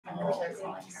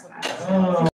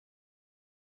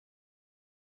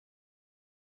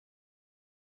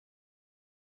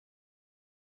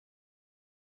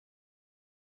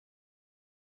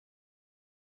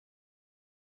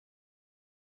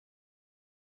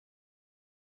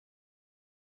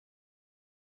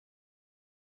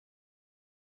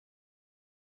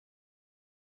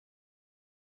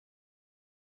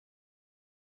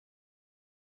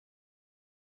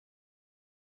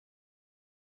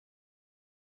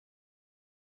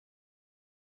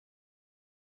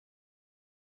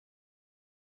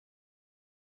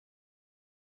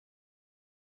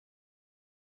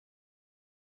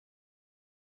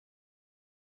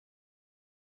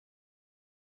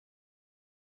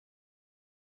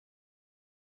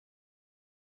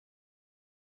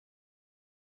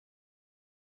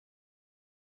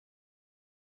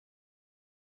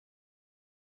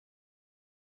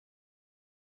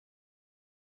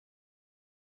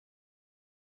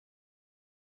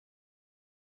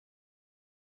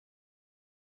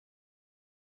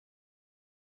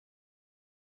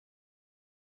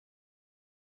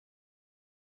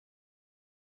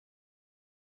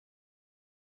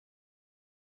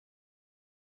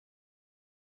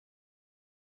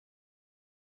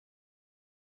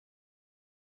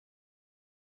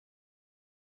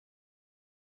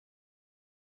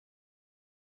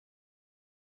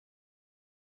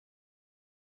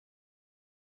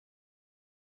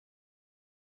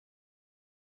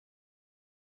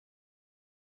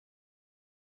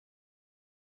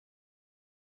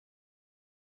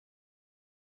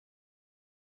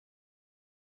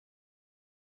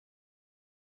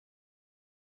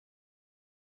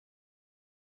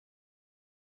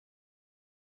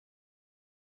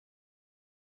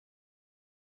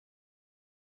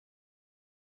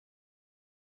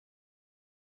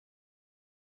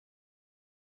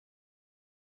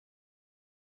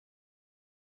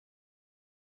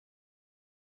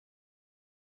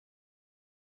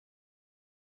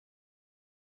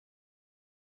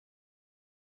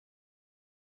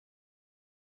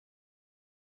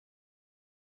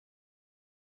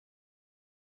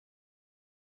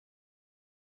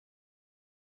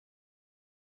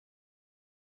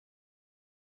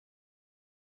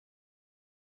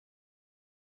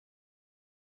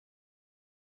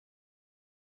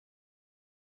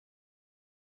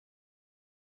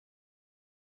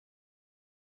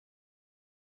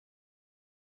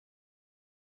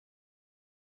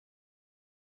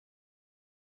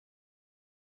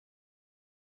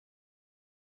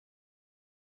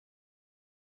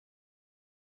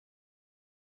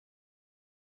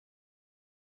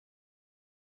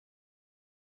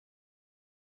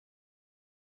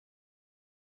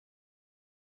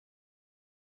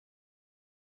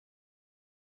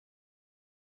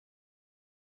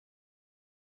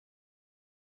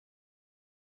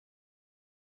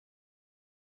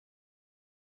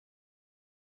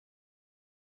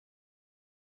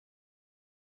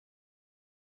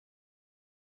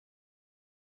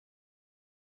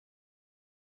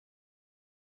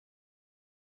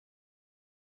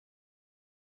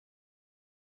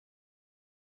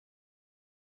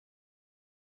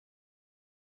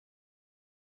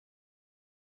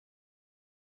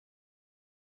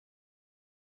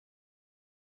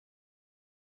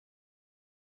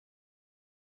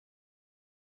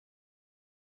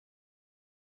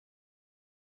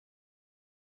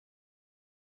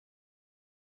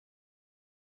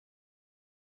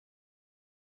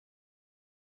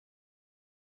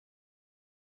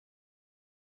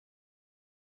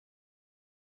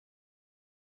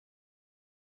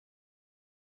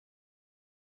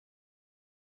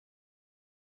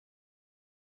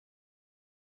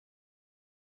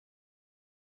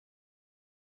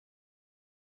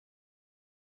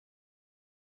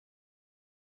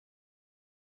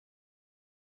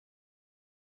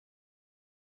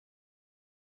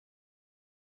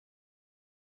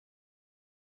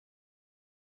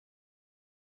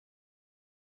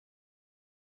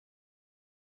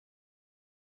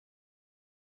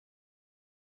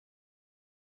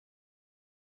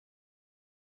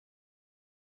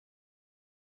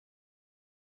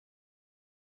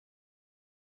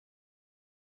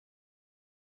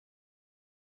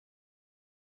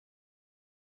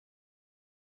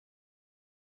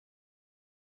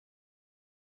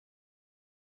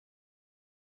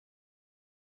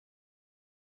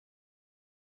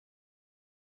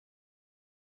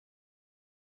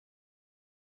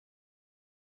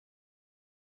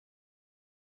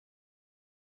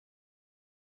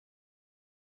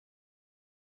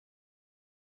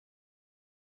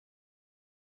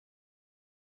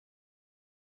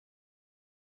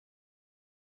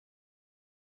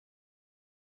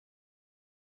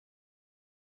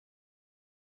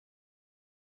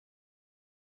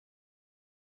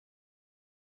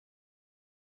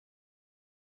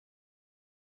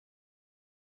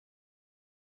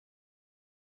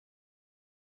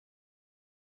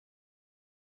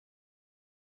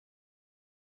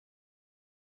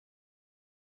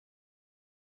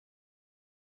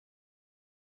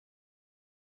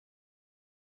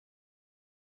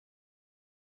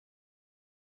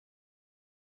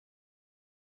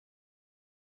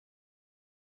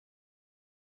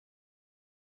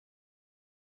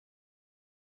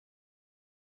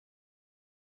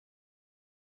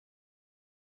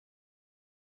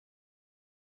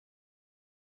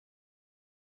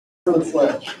For the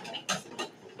pledge.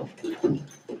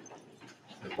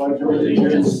 Pledge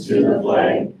allegiance to the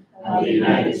flag of the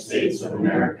United States of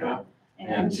America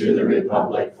and to the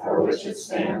republic for which it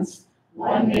stands,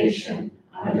 one nation,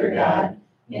 under God,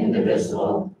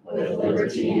 indivisible, with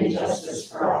liberty and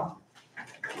justice for all.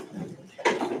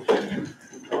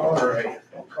 All right,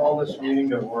 I'll call this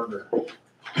meeting to order.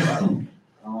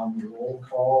 Roll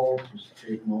call, just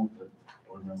take note that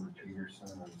board member Peterson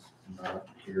is not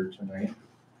here tonight.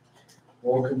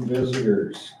 Welcome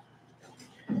visitors.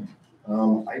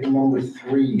 Item number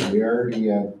 3, we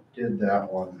already did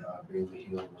that one. Bailey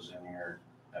Hill was in here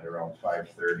at around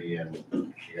 5:30 and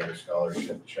she got a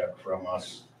scholarship check from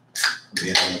us for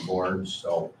being on the board.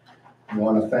 So I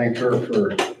want to thank her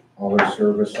for all her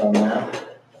service on that.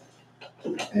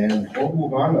 And we'll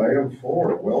move on to item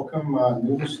 4. Welcome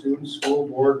new student school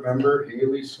board member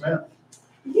Haley Smith.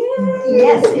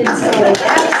 Yes, absolutely.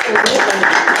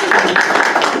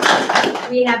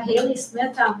 We have Haley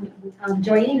Smith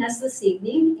joining us this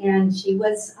evening, and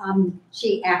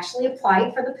she actually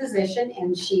applied for the position,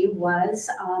 and she was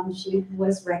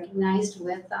recognized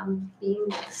with being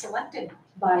selected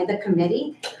by the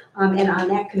committee. And on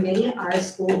that committee are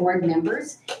school board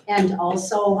members, and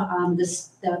also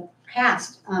the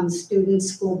past student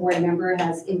school board member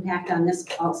has impact on this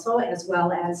also, as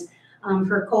well as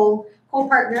her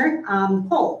co-partner,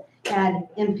 Cole, had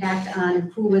impact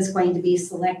on who was going to be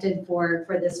selected for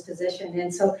this position.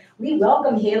 And so we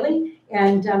welcome Haley.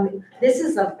 And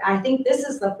I think this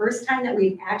is the first time that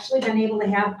we've actually been able to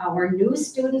have our new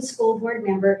student school board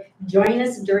member join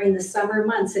us during the summer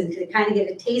months and to kind of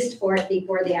get a taste for it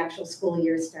before the actual school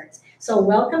year starts. So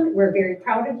welcome. We're very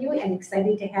proud of you and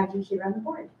excited to have you here on the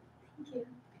board.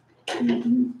 Thank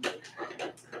you.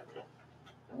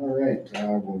 All right,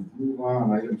 we'll move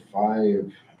on. Item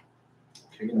 5,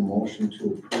 taking a motion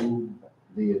to approve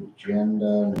the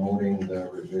agenda, noting the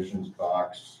revisions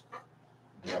box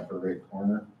in the upper right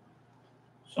corner.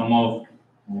 So moved.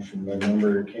 Motion by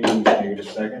member King, can I get a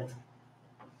second?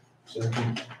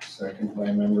 Second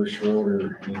by member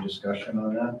Schroeder. Any discussion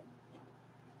on that?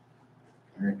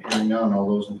 All right, hearing none, all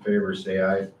those in favor say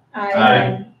aye.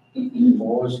 Aye.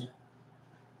 Opposed?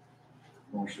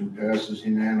 Motion passes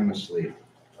unanimously.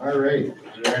 All right,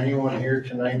 is there anyone here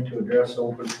tonight to address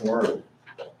open forum?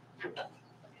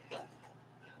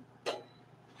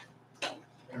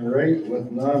 All right,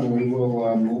 with none, we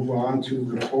will move on to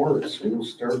reports. We will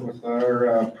start with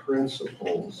our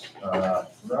principals.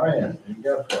 Ryan, what you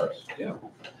got for us? Yeah.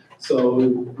 So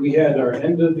we had our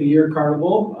end of the year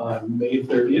carnival on May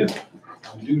 30th.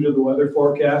 Due to the weather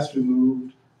forecast, we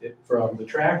moved it from the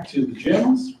track to the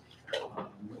gyms.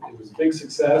 It was a big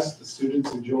success. The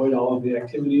students enjoyed all of the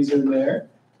activities in there.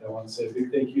 I want to say a big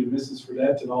thank you to Mrs.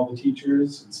 Fredette and all the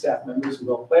teachers and staff members who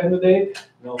helped plan the day,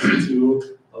 and also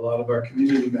to a lot of our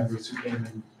community members who came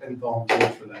in and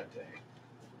volunteered for that day.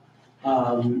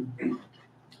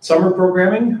 Summer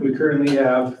programming, we currently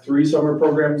have 3 summer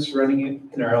programs running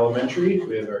in our elementary.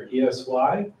 We have our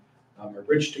ESY, our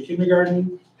Bridge to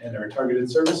Kindergarten, and our Targeted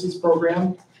Services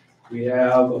program. We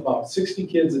have about 60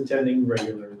 kids attending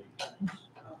regularly.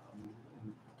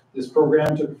 This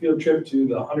program took a field trip to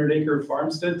the 100-acre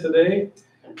farmstead today,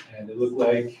 and it looked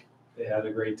like they had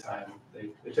a great time.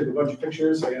 They took a bunch of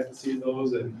pictures, I got to see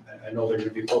those, and I know they're going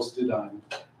to be posted on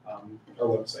our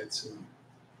website soon.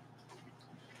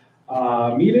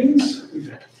 Meetings,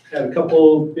 we've had a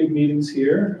couple big meetings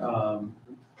here. On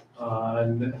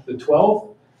the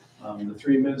 12th, the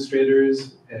 3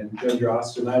 administrators and Judge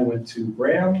Rost and I went to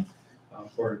Graham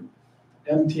for an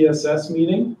MTSS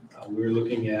meeting. We were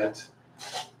looking at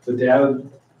the data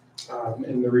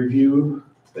in the review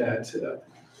that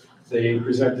they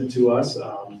presented to us.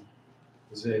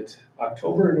 Was it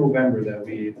October or November that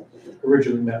we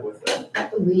originally met with them?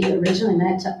 We originally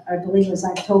met, I believe it was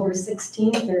October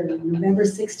 16th or November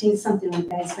 16th, something like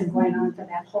that. It's been going on for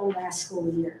that whole last school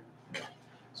year.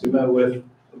 So we met with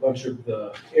a bunch of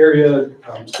the area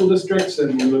school districts,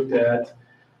 and we looked at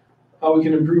how we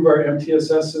can improve our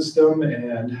MTSS system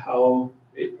and how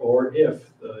or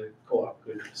if the co-op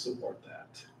could support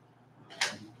that.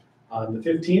 On the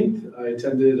 15th, I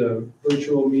attended a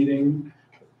virtual meeting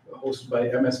hosted by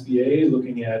MSBA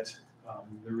looking at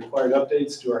the required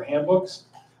updates to our handbooks.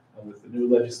 With the new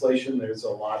legislation, there's a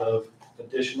lot of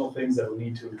additional things that we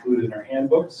need to include in our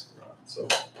handbooks. So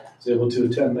I was able to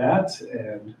attend that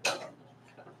and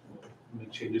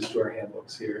make changes to our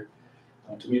handbooks here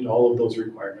to meet all of those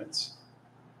requirements.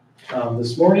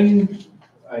 This morning,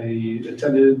 I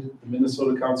attended the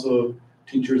Minnesota Council of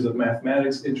Teachers of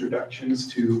Mathematics introductions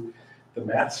to the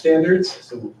math standards.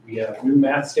 So we have new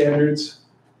math standards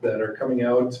that are coming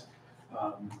out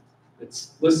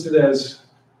it's listed as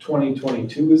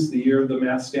 2022 is the year of the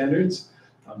math standards.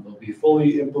 They'll be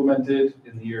fully implemented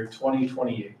in the year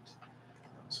 2028.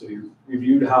 So we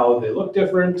reviewed how they look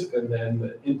different and then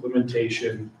the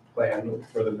implementation plan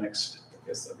for the next, I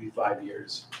guess that'll be 5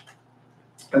 years.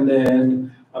 And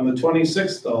then on the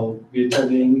 26th, I'll be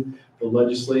attending the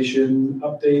legislation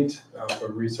update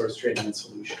from Resource Training and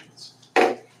Solutions.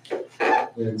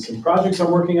 And some projects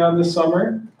I'm working on this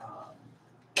summer.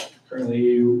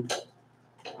 Currently,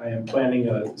 I am planning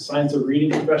a science of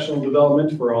reading professional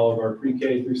development for all of our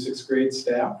pre-K through 6th grade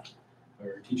staff,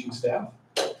 or teaching staff.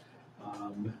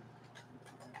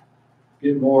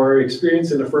 Get more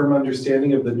experience and a firm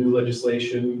understanding of the new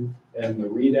legislation and the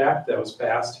READ Act that was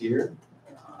passed here.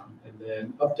 And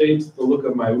then update the look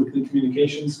of my weekly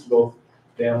communications to both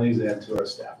families and to our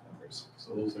staff members.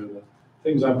 So those are the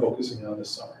things I'm focusing on this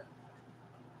summer.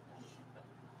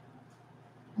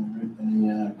 All right,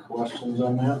 any questions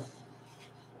on that?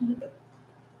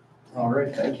 All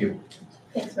right, thank you.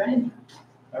 Thanks, Brian.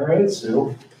 All right,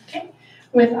 Sue.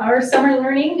 With our summer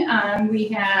learning, we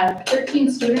have 13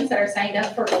 students that are signed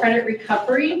up for credit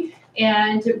recovery,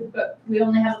 and we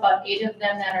only have about 8 of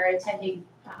them that are attending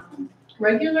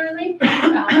regularly.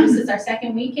 This is our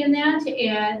second week in that,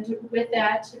 and with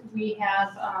that, we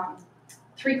have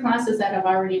 3 classes that have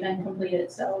already been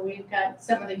completed. So we've got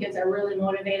some of the kids are really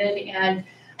motivated, and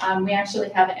we actually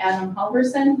have Adam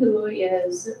Halverson who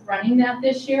is running that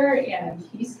this year, and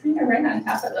he's kind of right on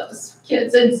top of those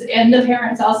kids and the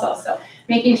parents also. So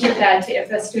making sure that if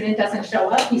a student doesn't show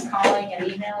up, he's calling and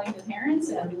emailing the parents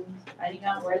and finding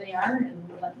out where they are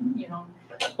and, you know,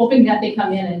 hoping that they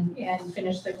come in and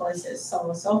finish the courses.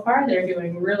 So far they're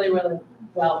doing really, really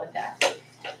well with that.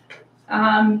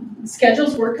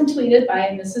 Schedules were completed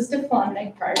by Mrs.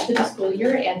 DeFlonnick prior to the school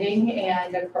year ending,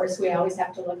 and of course we always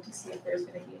have to look to see if there's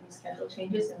going to be any schedule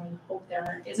changes, and we hope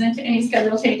there isn't any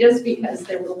schedule changes because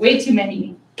there were way too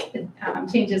many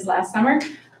changes last summer,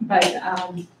 but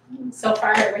so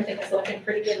far everything is looking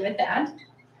pretty good with that.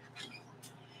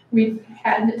 We've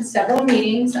had several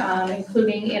meetings,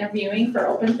 including interviewing for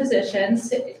open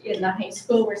positions. In the high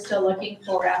school, we're still looking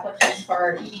for applicants for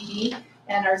our EDD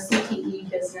and our CTE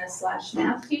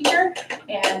business/math teacher.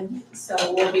 And so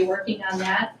we'll be working on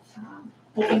that,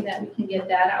 hoping that we can get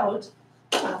that out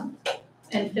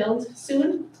and filled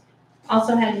soon.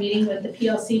 Also had a meeting with the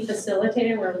PLC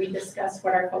facilitator where we discussed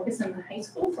what our focus in the high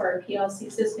school for our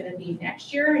PLCs is going to be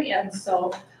next year. And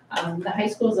so the high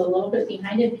school is a little bit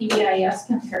behind in PBIS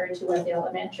compared to what the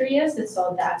elementary is. And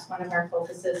so that's one of our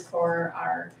focuses for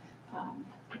our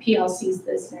PLCs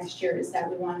this next year, is that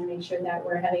we want to make sure that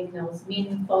we're having those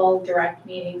meaningful, direct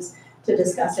meetings to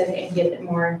discuss it and get it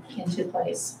more into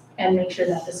place and make sure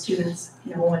that the students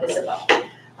know what it's about.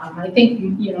 I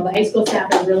think, you know, the high school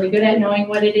staff are really good at knowing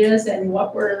what it is and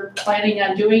what we're planning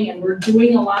on doing, and we're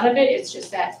doing a lot of it. It's just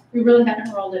that we really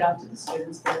haven't rolled it out to the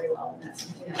students very well, and that's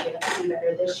something that we have to do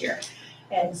better this year.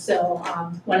 And so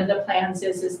one of the plans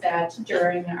is that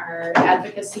during our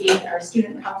advocacy, our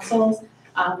student councils,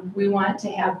 we want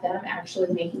to have them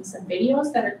actually making some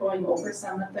videos that are going over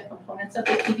some of the components of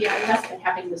the PBIS, and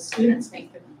having the students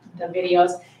make the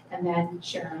videos and then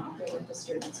share them out there with the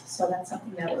students. So that's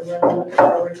something that we're really looking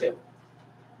forward to.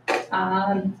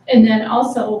 And then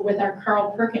also with our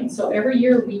Carl Perkins. So every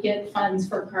year we get funds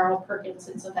for Carl Perkins,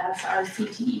 and so that's our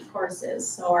CTE courses.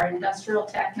 So our industrial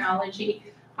technology,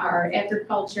 our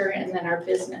agriculture, and then our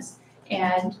business.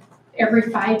 And every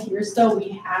 5 years, though, we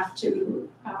have to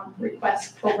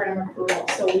request program approval.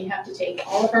 So we have to take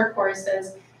all of our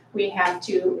courses, we have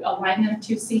to align them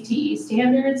to CTE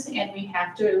standards, and we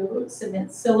have to submit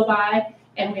syllabi,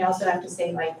 and we also have to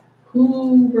say like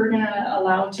who we're gonna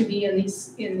allow to be in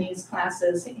these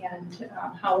classes, and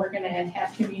how we're gonna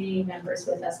have community members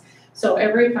with us. So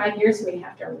every 5 years, we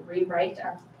have to rewrite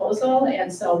our proposal,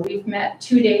 and so we've met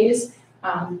 2 days.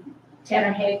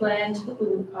 Tanner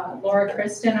Hageland, Laura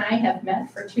Christ, and I have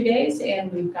met for 2 days,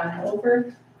 and we've gone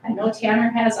over. I know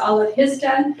Tanner has all of his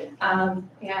done,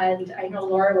 and I know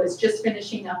Laura was just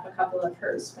finishing up a couple of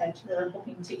hers, but we're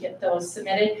hoping to get those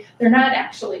submitted. They're not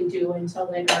actually due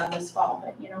until later on this fall,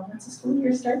 but you know, once the school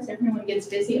year starts, everyone gets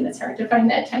busy, and it's hard to find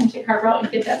that time to carve out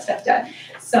and get that stuff done.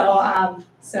 So,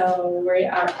 so we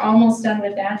are almost done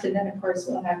with that, and then of course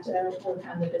we'll have to work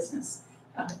on the business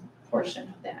portion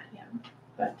of that. Yeah,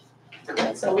 but.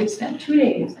 So we spent 2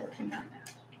 days working on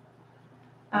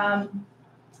that.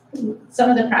 Some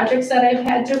of the projects that I've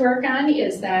had to work on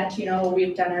is that, you know,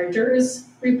 we've done our DERS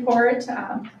report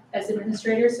as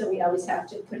administrators, so we always have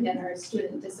to put in our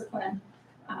student discipline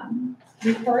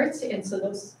reports, and so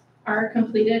those are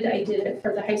completed. I did it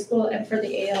for the high school and for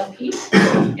the ALP.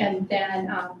 And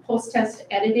then post-test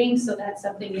editing, so that's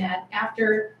something that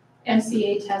after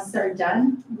MCA tests are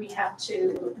done, we have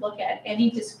to look at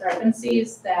any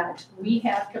discrepancies that we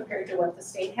have compared to what the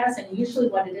state has. And usually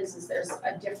what it is there's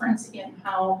a difference in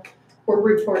how we're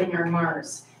reporting our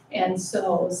MARS. And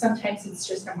so sometimes it's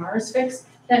just a MARS fix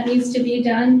that needs to be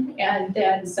done. And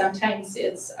then sometimes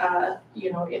it's,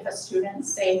 if a student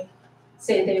say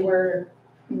they were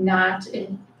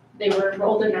they were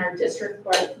enrolled in our district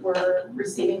but were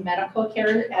receiving medical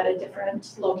care at a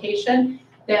different location,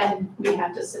 then we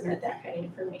have to submit that kind of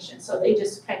information. So they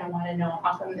just kind of want to know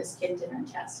how come this kid didn't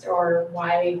test, or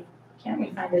why can't we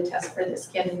find a test for this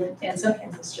kid? And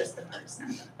sometimes it's just the MARS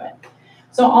number. But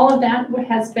so all of that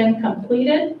has been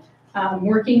completed.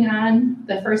 Working on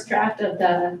the first draft of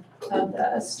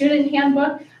the student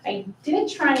handbook. I did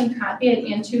try and copy it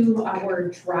into our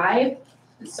Drive.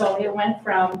 So it went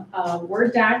from a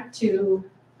Word doc to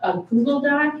a Google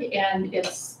Doc, and it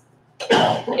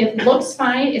looks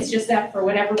fine. It's just that for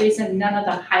whatever reason, none of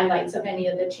the highlights of any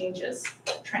of the changes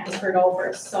transferred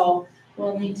over. So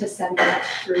we'll need to send that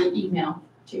through email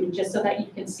just so that you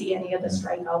can see any of the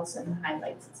strikeouts and the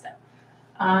highlights and stuff.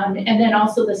 And then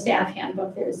also the staff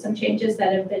handbook, there's some changes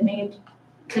that have been made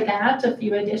to that, a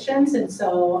few additions, and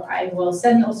so I will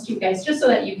send those to you guys just so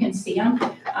that you can see them.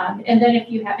 And then if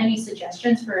you have any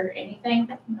suggestions for anything,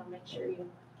 make sure you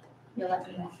let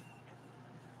me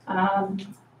know.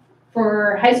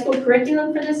 For high school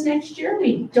curriculum for this next year,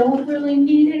 we don't really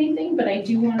need anything, but I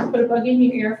do want to put a bug in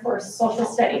your ear for social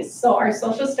studies. So our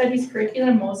social studies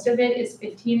curriculum, most of it is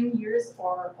 15 years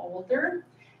or older.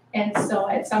 And so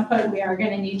at some point we are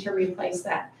going to need to replace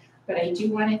that. But I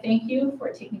do want to thank you for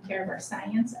taking care of our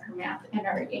science, our math, and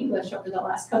our English over the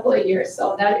last couple of years.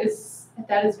 So that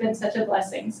has been such a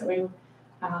blessing. So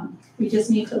we just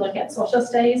need to look at social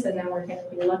studies, and then we're going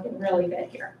to be looking really good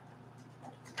here.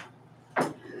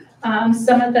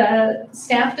 Some of the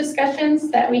staff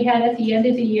discussions that we had at the end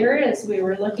of the year as we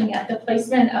were looking at the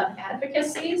placement of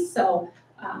advocacy. So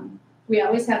we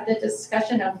always have the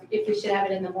discussion of if we should have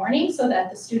it in the morning so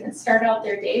that the students start out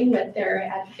their day with their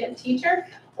advocate teacher,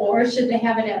 or should they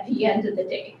have it at the end of the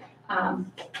day?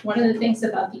 One of the things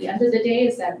about the end of the day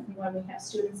is that when we have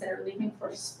students that are leaving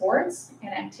for sports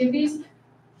and activities,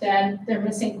 then they're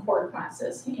missing core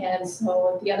classes. And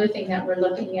so the other thing that we're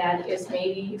looking at is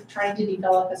maybe trying to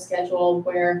develop a schedule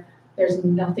where there's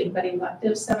nothing but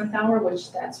elective 7th hour,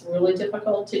 which that's really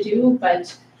difficult to do,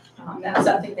 but that's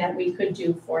something that we could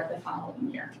do for the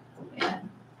following year. And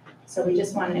so we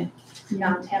just want to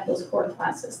not have those core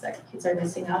classes that kids are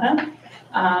missing out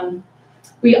on.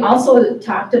 We also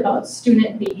talked about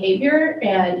student behavior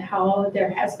and how there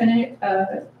has been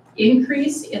an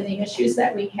increase in the issues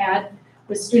that we had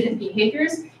with student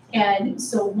behaviors. And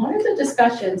so one of the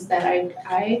discussions that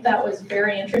I thought was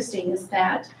very interesting is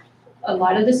that a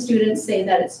lot of the students say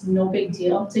that it's no big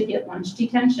deal to get lunch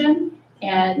detention,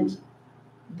 and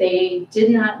they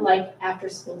did not like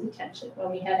after-school detention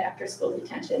when we had after-school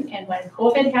detention. And when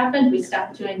COVID happened, we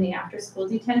stopped doing the after-school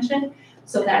detention.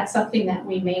 So that's something that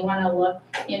we may want to look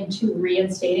into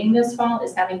reinstating this fall,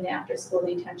 is having the after-school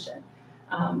detention.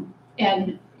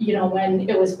 And when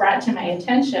it was brought to my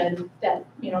attention that,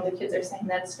 the kids are saying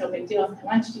that it's no big deal for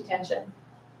lunch detention,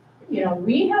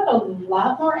 we have a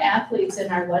lot more athletes in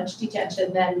our lunch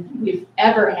detention than we've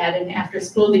ever had in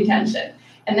after-school detention.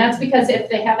 And that's because if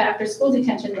they have after-school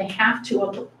detention, they have to,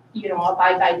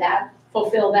 abide by that,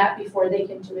 fulfill that before they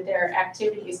can do their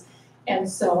activities. And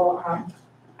so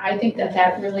I think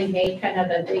that really made kind of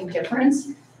a big difference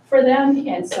for them.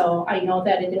 And so I know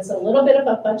that it is a little bit of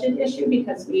a budget issue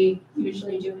because we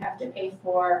usually do have to pay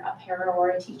for a para or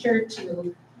a teacher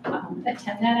to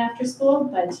attend that after school,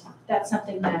 but that's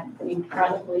something that we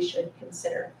probably should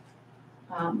consider.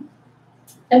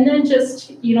 And then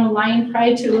just, lying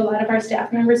pride to a lot of our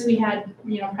staff members, we had,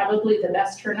 probably the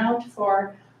best turnout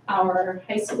for our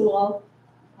high school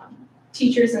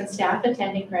teachers and staff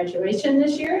attending graduation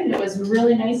this year. And it was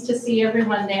really nice to see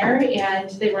everyone there, and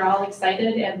they were all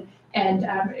excited, and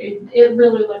it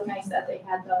really looked nice that they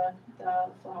had the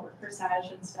flower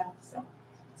corsage and stuff.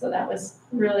 So that was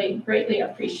really greatly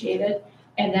appreciated.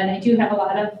 And then I do have a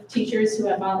lot of teachers who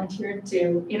have volunteered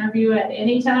to interview at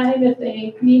any time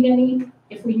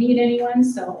if we need anyone.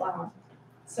 So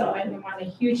I want a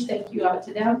huge thank you out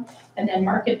to them. And then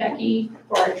Mark and Becky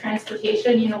for our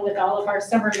transportation, with all of our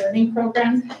summer learning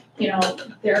programs,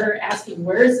 they're asking,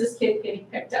 where is this kid getting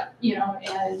picked up?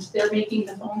 And they're making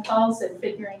the phone calls and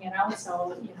figuring it out.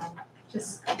 So,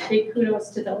 just big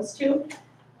kudos to those two.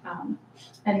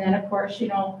 And then of course,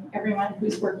 everyone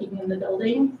who's working in the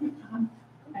building,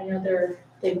 I know they're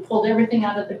they pulled everything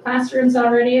out of the classrooms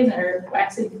already and they're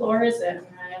waxing floors, and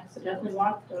I accidentally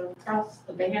walked across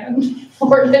the band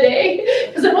floor today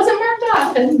because it wasn't marked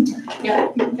off, and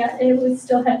it was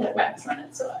still had that wax on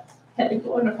it, so I had to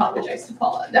go and apologize to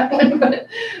Paula on that one,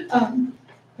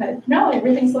 but no,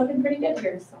 everything's looking pretty good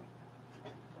here, so.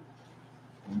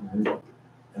 All right.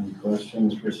 Any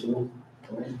questions for Sue?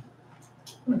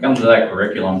 When it comes to that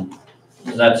curriculum,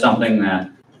 is that something that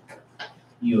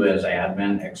you as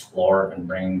admin explore and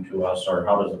bring to us, or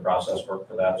how does the process work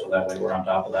for that, so that way we're on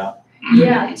top of that?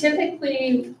 Yeah,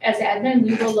 typically as admin,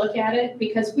 we will look at it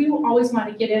because we will always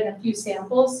want to get in a few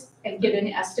samples and get an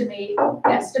estimate of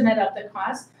the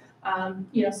cost.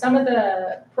 Some of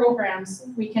the programs,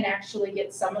 we can actually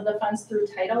get some of the funds through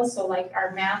title. So like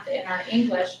our math and our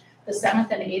English, the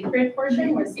 7th and 8th grade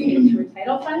portion was paid through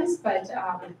title funds, but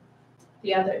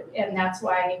the other, and that's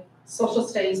why social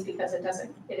studies, because it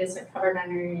isn't covered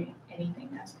under anything,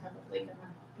 that's probably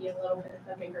gonna be a little bit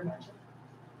of a bigger budget.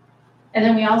 And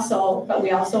then we also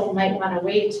might want to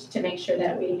wait to make sure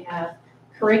that we have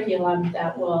curriculum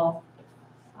that will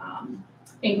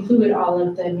include all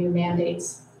of the new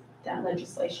mandates that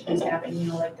legislation is having,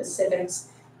 like the civics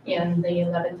in the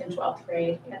 11th and 12th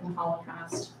grade and the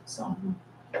Holocaust, so.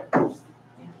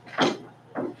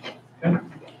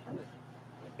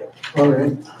 All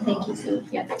right. Thank you, Sue.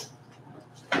 Yeah.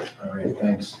 All right,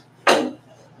 thanks.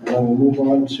 We'll move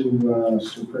on to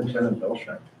Superintendent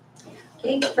Belshak.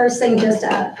 Okay, first thing, just to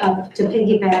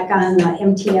piggyback on the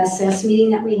MTSS meeting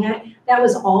that we had, that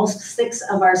was all 6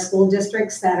 of our school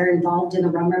districts that are involved in the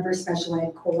Rum River Special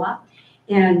Ed Co-op.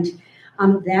 And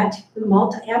that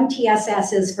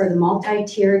MTSS is for the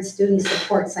multi-tiered student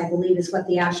supports, I believe is what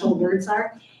the actual words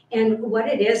are. And what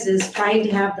it is trying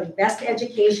to have the best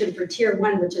education for tier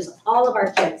 1, which is all of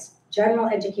our kids, general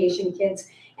education kids,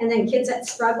 and then kids that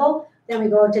struggle. Then we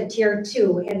go to tier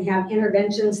 2 and have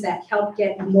interventions that help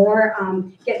get more,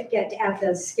 get at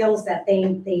the skills that they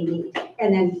need.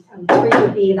 And then 3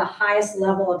 would be the highest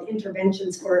level of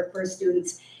interventions for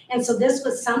students. And so this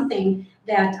was something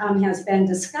that has been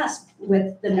discussed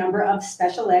with the number of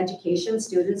special education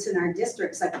students in our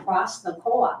districts across the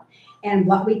co-op, and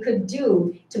what we could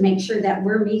do to make sure that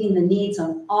we're meeting the needs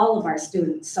of all of our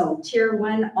students. So tier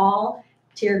 1, all,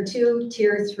 tier 2,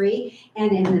 tier 3,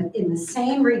 and in the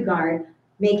same regard,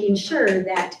 making sure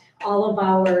that all of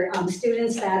our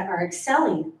students that are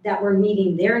excelling, that we're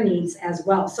meeting their needs as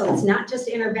well. So it's not just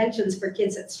interventions for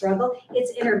kids that struggle,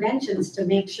 it's interventions to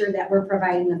make sure that we're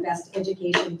providing the best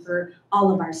education for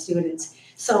all of our students.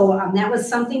 So that was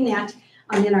something that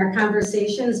in our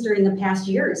conversations during the past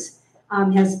years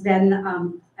has been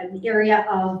an area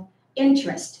of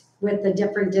interest with the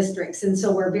different districts. And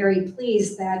so we're very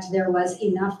pleased that there was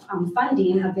enough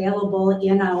funding available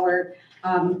in our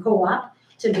co-op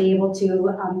to be able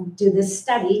to do this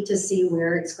study to see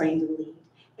where it's going to lead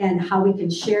and how we can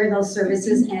share those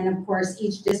services. And of course,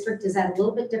 each district is at a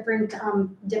little bit different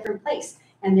place,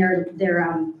 and their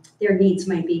needs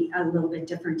might be a little bit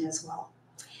different as well.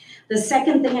 The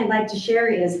second thing I'd like to share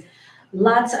is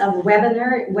lots of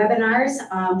webinars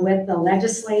with the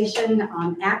legislation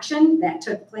action that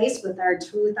took place with our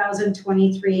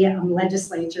 2023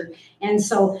 legislature. And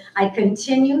so I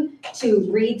continue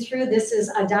to read through. This is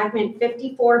a document,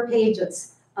 54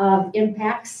 pages of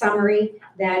impact summary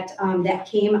that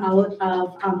came out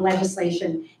of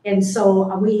legislation. And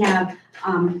so we have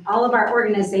all of our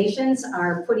organizations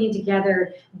are putting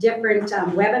together different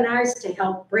webinars to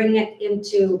help bring it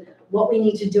into what we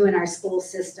need to do in our school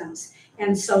systems.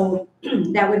 And so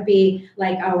that would be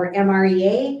like our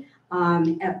MREA,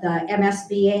 at the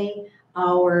MSBA,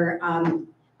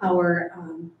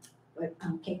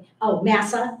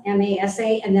 MASA,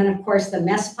 M-A-S-A, and then of course the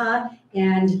MESPA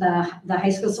and the high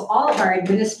school. So all of our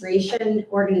administration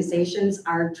organizations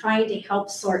are trying to help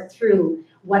sort through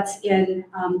what's in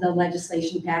the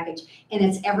legislation package, and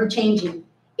it's ever changing.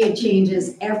 It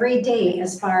changes every day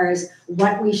as far as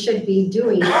what we should be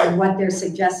doing and what they're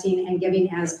suggesting and giving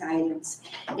as guidance.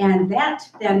 And that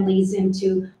then leads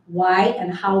into why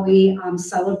and how we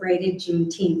celebrated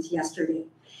Juneteenth yesterday.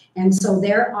 And so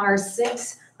there are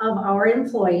 6 of our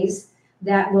employees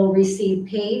that will receive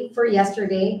pay for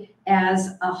yesterday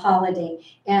as a holiday.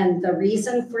 And the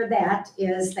reason for that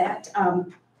is that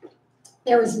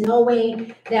there was no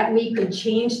way that we could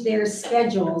change their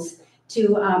schedules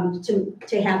to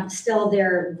have still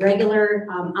their regular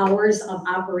hours of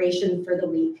operation for the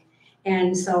week.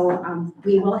 And so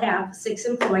we will have 6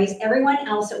 employees. Everyone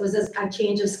else, it was a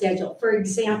change of schedule. For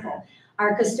example,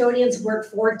 our custodians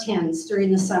work 4-10s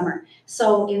during the summer.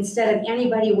 So instead of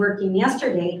anybody working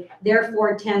yesterday, their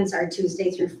 4-10s are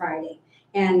Tuesday through Friday.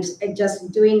 and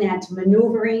just doing that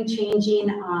maneuvering, changing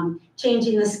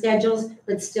the schedules,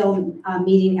 but still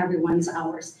meeting everyone's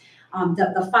hours.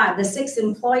 The 6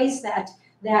 employees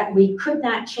that we could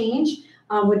not change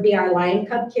would be our Lion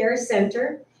Cub Care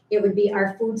Center, it would be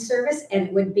our food service, and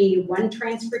it would be one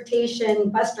transportation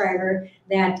bus driver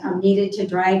that needed to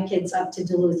drive kids up to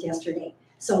Duluth yesterday.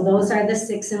 So those are the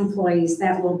 6 employees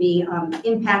that will be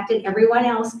impacted. Everyone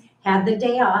else had the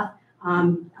day off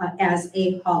as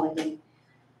a holiday.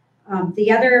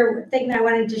 The other thing I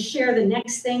wanted to share, the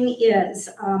next thing is,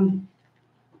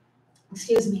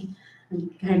 excuse me, I'm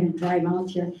kind of dry mouth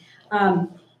here,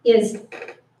 is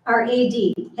our AD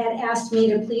had asked me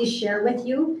to please share with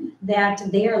you that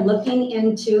they are looking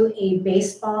into a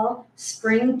baseball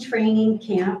spring training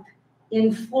camp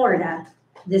in Florida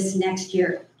this next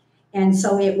year. And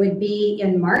so it would be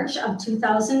in March of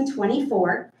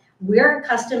 2024. We're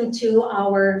accustomed to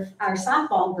our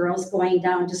softball girls going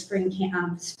down to spring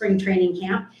training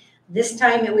camp. This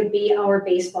time it would be our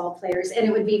baseball players, and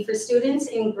it would be for students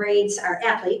in grades, our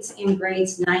athletes in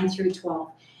grades 9 through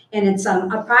 12. And it's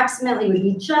approximately would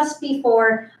be just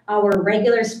before our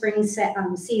regular spring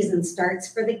season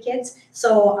starts for the kids.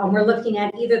 So we're looking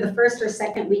at either the first or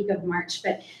second week of March.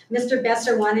 But Mr.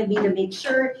 Besser wanted me to make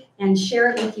sure and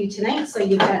share it with you tonight, so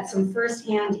you've got some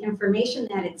firsthand information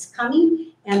that it's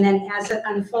coming. And then as it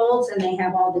unfolds and they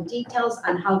have all the details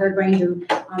on how they're going to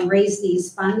raise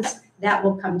these funds, that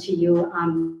will come to you,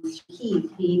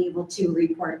 Heath being able to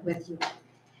report with you.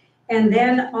 And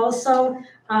then also,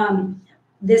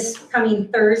 this coming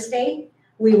Thursday,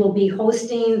 we will be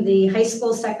hosting the high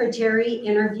school secretary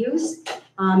interviews.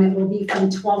 It will be from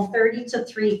 12:30 to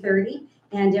 3:30.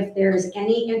 And if there's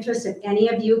any interest, if any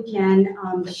of you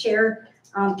can share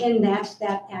in that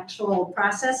actual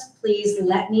process, please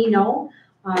let me know.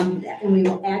 And we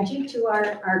will add you to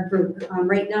our group.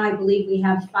 Right now, I believe we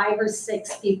have 5 or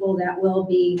 6 people that will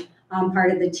be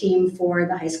part of the team for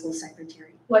the high school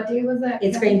secretary. What day was that?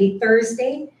 It's going to be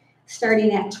Thursday,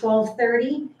 starting at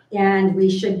 12:30, and we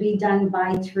should be done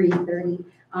by 3:30.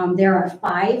 There are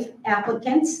 5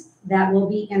 applicants that will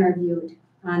be interviewed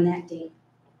on that day.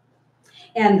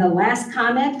 And the last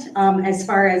comment, as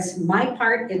far as my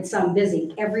part, it's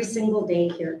busy every single day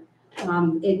here.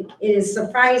 It is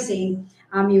surprising.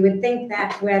 You would think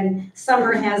that when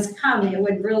summer has come, it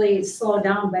would really slow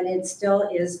down, but it still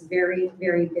is very,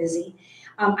 very busy.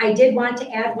 I did want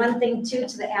to add one thing too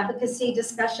to the advocacy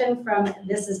discussion from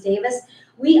Mrs. Davis.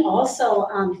 We also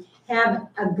have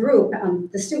a group,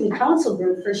 the student council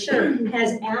group for sure,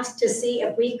 has asked to see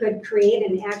if we could create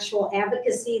an actual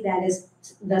advocacy that is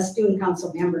the student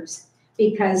council members.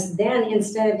 Because then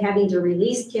instead of having to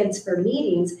release kids for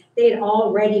meetings, they'd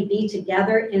already be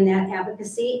together in that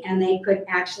advocacy, and they could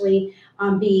actually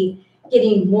be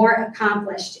getting more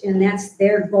accomplished, and that's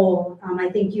their goal. I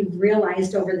think you've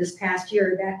realized over this past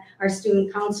year that our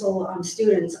student council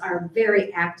students are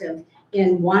very active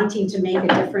in wanting to make a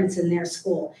difference in their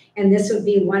school. And this would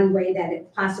be one way that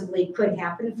it possibly could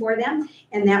happen for them.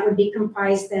 And that would be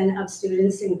comprised then of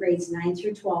students in grades 9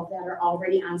 through 12 that are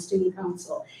already on student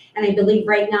council. And I believe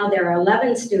right now there are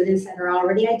 11 students that are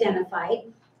already identified.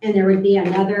 And there would be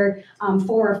another 4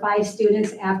 or 5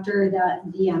 students after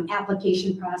the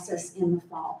application process in the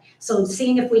fall. So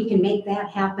seeing if we can make that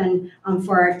happen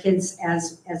for our kids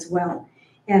as well.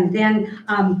 And then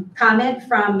comment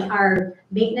from our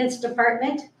maintenance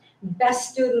department,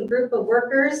 best student group of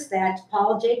workers that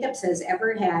Paul Jacobs has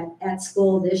ever had at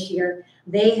school this year.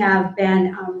 They have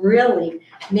been really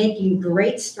making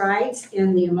great strides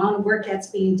in the amount of work that's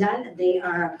being done. They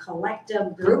are a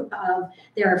collective group of,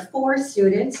 there are 4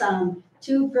 students,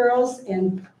 2 girls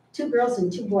and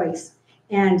 2 boys.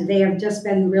 And they have just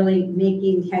been really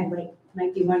making headway.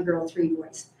 Might be 1 girl, 3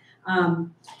 boys.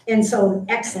 And so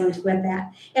excellent with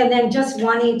that. And then just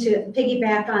wanting to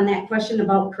piggyback on that question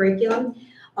about curriculum,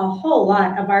 a whole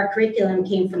lot of our curriculum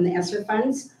came from the ESSER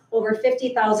funds. Over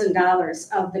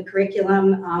 $50,000 of the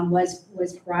curriculum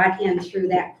was brought in through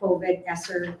that COVID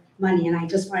ESSER money. And I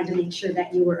just wanted to make sure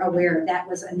that you were aware that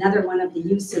was another one of the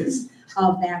uses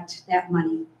of that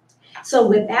money. So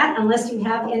with that, unless you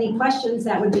have any questions,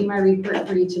 that would be my report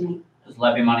for you tonight. Does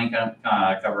levy money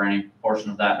cover any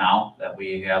portion of that now that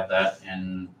we have that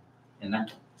in there?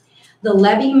 The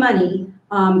levy money,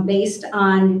 based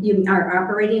on our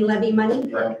operating levy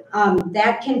money,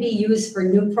 that can be used for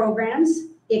new programs.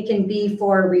 It can be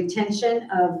for retention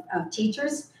of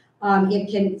teachers.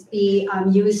 It can be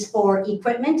used for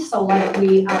equipment. So like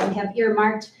we have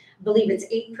earmarked, I believe it's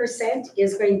 8%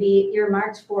 is going to be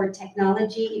earmarked for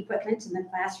technology equipment in the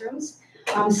classrooms.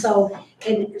 So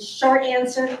in short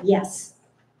answer, yes.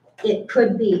 it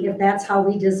could be, if that's how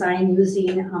we design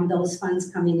using those funds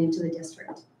coming into the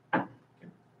district.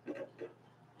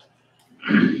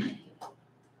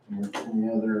 Any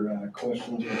other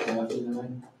questions for Kathy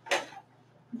tonight?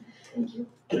 Thank you.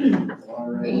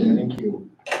 All right, thank you.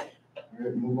 All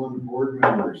right, move on to board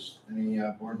members. Any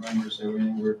board members have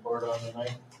anything to report on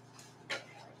tonight?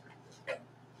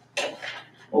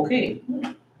 Okay.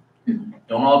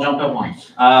 Don't all jump at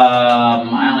once.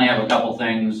 I only have a couple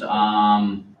things.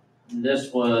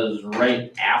 This was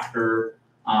right after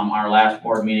our last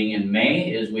board meeting in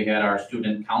May, is we had our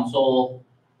student council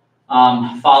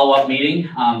follow-up meeting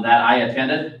that I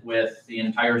attended with the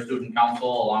entire student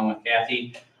council along with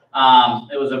Kathy.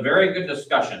 It was a very good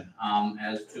discussion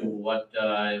as to what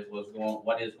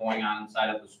is going on inside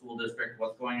of the school district,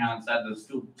 what's going on inside the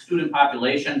student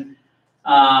population,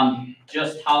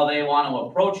 just how they want to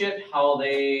approach it, how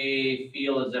they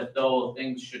feel as if though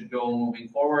things should go moving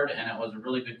forward, and it was a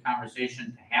really good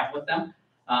conversation to have with them.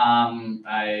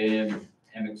 I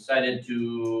am excited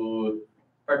to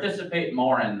participate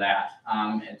more in that.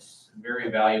 It's very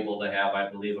valuable to have, I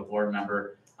believe, a board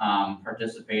member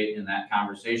participate in that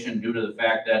conversation due to the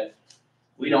fact that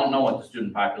we don't know what the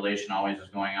student population always is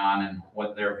going on and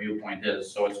what their viewpoint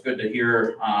is. So it's good to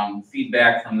hear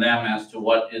feedback from them as to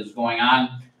what is going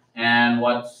on and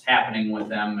what's happening with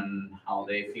them and how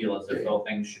they feel as if though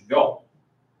things should go.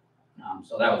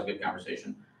 So that was a good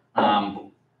conversation.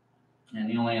 And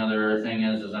the only other thing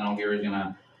is I know Gary's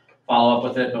gonna follow up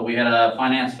with it, but we had a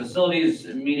finance facilities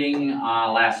meeting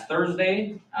last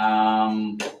Thursday.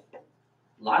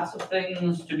 Lots of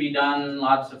things to be done,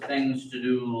 lots of things to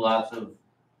do, lots of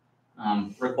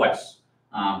requests,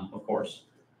 of course.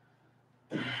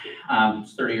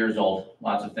 It's 30 years old,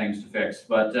 lots of things to fix,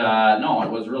 but no,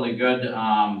 it was really good.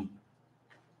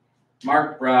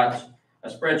 Mark brought a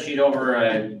spreadsheet over.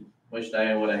 I wished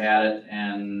I would have had it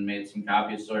and made some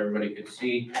copies so everybody could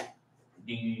see.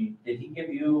 Did he give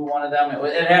you one of them?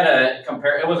 It had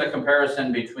it was a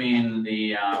comparison between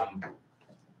the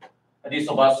a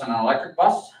diesel bus and an electric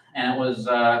bus, and it was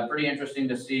pretty interesting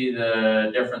to see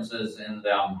the differences in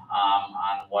them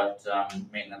on what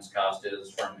maintenance cost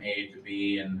is from A to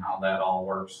B and how that all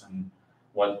works and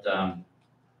what the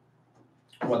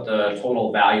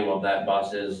total value of that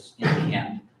bus is in the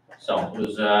end. So it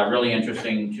was really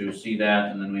interesting to see that,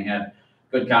 and then we had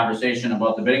good conversation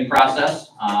about the bidding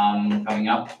process coming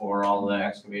up for all the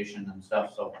excavation and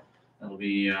stuff. So it'll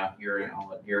be Gary. I'll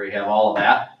let Gary have all of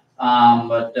that.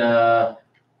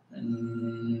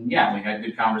 Yeah, we had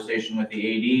good conversation with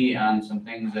the AD on some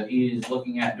things that he's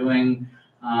looking at doing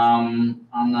on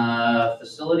the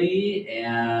facility,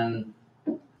 and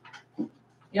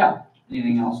yeah,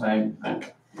 anything else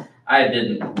I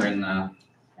didn't bring the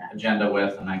agenda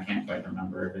with, and I can't quite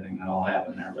remember everything that all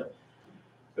happened there, but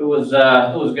it was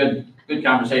good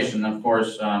conversation. Of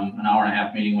course, an hour and a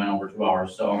half meeting went over 2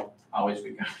 hours, so always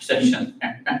good conversation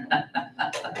there.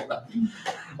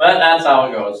 But that's how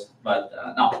it goes. But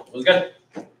no, it was good.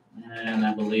 And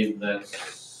I believe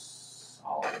that's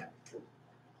all I have.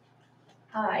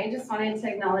 I just wanted to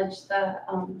acknowledge the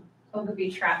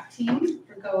Oglebay track team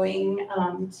for going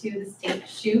to the state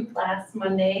shoot last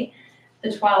Monday, the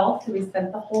 12th. We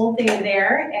spent the whole day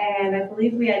there, and I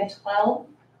believe we had 12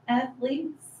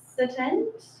 athletes attend.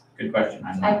 Good question.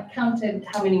 I counted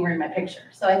how many were in my picture,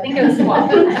 so I think it was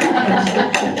 12.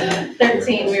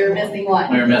 13, we were missing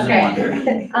one. We were missing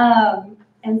one.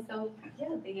 And so,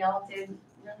 yeah, they all did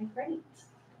really great.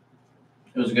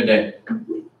 It was a good day.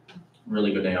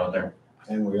 Really good day out there.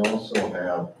 And we also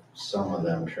have some of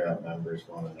them trap members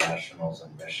going to nationals in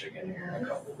Michigan here in a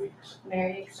couple weeks.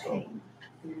 Very exciting.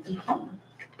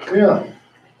 Yeah.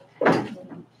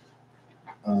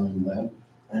 That,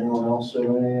 anyone else have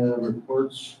any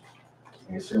reports?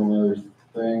 I guess the only other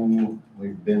thing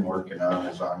we've been working on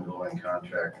is ongoing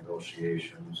contract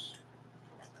negotiations.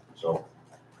 So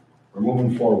we're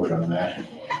moving forward on that.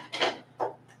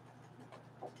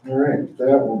 All right,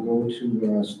 that will go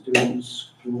to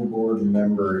students, school board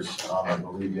members. I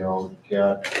believe y'all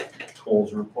got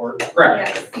Cole's report.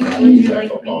 Correct. Yes. Would you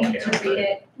like me to read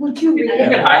it? Would you read You it?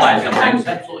 could highlight some things,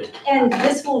 absolutely. And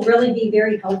this will really be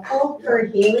very helpful for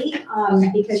Haley,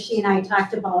 because she and I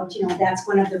talked about, that's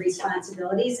one of the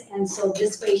responsibilities. And so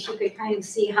this way she could kind of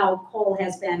see how Cole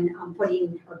has been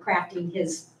putting or crafting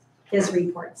his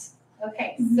reports.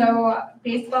 Okay, so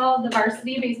baseball, the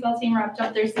varsity baseball team wrapped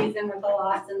up their season with a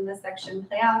loss in the section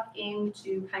playoff game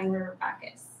to Pine River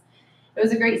Bacchus. It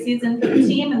was a great season for the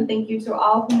team, and thank you to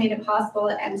all who made it possible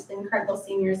and to the incredible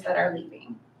seniors that are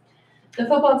leaving. The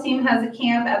football team has a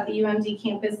camp at the UMD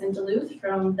campus in Duluth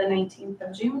from the 19th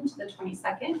of June to the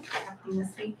 22nd, happening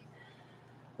this week.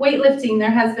 Weightlifting,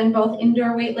 there has been both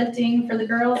indoor weightlifting for the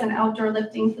girls and outdoor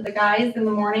lifting for the guys in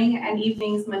the morning and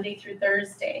evenings, Monday through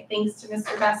Thursday. Thanks to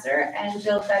Mr. Besser and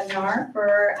Jill Bednar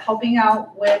for helping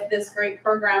out with this great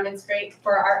program. It's great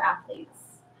for our athletes.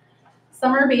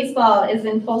 Summer baseball is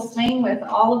in full swing with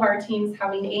all of our teams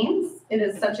having games. It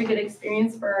is such a good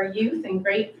experience for our youth and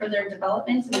great for their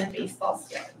development and their baseball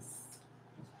skills.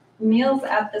 Meals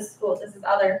at the school, this is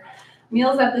other.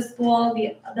 Meals at the school,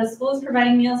 the school is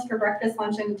providing meals for breakfast,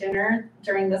 lunch, and dinner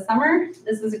during the summer.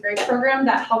 This is a great program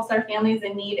that helps our families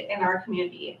in need in our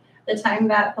community. The time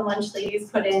that the lunch ladies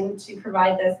put in to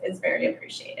provide this is very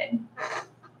appreciated.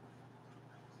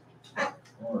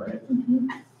 All right.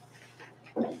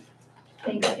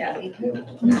 Thanks, Kathy. Yeah,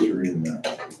 thanks for reading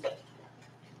that.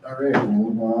 All right, we'll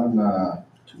move on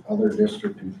to other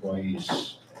district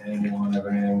employees. Anyone have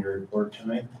anything to report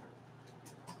tonight?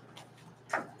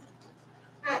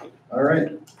 All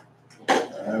right,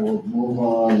 I will move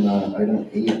on, item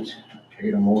 8. Can I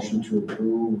get a motion to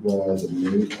approve the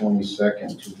May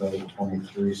 22nd,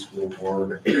 2023 school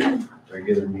board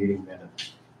regular meeting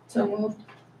minutes? So moved.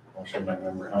 Motion by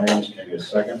member Hines, can I get a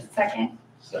second? Second.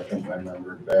 Second by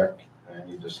member Beck.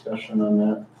 Any discussion on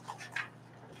that?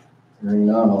 Hearing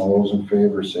none, all those in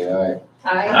favor say aye.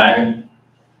 Aye.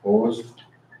 Opposed?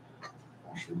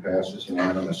 Motion passes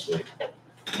unanimously.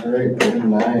 All right, item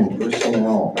 9,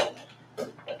 personnel.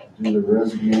 Do the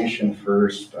resignation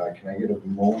first. Can I get a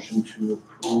motion to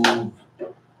approve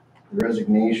the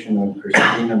resignation of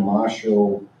Christina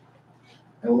Masho,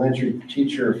 elementary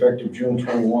teacher, effective June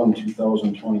 21,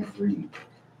 2023?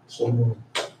 So moved.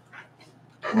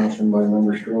 Motion by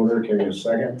member Schroeder, can I get a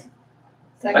second?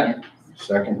 Second.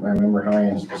 Second by member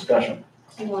Hines, discussion.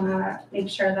 Do you want to make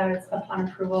sure that it's upon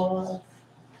approval of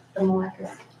the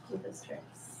Molecular School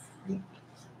District's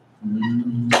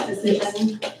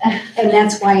decision? And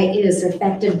that's why it is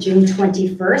effective June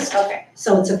 21st. Okay.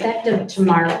 So it's effective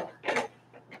tomorrow.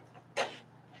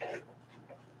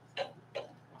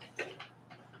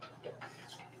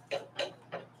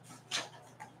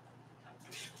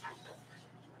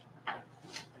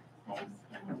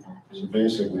 So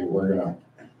basically, we're gonna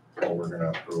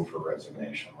approve her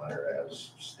resignation letter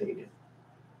as stated,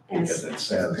 because it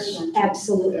says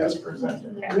Absolutely. as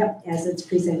presented, Yep, as it's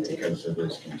presented. because it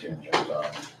is contingent on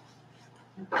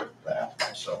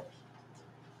that, so.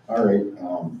 All right,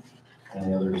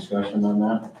 any other discussion on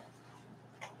that?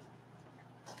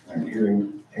 I'm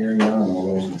hearing none, all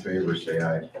those in favor say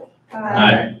aye.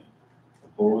 Aye.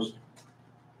 Opposed?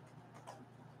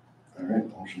 All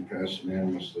right, motion passed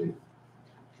unanimously.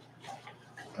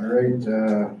 All right,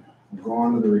 we'll go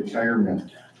on to the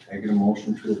retirement. Can I get a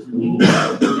motion to approve?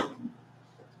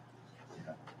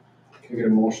 Can I get a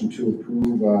motion to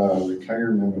approve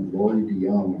retirement of Lori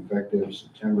DeYoung effective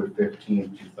September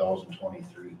 15th,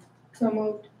 2023? So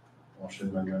moved. Motion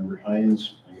by member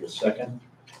Hines. Can I get a second?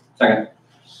 Second.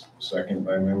 Second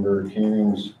by member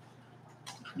Canings.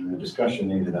 Any discussion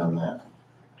needed on that?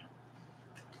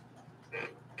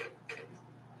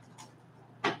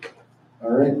 All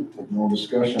right, with no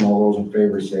discussion, all those in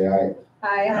favor say aye.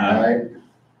 Aye.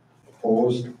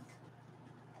 Opposed?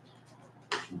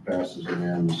 Motion passes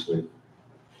unanimously.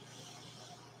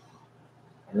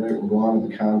 All right, we'll go on to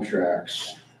the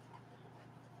contracts.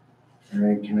 All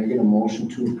right, can I get a motion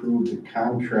to approve the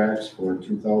contracts for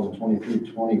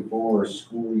 2023-24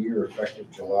 school year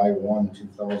effective July 1,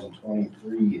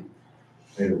 2023?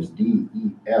 Items D,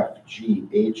 E, F, G,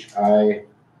 H, I,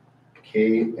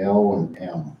 K, L, and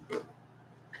M.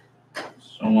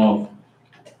 So moved.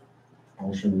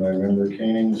 Motion by member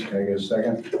Canings, can I get a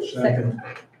second? Second.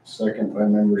 Second by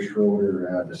member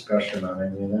Schroeder, discussion on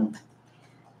any of them?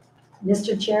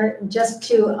 Mr. Chair, just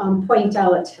to point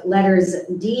out, letters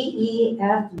D, E,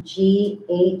 F, G,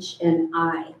 H, and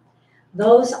I.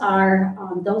 Those are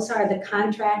the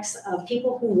contracts of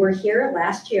people who were here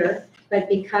last year, but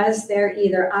because they're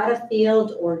either out of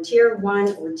field or tier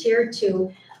 1 or tier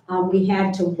 2, we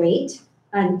had to wait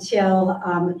until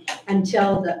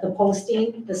the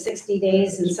posting, the 60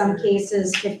 days, in some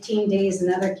cases, 15 days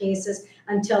in other cases,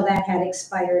 until that had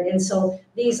expired. And so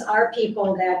these are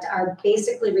people that are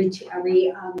basically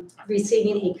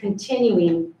receiving a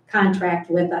continuing contract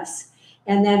with us.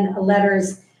 And then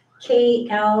letters K,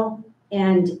 L,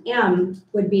 and M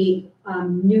would be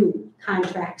new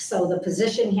contracts. So the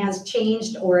position has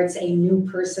changed or it's a new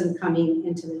person coming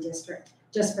into the district,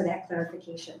 just for that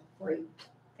clarification for you.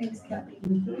 Thanks, Kathy.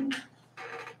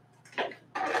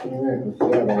 All right, with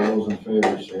that, all those in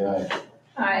favor say aye.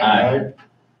 Aye.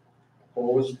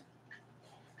 Opposed?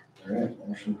 All right,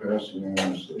 motion passed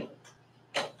unanimously.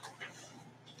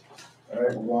 All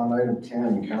right, we'll go on item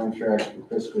 10, contract for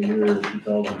fiscal year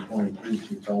 2023,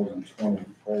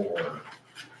 2024.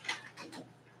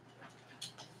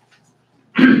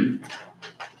 Do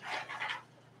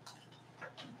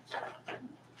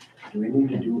we need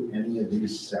to do any of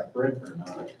these separate or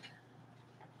not?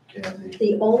 Kathy?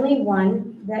 The only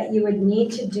one that you would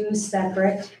need to do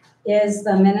separate is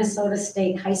the Minnesota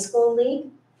State High School League,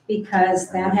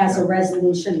 because that has a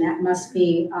resolution that must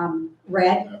be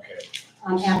read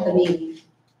Okay, at the meeting.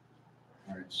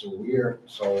 all right, so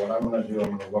what I'm gonna do,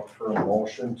 I'm gonna look for a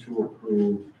motion to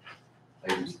approve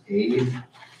items A,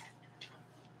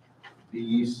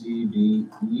 B, C, D,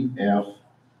 E, F,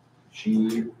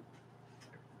 G,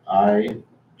 I,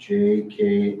 J,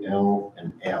 K, L,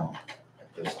 and M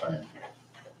at this time.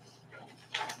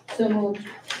 So moved.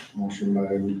 Motion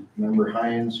by member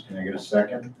Hines, can I get a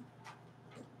second?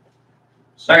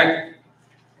 Second.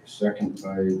 Second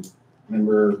by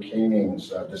member Koenig's,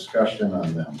 discussion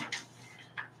on them.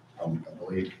 I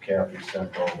believe Kathy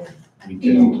sent all the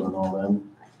details on all them.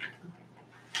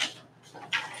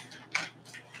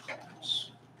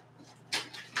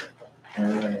 All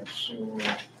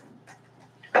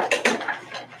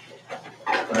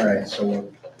right, so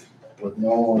with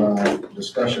no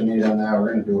discussion needed on that,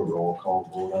 we're gonna do a roll call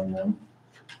vote on them.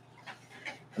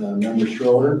 Member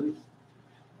Schroeder?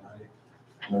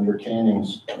 Member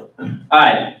Koenig's?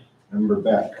 Aye. Member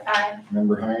Beck? Aye.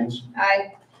 Member Hines?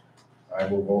 Aye. I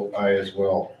will vote aye as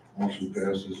well. Motion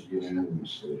passes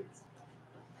unanimously.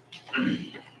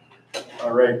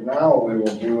 All right, now we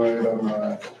will do item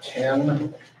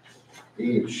 10H.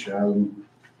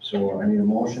 So I need a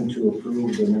motion to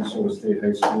approve the Minnesota State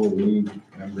High School League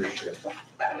membership.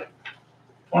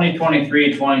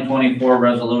 2023-2024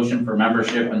 resolution for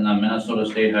membership in the Minnesota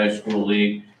State High School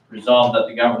League. Resolved that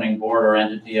the governing board or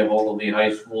entity of Ogilvie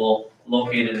High School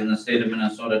located in the state of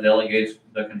Minnesota delegates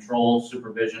the control,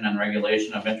 supervision, and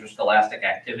regulation of interscholastic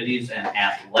activities and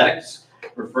athletics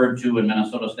referred to in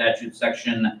Minnesota statute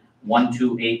section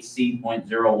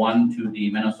 128C.01 to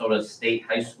the Minnesota State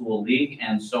High School League,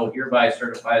 and so hereby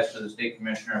certifies to the State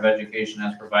Commissioner of Education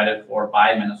as provided for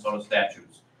by Minnesota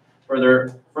statutes.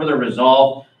 Further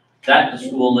resolved that the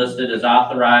school listed is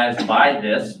authorized by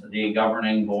the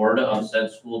governing board of said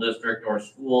school district or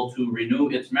school to renew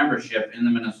its membership in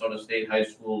the Minnesota State High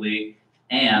School League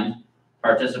and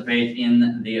participate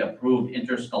in the approved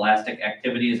interscholastic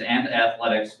activities and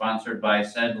athletics sponsored by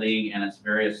said league and its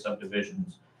various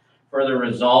subdivisions. Further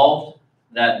resolved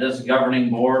that this governing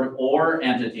board or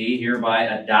entity hereby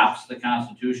adopts the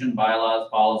Constitution, bylaws,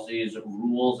 policies,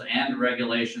 rules, and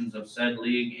regulations of said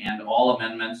league and all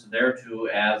amendments thereto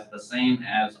as the same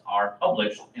as are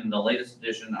published in the latest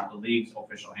edition of the league's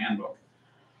official handbook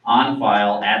on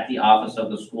file at the office of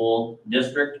the school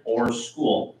district or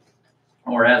school,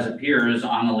 or as appears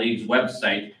on the league's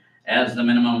website as the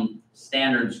minimum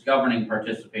standards governing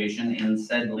participation in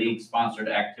said league-sponsored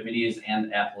activities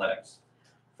and athletics.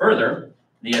 Further,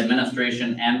 the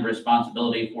administration and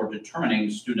responsibility for determining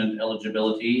student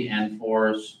eligibility and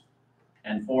for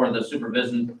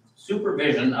the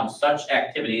supervision of such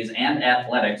activities and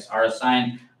athletics are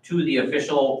assigned to the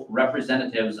official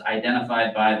representatives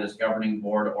identified by this governing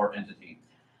board or entity.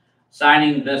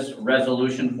 Signing this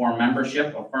resolution for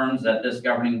membership affirms that this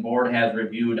governing board has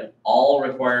reviewed all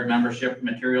required membership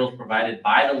materials provided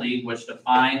by the league, which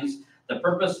defines the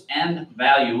purpose and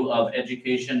value of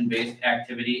education-based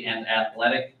activity and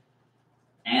athletic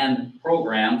and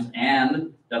programs,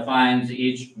 and defines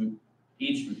each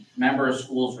member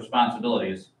school's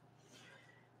responsibilities.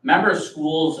 Member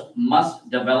schools must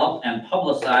develop and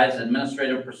publicize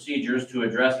administrative procedures to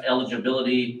address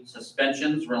eligibility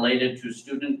suspensions related to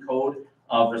Student Code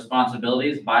of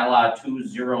Responsibilities, Bylaw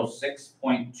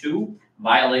 206.2,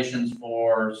 violations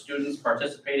for students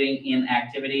participating in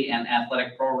activity and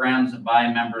athletic programs by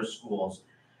member schools.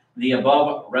 The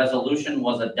above resolution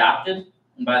was adopted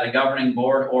by the governing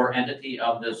board or entity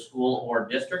of the school or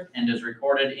district and is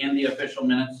recorded in the official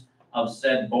minutes of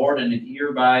said board, and it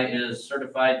hereby is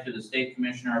certified to the State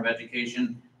Commissioner of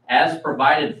Education as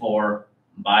provided for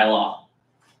by law.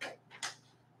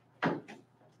 All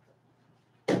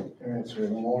right, so we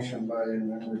have a motion by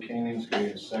member Koenig's, can we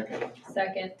get a second?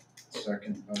 Second.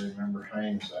 Second by member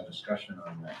Hines, discussion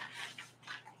on that.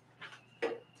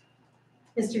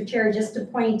 Mr. Chair, just to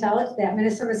point out that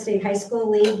Minnesota State High School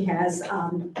League has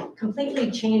completely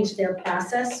changed their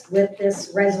process with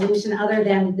this resolution other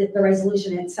than the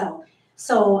resolution itself.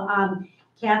 So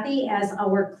Kathy, as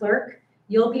our clerk,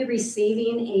 you'll be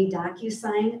receiving a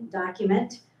DocuSign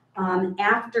document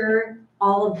after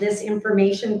all of this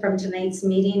information from tonight's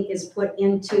meeting is put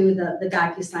into the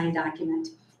DocuSign document.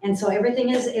 And so everything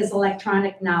is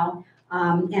electronic now.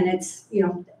 And it's,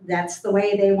 that's the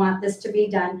way they want this to be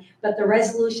done. But the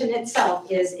resolution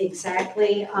itself is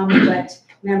exactly what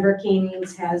Member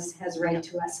Koenings has read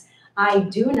to us. I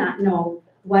do not know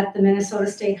what the Minnesota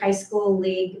State High School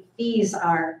League fees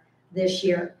are this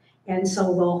year. And so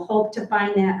we'll hope to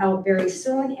find that out very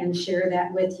soon and share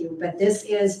that with you. But this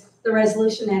is the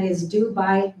resolution that is due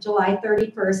by July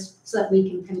 31st so that we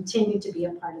can continue to be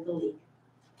a part of the league.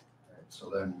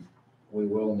 So then we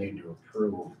will need to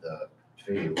approve the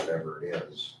fee, whatever it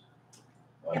is,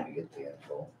 when we get the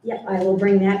info. Yeah, I will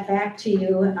bring that back to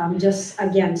you, just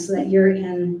again, so that you're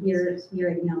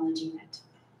acknowledging it.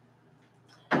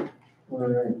 All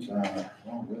right,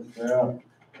 well, with that,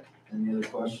 any other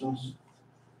questions?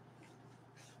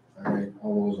 All right,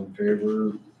 all those in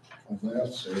favor of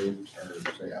that, say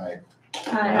aye.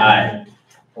 Aye.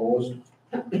 Opposed?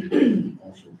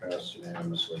 Motion passed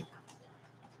unanimously.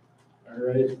 All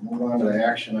right, move on to the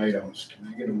action items. Can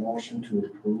I get a motion to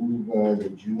approve the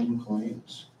June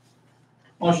claims?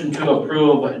 Motion to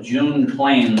approve June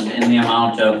claims in the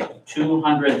amount of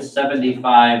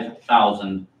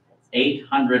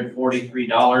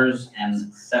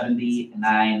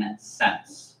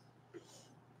 $275,843.79.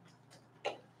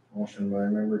 Motion by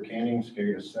member Koenings, can I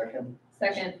get a second?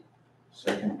 Second.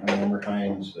 Second by member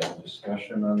Hines,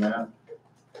 discussion on that?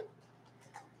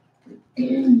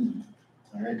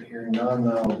 All right, hearing none,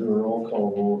 I'll do a roll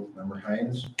call vote. Member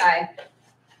Hines? Aye.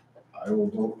 I will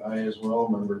vote aye as well.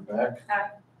 Member Beck?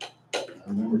 Aye.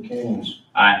 And member Koenings?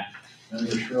 Aye.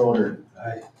 Member Schroeder?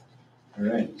 Aye. All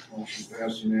right, motion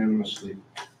passed unanimously.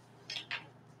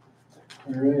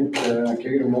 All right, can I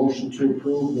get a motion to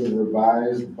approve the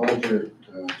revised budget,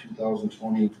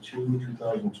 2022,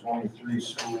 2023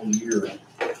 school year?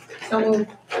 So moved.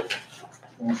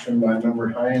 Motion by member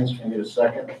Hines, can I get a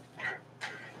second?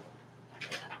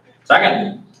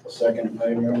 Second. Second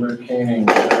by member Koenig.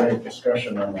 All right,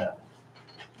 discussion on that.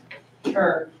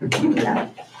 Sure. What do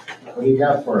you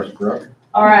got for us, Brooke?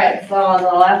 All right, so on the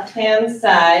left-hand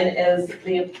side is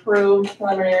the approved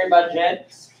preliminary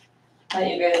budget that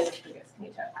you guys can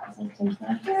you check something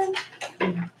back here?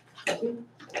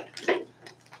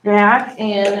 Back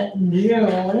in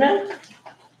June,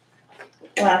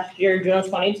 last year, June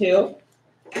 22.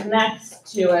 Next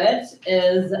to it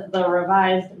is the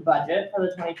revised budget for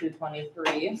the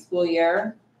 22-23 school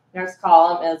year. Next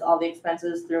column is all the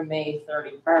expenses through May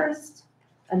 31st.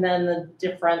 And then the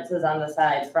difference is on the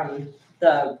side from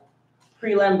the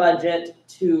prelim budget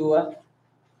to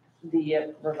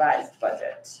the revised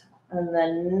budget. And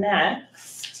then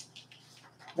next,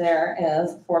 there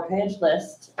is a 4-page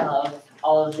list of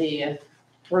all of the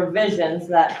revisions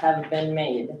that have been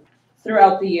made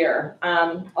throughout the year.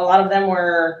 A lot of them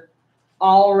were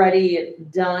already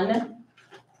done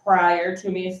prior to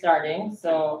me starting.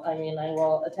 So, I mean, I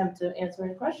will attempt to answer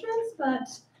any questions, but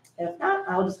if not,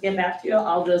 I'll just get back to you.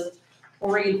 I'll just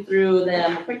read through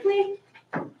them quickly.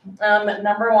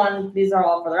 Number one, these are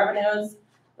all for the revenues.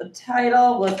 The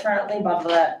title was currently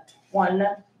budgeted at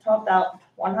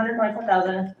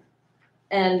 $124,000,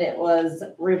 and it was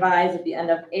revised at the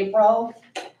end of April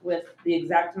with the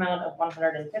exact amount of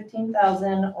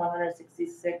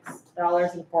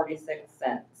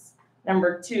 $115,166.46.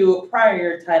 Number two, prior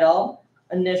year title,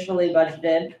 initially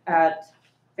budgeted at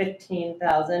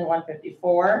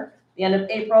 $15,154. The end of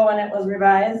April, when it was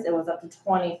revised, it was up to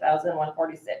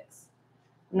 $20,146.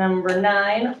 Number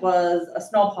 9 was a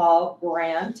snowplow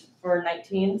grant for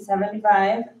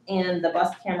 $19.75 and the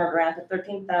bus camera grant of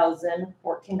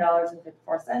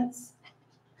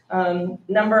 $13,014.54.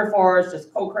 Number 4 is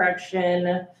just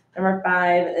co-correction. Number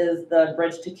 5 is the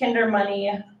bridge to kinder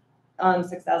money,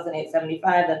 $6,875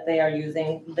 that they are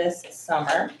using this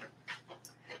summer.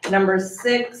 Number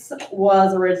 6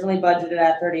 was originally budgeted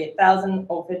at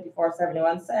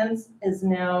 $38,054.71, is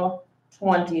now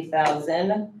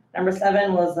 $20,000. Number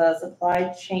 7 was a supply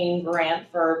chain grant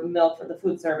for milk for the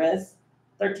food service,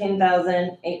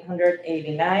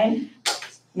 $13,889.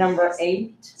 Number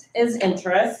 8 is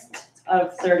interest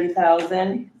of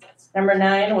 $30,000. Number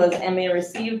 9 was MA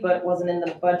received, but wasn't in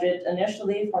the budget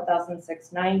initially,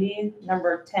 $4,690.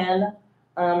 Number 10,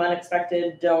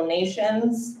 unexpected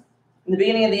donations. In the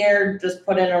beginning of the year, just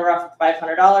put in a rough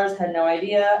 $500, had no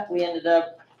idea. We ended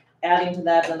up adding to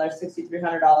that another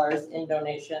 $6,300 in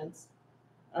donations.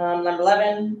 Number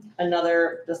 11,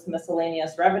 another just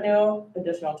miscellaneous revenue,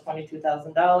 additional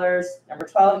 $22,000. Number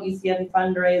 12, ECF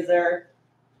fundraiser,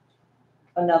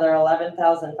 another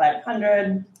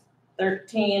 $11,500.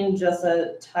 13, just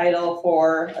a title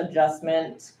for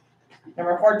adjustment.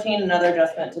 Number 14, another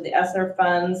adjustment to the ESSER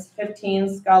funds. 15,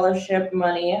 scholarship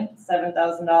money,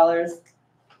 $7,000.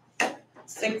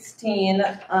 16,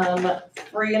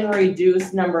 free and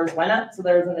reduced numbers went up, so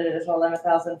there was an additional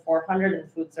 11,400 in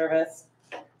food service.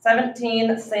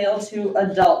 17, sale to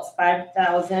adults,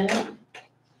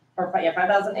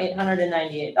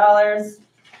 $5,898.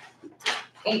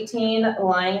 18,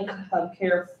 Lion Club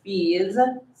Care fees,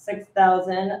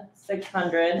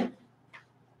 6,600.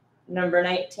 Number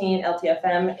 19,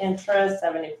 LTFM interest,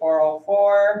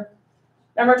 7,404.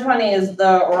 Number 20 is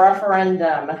the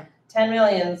referendum,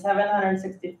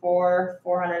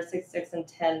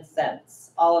 10,764,466.10.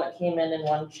 All of it came in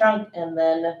one chunk, and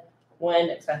then when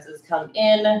expenses come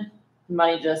in,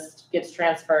 money just gets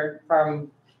transferred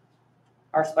from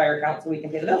our Spire account so we can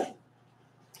pay the bills.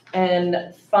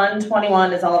 And Fund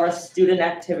 21 is all of our student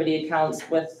activity accounts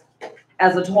with,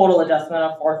 as a total adjustment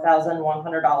of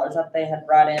 $4,100 that they had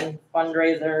brought in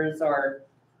fundraisers or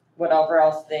whatever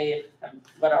else they do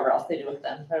with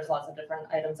them. There's lots of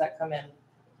different items that come in.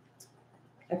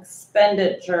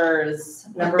 Expenditures,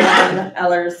 number 1,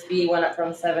 LRSB went up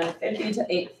from $750 to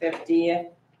 $850.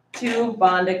 2,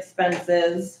 bond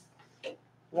expenses,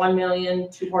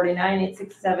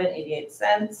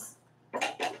 $1,249,867.88.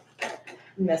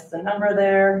 Missed the number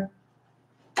there.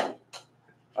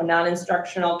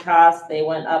 Non-instructional costs, they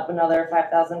went up another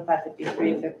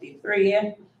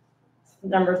 $5,553.53.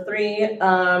 Number 3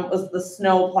 was the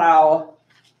snow plow.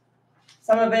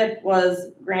 Some of it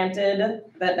was granted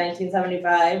that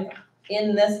 1975.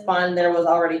 In this fund, there was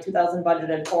already $2,000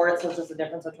 budgeted for it, so it's just a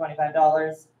difference of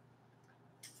 $25.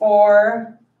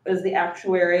 4 is the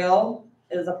actuarial.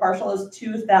 A partial is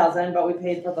 $2,000, but we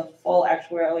paid for the full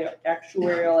actuarial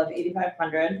of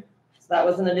 $8,500. So that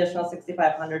was an additional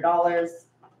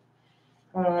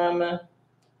 $6,500.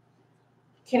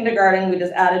 Kindergarten, we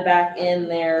just added back in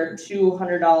their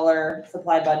 $200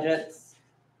 supply budgets.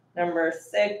 Number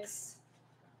 6,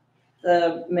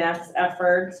 the max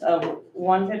effort of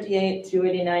 $158,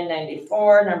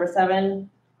 $289.94. Number 7,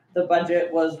 the budget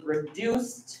was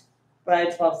reduced by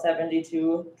 $1270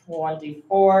 to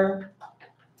 $24.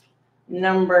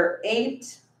 Number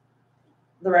 8,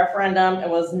 the referendum, it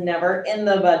was never in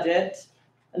the budget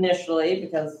initially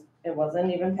because it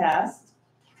wasn't even passed.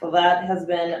 So that has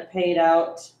been paid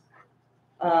out,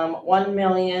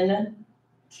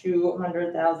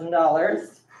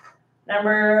 $1,200,000.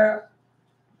 Number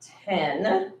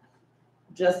 10,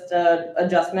 just a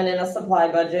adjustment in a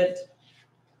supply budget.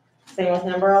 Same with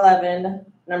number 11.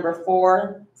 Number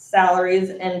 4,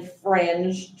 salaries and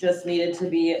fringe just needed to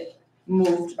be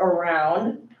moved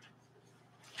around.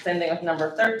 Same thing with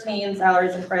number 13,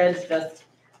 salaries and fringe just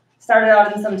started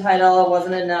out in some title, it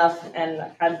wasn't enough, and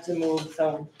had to move,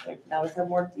 so now we have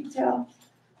more detail.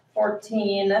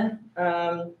 14,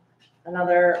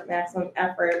 another maximum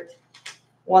effort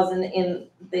wasn't in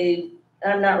the,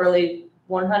 I'm not really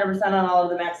 100% on all of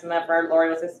the maximum effort,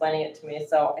 Lori was explaining it to me,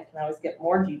 so I can always get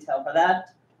more detail for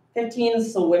that. 15,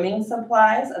 swimming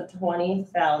supplies of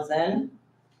 $20,000.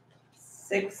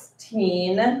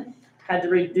 16, had to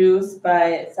reduce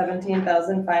by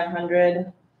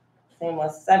 $17,500. Same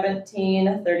was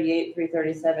 17, 38,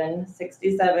 337,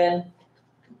 67.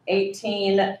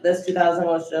 18, this 2,000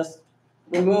 was just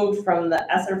removed from the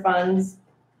ESSER funds.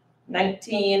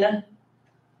 19,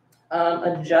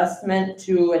 adjustment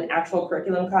to an actual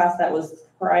curriculum cost that was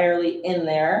priorly in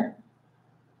there.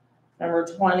 Number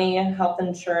 20, health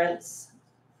insurance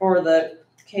for the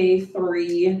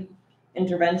K-3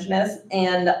 interventionist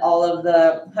and all of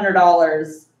the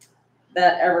 $100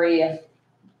 that every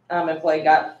employee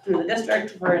got through the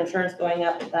district for insurance going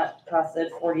up, that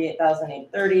costed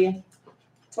 $48,830.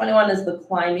 21 is the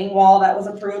climbing wall that was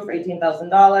approved for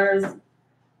 $18,000.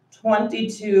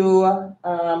 22,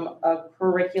 a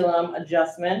curriculum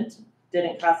adjustment,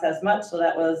 didn't cost as much, so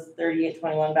that was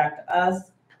 $38.21 back to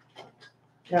us.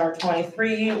 Number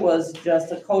 23 was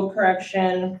just a code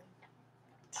correction.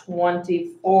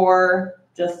 24,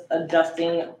 just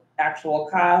adjusting actual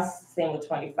costs, same with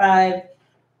 25.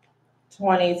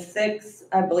 26,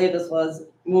 I believe this was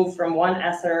moved from one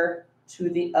ESSER to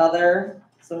the other,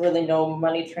 so really no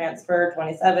money transfer.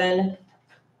 27,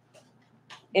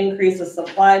 increase the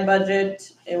supply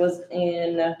budget, it was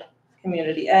in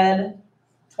community ed.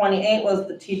 28 was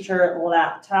the teacher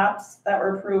laptops that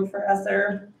were approved for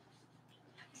ESSER.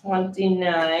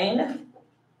 29,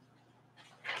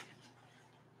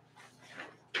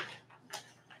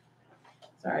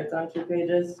 sorry, it's on 2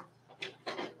 pages.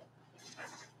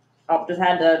 I just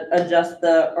had to adjust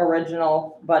the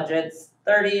original budgets.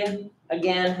 30,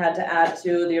 again, had to add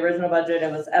to the original budget.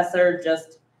 It was ESSER,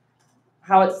 just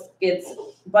how it gets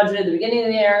budgeted at the beginning of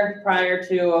the year prior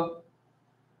to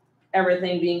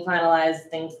everything being finalized.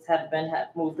 Things have been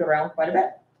moved around quite a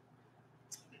bit.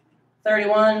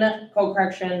 31, code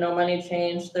correction, no money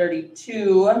change.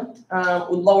 32,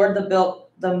 we lowered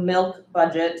the milk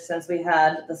budget since we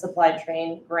had the supply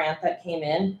train grant that came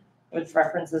in, which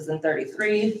references in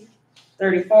 33.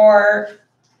 34,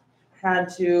 had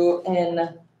to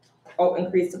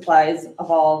increase supplies of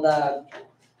all the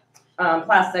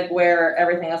plasticware,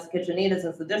 everything else the kitchen needed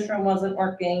since the dish room wasn't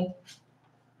working.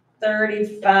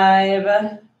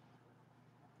 35,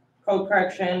 code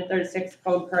correction. 36,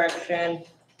 code correction.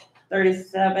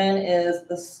 37 is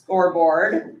the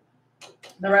scoreboard,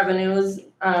 the revenues,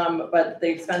 but the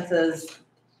expenses,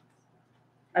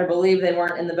 I believe they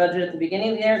weren't in the budget at the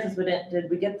beginning of the year, because did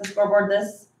we get the scoreboard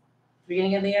this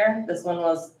beginning of the year? This one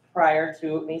was prior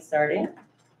to me starting.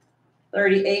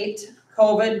 38,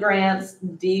 COVID grants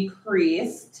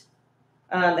decreased.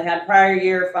 They had prior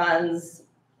year funds,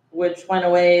 which went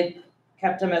away,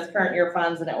 kept them as current year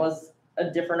funds, and it was a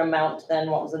different amount than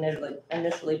what was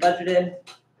initially budgeted.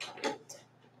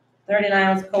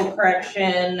 39 was code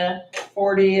correction.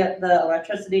 40, the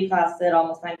electricity costed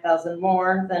almost $9,000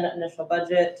 more than initial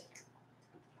budget.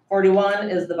 41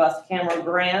 is the bus camera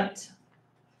grant.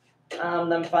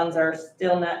 Them funds are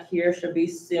still not here, should be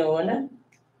soon.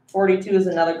 42 is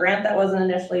another grant that wasn't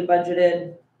initially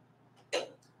budgeted.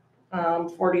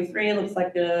 43 looks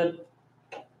like this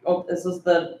was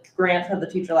the grant for the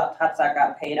teacher laptops that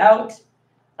got paid out.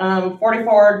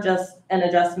 44, just an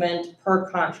adjustment per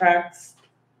contracts.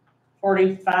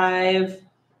 45,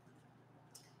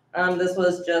 this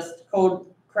was just code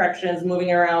corrections,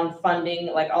 moving around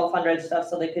funding, like all the fundraiser stuff,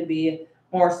 so they could be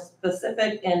more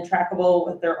specific and trackable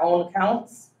with their own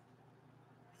accounts.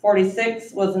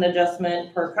 46 was an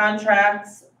adjustment per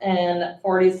contracts, and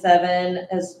 47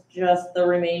 is just the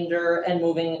remainder and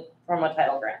moving from a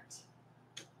title grant.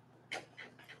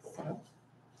 So,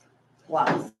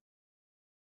 lots.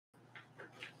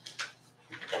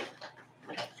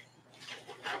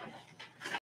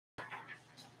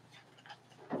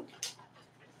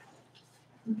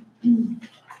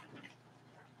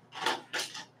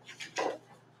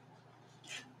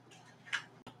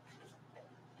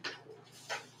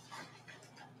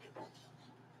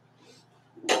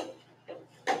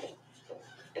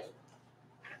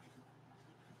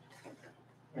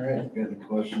 All right, got any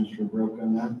questions for Brooke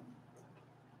on that?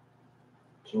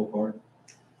 So far?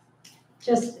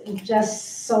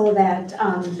 Just so that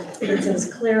it's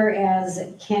as clear as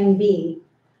it can be,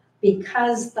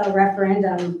 because the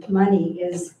referendum money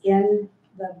is in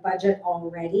the budget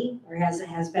already, or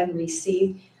has been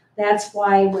received, that's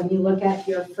why when you look at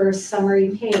your first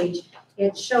summary page,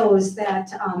 it shows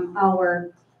that our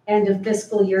end of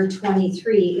fiscal year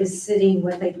 23 is sitting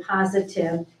with a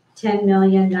positive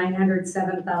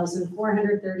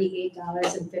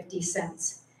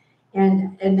 $10,907,438.50.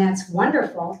 And that's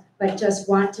wonderful, but just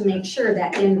want to make sure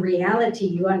that in reality,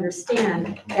 you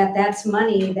understand that that's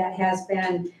money that has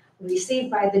been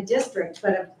received by the district.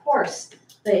 But of course,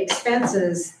 the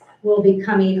expenses will be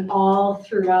coming all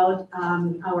throughout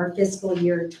our fiscal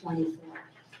year 24.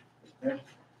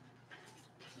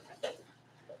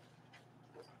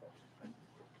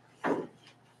 So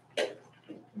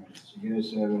you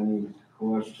guys have any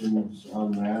questions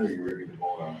on that, or are you ready to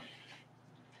vote on it?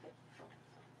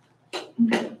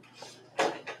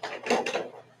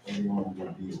 What do you want to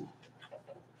review?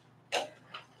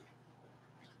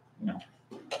 No.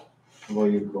 How about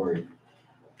you, Corey?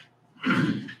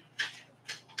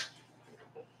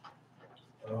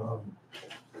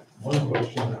 One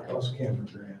question, that bus camera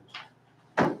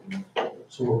grant.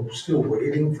 So we're still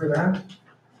waiting for that?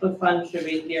 The fund should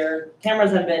be here.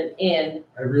 Cameras have been in.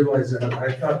 I realize that,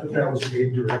 I thought that that was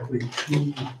paid directly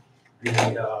to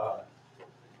the,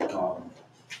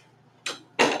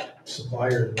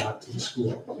 supplier, not to the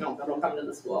school. No, it'll come to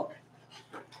the school.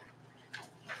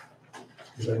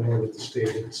 Because I know that the state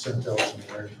had sent out some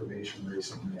more information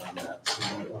recently on that, so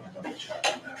I want to double check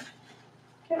on that.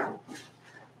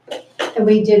 And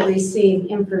we did receive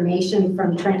information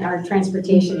from our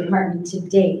transportation department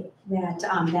today that,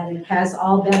 that it has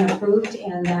all been approved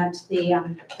and that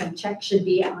the check should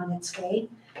be on its way.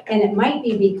 And it might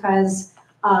be because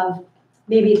of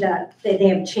maybe that they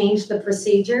have changed the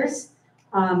procedures,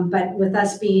 but with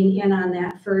us being in on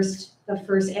that the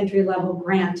first entry level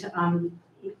grant,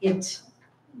 it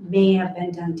may have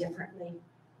been done differently.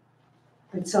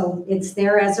 But so it's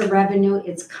there as a revenue,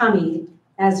 it's coming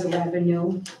as a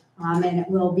revenue, and it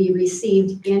will be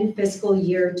received in fiscal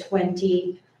year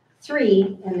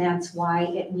 23, and that's why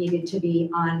it needed to be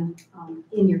on,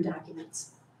 in your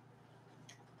documents.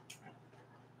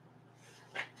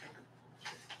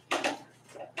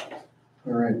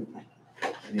 All right.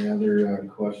 Any other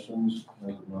questions?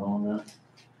 On that?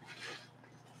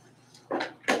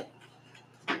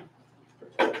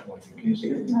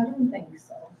 Casey? I don't think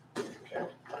so. Okay.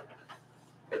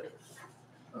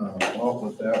 Well,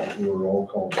 with that, we'll do a roll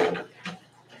call vote.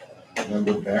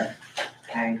 Member Beck,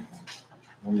 Aye.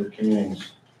 member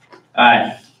Keenings,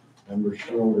 Aye. member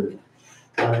Schroeder,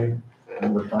 Aye.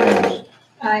 member Hines.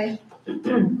 Aye. I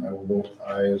will vote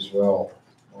aye as well.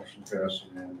 Motion passed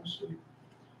unanimously.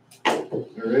 All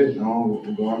right, now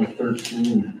we'll go on to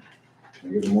 13. I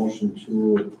get a motion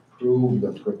to approve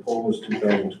the proposed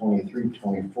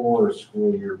 2023-24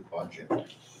 school year budget.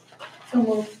 So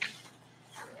moved.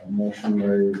 A motion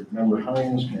by member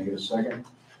Hines, can I get a second?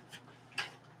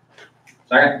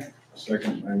 Second? A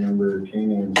second by member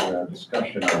Koenig's,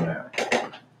 discussion on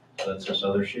that. So that's this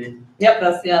other sheet? Yep,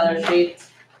 that's the other sheet.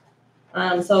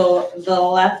 So the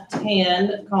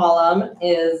left-hand column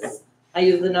is, I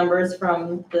use the numbers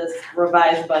from this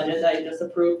revised budget that I just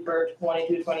approved for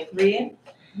 22-23.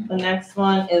 The next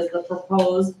one is the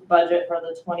proposed budget for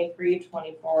the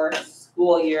 23-24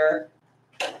 school year.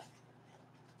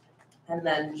 And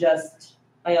then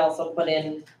I also put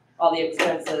in all the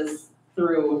expenses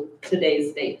through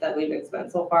today's date that we've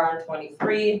expensed so far in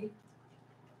 23.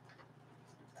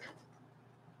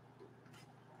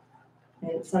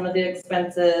 And some of the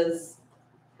expenses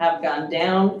have gone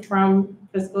down from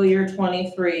fiscal year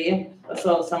 23,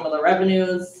 so some of the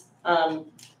revenues,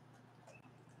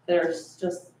 there's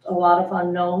just a lot of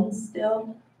unknowns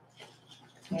still.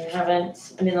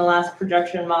 The last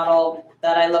projection model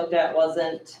that I looked at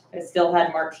I still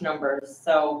had March numbers,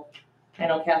 so I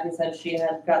know Kathy said she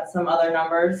had got some other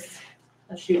numbers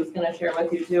that she was gonna share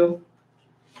with you too.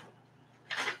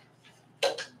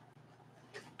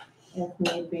 If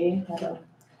need be,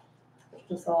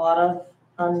 just a lot of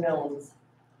unknowns.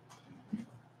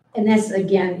 And this,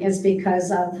 again, is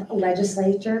because of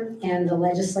legislature and the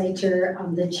legislature,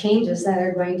 the changes that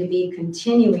are going to be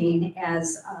continuing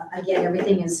as, again,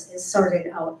 everything is sorted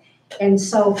out. And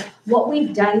so what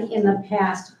we've done in the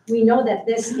past, we know that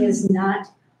this is not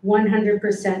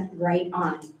 100% right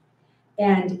on.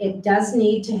 And it does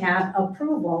need to have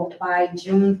approval by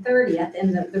June 30th.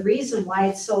 And the reason why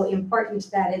it's so important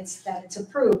that it's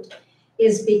approved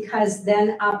is because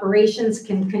then operations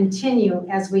can continue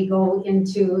as we go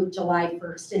into July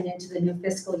 1st and into the new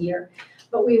fiscal year.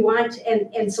 But we want,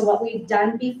 and so what we've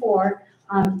done before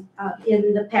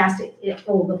in the past at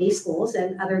Ogilvy schools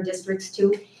and other districts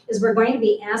too, is we're going to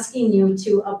be asking you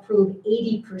to approve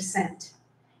 80%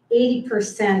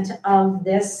 of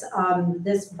this,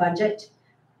 this budget,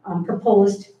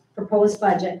 proposed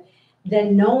budget,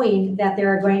 then knowing that there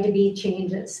are going to be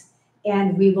changes.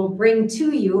 And we will bring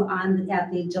to you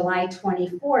at the July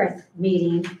 24th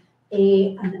meeting,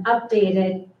 an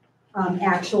updated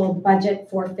actual budget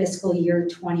for fiscal year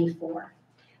 24.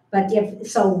 But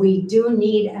we do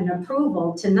need an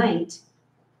approval tonight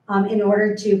in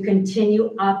order to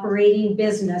continue operating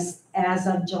business as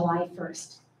of July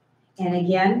 1st. And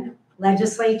again,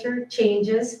 legislature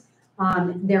changes.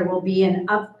 There will be an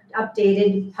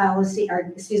updated policy,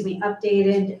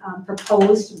 updated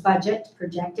proposed budget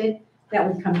projected that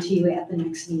would come to you at the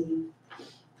next meeting.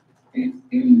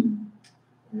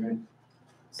 All right.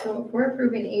 So if we're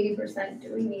approving 80%,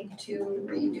 do we need to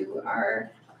redo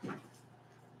our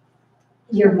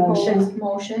Your motion? proposed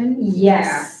motion?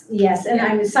 Yes, yes, and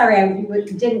I'm sorry, I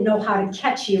didn't know how to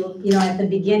catch you, at the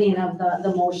beginning of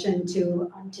the motion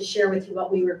to share with you what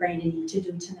we were going to need to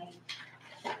do tonight.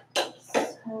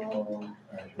 So All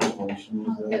right, whose motion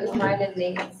was that? it was mine and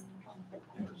Nate's,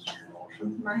 It was your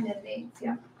motion. mine and Nate's,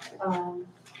 yeah.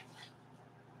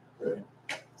 Right.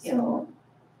 So,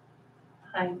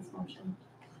 Hines motion.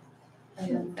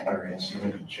 All right, so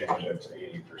we can change that to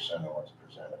 80% of what's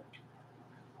presented.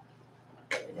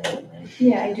 You know what I mean?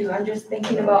 yeah, I do, I'm just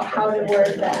thinking about how to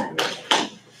word that,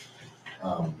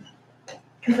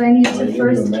 because I need Well, to you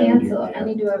first amend, cancel, yeah. I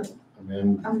need to,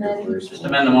 Amend. Amend. the first Just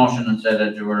one. amend the motion and say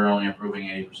that you were only approving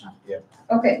 80%.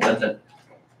 okay. That's it.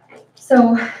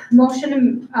 So,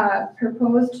 motion,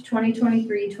 proposed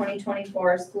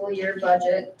 2023-2024 school year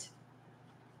budget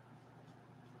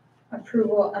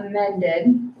approval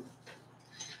amended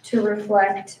to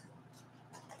reflect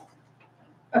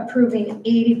approving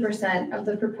 80% of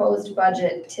the proposed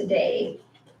budget today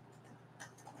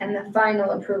and the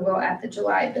final approval at the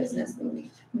July business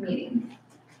meeting.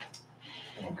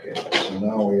 Okay, so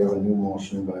now we have a new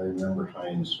motion by member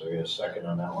Hines, so we have a second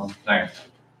on that one? Second.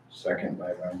 Second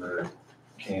by member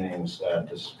Koenig's,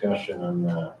 discussion on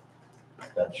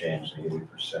that change to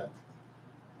 80%.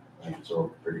 I think it's all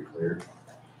pretty clear.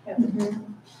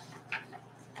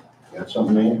 Got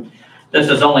something, Nate? This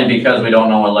is only because we don't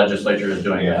know what legislature is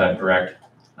doing, is that correct,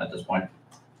 at this point?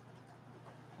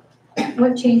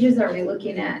 What changes are we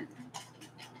looking at?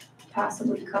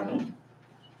 possibly coming?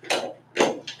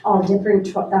 All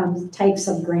different types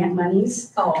of grant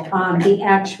monies. Oh. The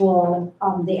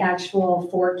actual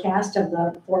forecast of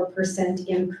the 4%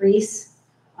 increase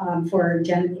for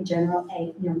general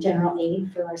aid, general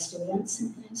aid for our students.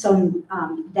 So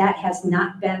that has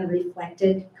not been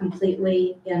reflected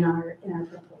completely in our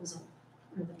proposal,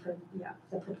 or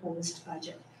the proposed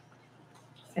budget.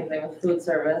 Same thing with food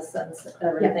service, since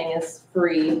everything is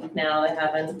free now, they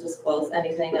haven't disclosed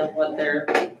anything of what they're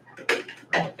paying,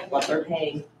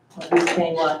 or who's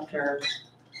paying what, or.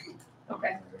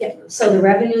 Okay. Yeah, so the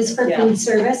revenues for Yeah. food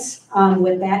service,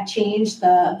 with that change,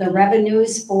 the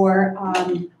revenues for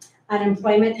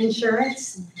unemployment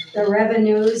insurance, the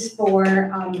revenues for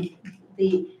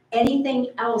anything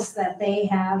else that they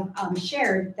have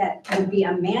shared that would be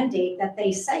a mandate that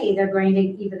they say they're going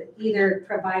to either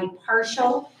provide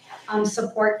partial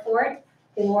support for it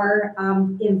or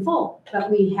in full,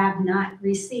 but we have not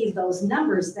received those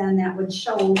numbers then that would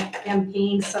show them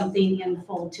paying something in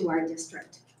full to our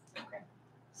district. Okay.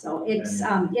 So it's,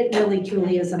 it really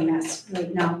truly is a mess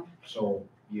right now. So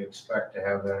you expect to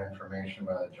have that information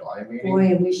by the July meeting?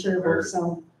 Boy, we sure hope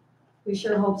so. We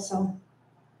sure hope so.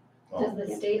 Does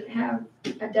the state have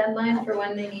a deadline for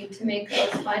when they need to make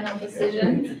those final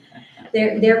decisions?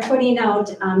 They're putting out,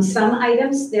 some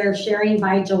items they're sharing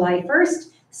by July 1st,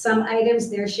 some items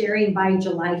they're sharing by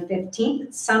July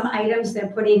 15th, some items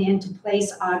they're putting into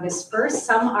place August 1st,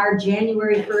 some are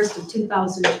January 1st of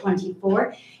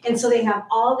 2024. And so they have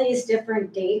all these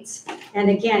different dates. And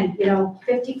again,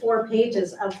 54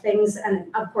 pages of things,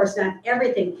 and of course, not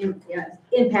everything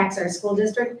impacts our school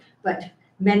district, but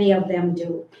many of them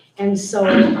do. And so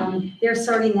they're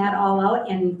sorting that all out.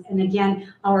 And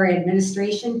again, our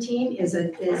administration team is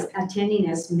attending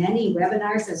as many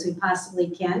webinars as we possibly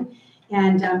can.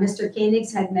 And Mr.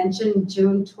 Koenigs had mentioned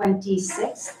June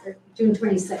 26th.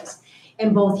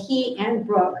 And both he and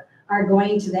Brooke are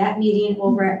going to that meeting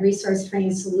over at Resource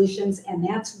Training Solutions. And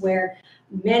that's where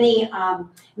many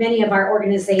of our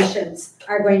organizations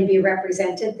are going to be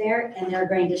represented there, and they're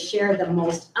going to share the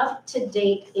most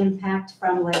up-to-date impact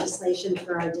from legislation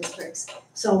for our districts.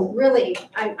 So really,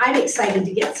 I'm excited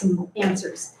to get some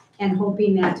answers and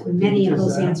hoping that many of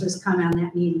those answers come on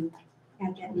that meeting,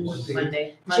 at that meeting.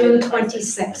 Monday. June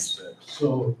 26th.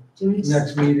 So June,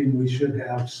 next meeting, we should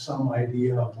have some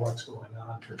idea of what's going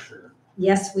on for sure.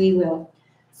 yes, we will.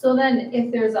 So then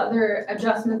if there's other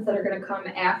adjustments that are gonna come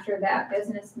after that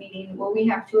business meeting, will we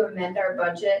have to amend our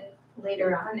budget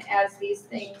later on as these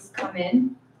things come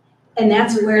in? And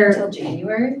that's where. Until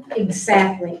January?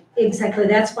 Exactly.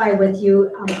 That's why with you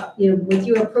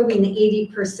approving the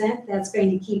 80%, that's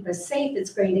going to keep us safe.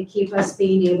 It's going to keep us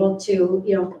being able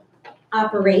to,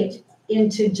 operate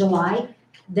into July.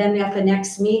 Then at the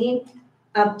next meeting,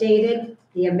 updated,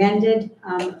 the amended,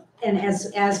 and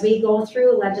as we go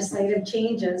through legislative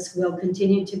changes, we'll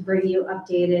continue to bring you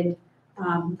updated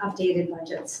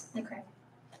budgets. Okay,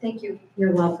 thank you.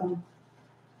 You're welcome.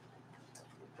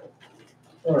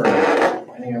 All right,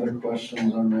 any other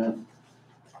questions on that?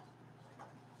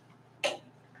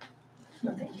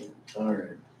 No, thank you. All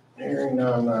right, hearing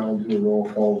none, I'll do a roll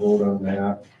call vote on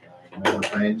that. Member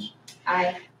Hines,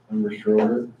 Aye. Member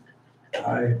Schroeder,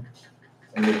 I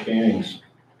Member Koenigs.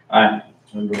 Aye.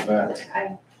 Member Beck.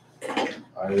 Aye.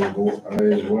 I will vote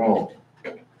aye as well.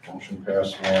 Motion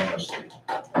passed unanimously.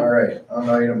 All right, on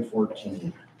item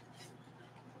 14.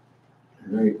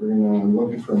 All right, I'm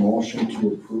looking for a motion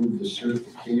to approve the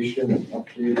certification and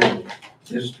updated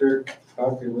district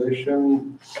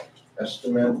population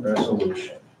estimate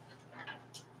resolution.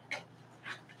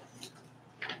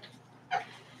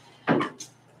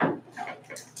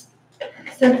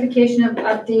 Certification of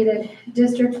updated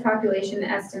district population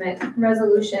estimate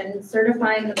resolution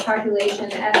certifying the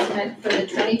population estimate for the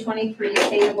 2023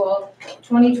 payable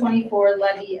 2024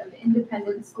 levy of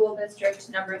Independent School District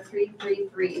number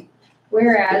 333.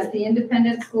 Whereas the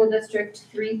Independent School District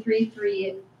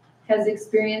 333 has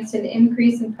experienced an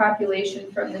increase in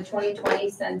population from the 2020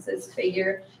 census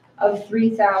figure of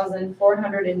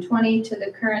 3,420 to the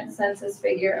current census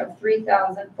figure of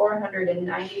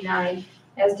 3,499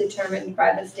 as determined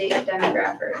by the state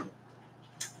demographer.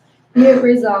 Be it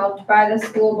resolved by the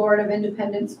School Board of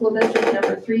Independent School District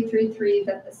number 333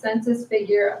 that the census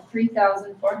figure of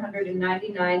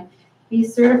 3,499 be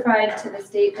certified to the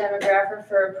state demographer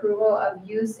for approval of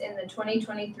use in the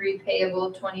 2023 payable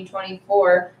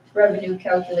 2024 revenue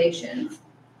calculations.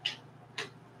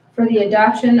 For the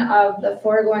adoption of the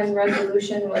foregoing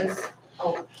resolution was,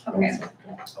 okay.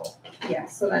 Yeah,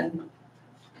 so then,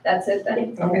 that's it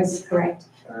then? That is correct.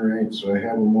 All right, so I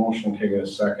have a motion, can I get a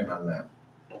second on that?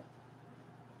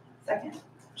 Second.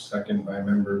 second by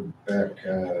member Beck.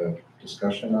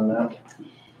 Discussion on that?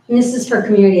 And this is for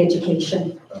community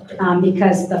education, Okay.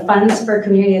 because the funds for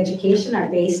community education are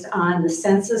based on the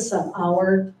census of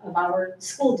our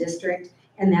school district,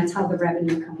 and that's how the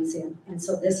revenue comes in. And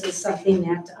so this is something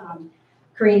that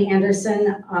Corinne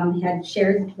Anderson had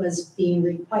shared was being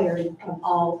required of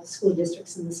all school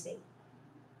districts in the state.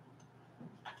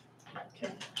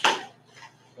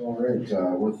 All right,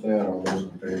 with that, all those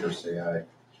in favor say aye.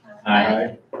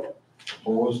 Aye.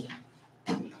 Opposed?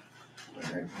 All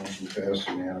right, motion passed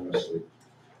unanimously.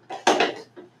 All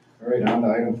right, on to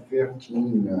item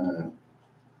 15,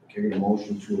 carry a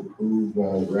motion to approve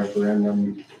the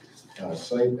referendum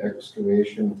site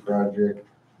excavation project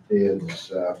bids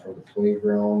for the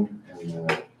playground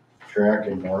and track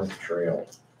and North Trail.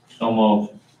 So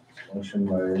moved. Motion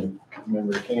by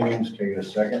member Kames, can I get a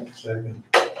second? Second.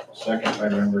 Second by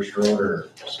member Schroeder.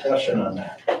 Discussion on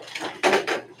that.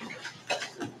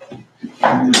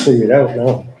 Figure it out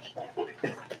now.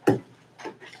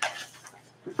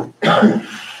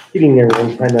 Getting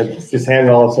everyone kind of just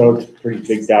handing all this out, it's a pretty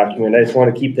big document. I just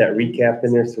want to keep that recap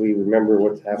in there so we remember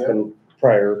what's happened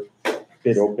prior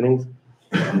bid openings.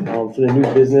 For the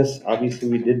new business, obviously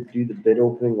we did do the bid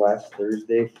opening last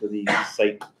Thursday for the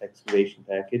site excavation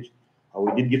package.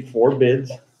 We did get 4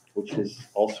 bids, which is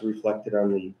also reflected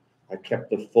on I kept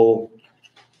the full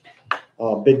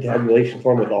bid tabulation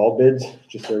form with all bids,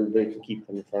 just so everybody can keep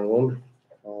them in front of them.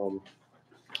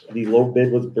 The low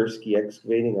bid was Bursky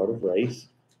Excavating out of Rice.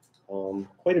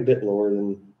 Quite a bit lower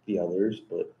than the others,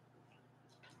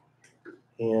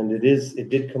 and it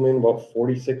did come in about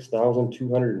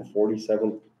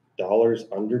 $46,247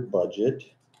 under budget,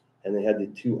 and they had the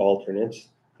 2 alternates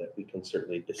that we can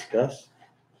certainly discuss.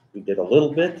 We did a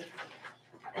little bit,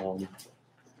 and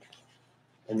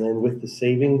then with the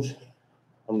savings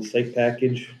on the site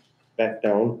package back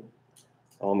down,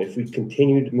 if we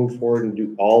continue to move forward and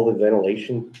do all the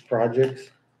ventilation projects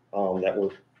that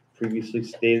were previously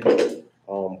stated,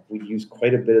 we'd use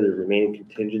quite a bit of the remaining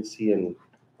contingency and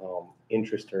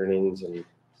interest earnings and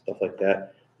stuff like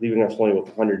that, leaving us only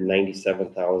with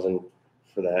 $197,000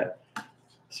 for that.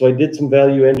 So I did some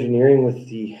value engineering with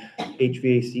the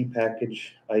HVAC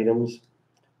package items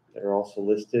that are also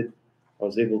listed. I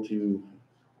was able to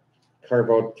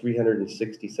carve out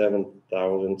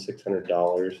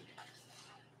 $367,600,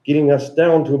 getting us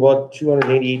down to about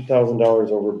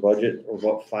 $288,000 over budget, or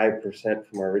about 5%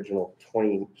 from our original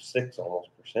 26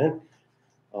 almost percent.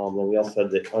 Then we also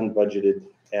had the unbudgeted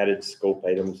added scope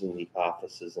items in the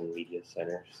offices and media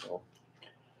center. So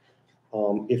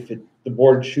if the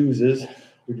board chooses,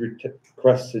 we'd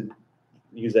request to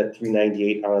use that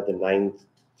 398 out of the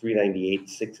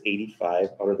 398,685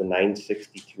 out of the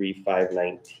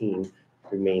 963,519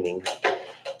 remaining.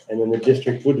 And then the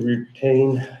district would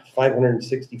retain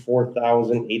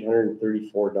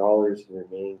 $564,834 in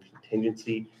remaining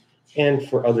contingency and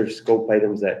for other scope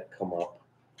items that come up.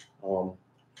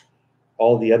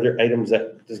 All the other items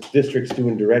that the district's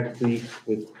doing directly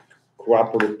with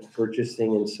cooperative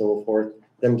purchasing and so forth,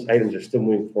 those items are still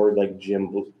moving forward, like gym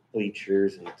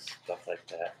bleachers and stuff like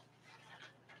that.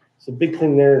 So big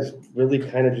thing there is really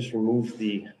kind of just remove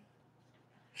the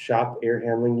shop air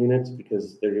handling units,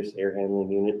 because they're just air handling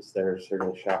units that are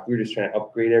serving the shop. We were just trying to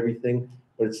upgrade everything,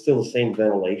 but it's still the same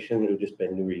ventilation. It would just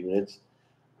been newer units.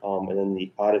 And then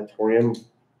the auditorium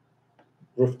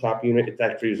rooftop unit, it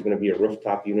actually is going to be a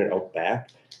rooftop unit out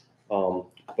back.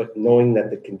 But knowing that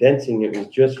the condensing unit was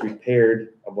just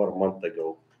repaired about a month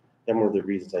ago, them were the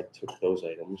reasons I took those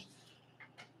items.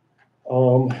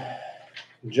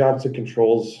 Johnson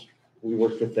Controls, we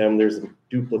worked with them. There's a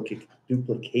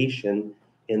duplication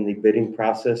in the bidding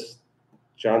process.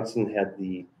 Johnson had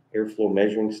the airflow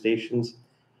measuring stations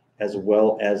as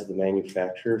well as the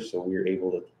manufacturer, so we were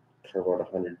able to carve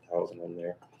out $100,000 on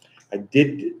there. I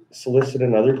did solicit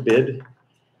another bid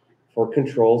for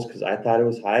controls because I thought it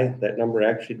was high. That number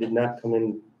actually did not come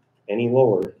in any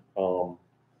lower.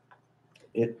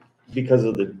 Because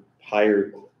of the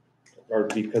higher, or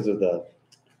because of the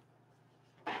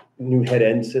new head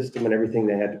end system and everything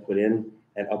they had to put in,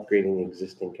 and upgrading the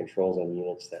existing controls on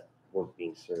units that weren't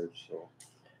being served. So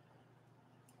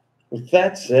with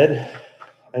that said,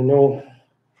 I know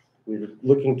we're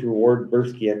looking to award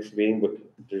Bursky Excavating, but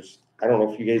I don't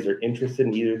know if you guys are interested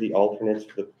in either the alternates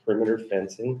for the perimeter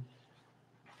fencing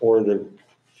or the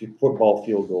football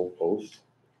field goal posts.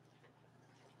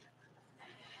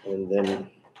 And then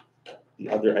the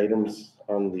other items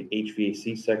on the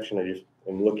HVAC section,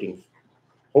 I'm looking,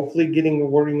 hopefully getting the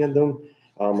wording of them,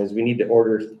 as we need to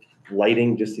order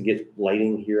lighting just to get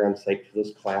lighting here on site for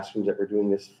those classrooms that we're doing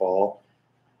this fall.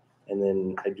 And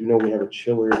then I do know we have a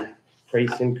chiller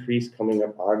price increase coming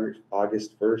up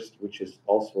August 1st, which is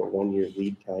also a 1-year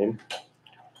lead time.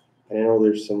 And I know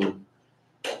there's some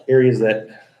areas that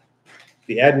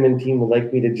the admin team would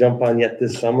like me to jump on yet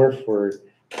this summer for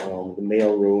the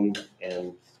mail room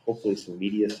and hopefully some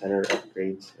media center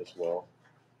upgrades as well.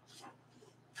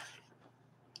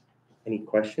 Any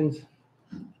questions?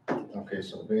 Okay,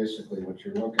 so basically what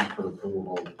you're looking for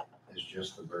approval is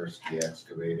just the Bursky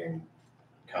excavating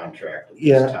contract at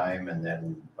Yeah. this time, and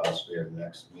then possibly at the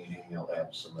next meeting, you'll have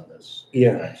some of this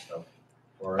Yeah. HVAC stuff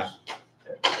for us.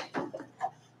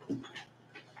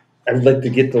 I would like to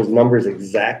get those numbers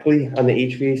exactly on the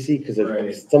HVAC because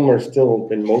Right. some are still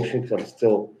in motion because I'm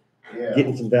still Yeah,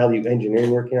 getting some value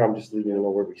engineering work here. I'm just leaving to know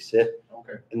where we sit.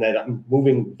 okay, And that I'm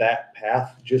moving that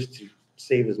path just to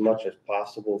save as much as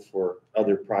possible for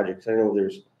other projects. I know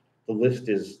the list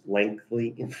is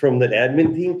lengthy from the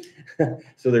admin team.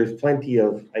 So there's plenty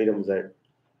of items that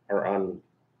are on,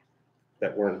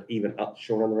 that weren't even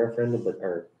shown on the referendum, but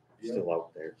are still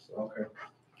out there, so. okay.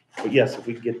 But yes, if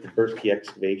we can get the Bursky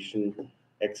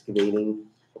excavating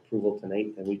approval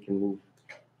tonight, then we can move,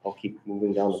 I'll keep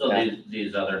moving down the So path.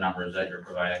 these other numbers that you're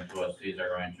providing to us, these are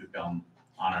going to come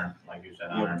on our, like you said,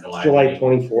 on our July. July meeting.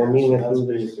 24 meeting, I That's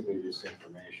believe. basically just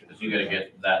information. Because you gotta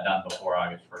get that done before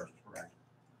August 1st, correct?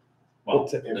 Well,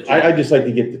 What's it? the I just like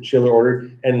to get the chiller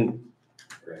ordered, and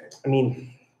Right. I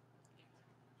mean,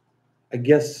 I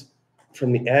guess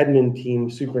from the admin team,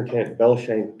 Superintendent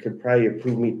Belsheim could probably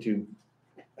approve me to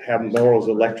have Melrose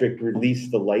Electric release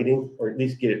the lighting, or at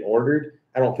least get it ordered.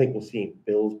 I don't think we'll see any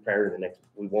bills prior to the next,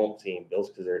 we won't see any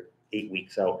bills because they're 8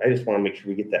 weeks out. I just want to make sure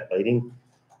we get that lighting,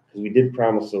 because we did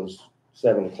promise those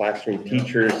 7 classroom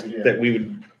teachers Yeah. that we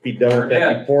would be done with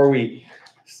that before we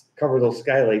cover those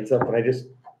skylights up, and I just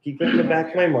keep it in the back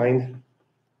of my mind.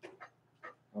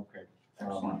 Okay.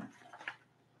 Excellent.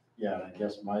 Yeah, and I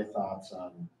guess my thoughts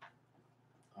on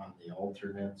the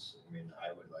alternates, I mean,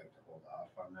 I would like to hold off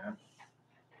on that.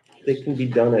 They can be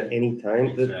done at any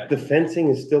time. The fencing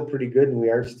is still pretty good, and we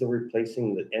are still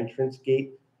replacing the entrance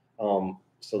gate.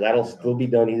 So that'll still be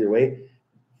done either way.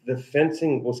 The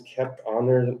fencing was kept on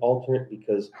there as an alternate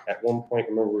because at one point,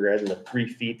 remember, we were adding the 3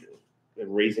 feet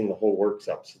and raising the whole works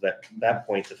up. So at that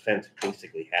point, the fence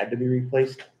basically had to be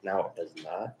replaced. Now it does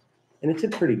not. And it's in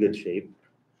pretty good shape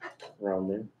around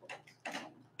there.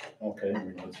 Okay, I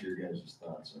mean, what's your guys'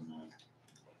 thoughts on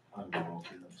that? On the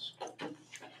alternates?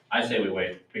 I say we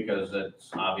wait, because it's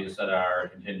obvious that our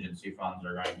contingency funds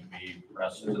are going to be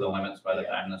pressed to the limits by the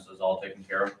time this is all taken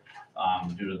care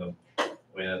of, due to the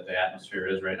way that the atmosphere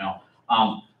is right now.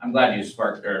 I'm glad you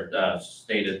sparked or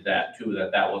stated that too,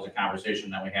 that was a conversation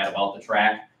that we had about the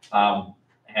track.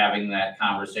 Having that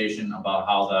conversation about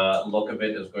how the look of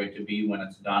it is going to be when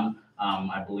it's done.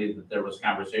 I believe that there was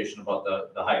conversation about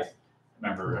the height.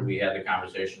 Remember, we had the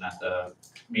conversation at the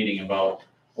meeting about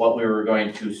what we were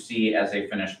going to see as a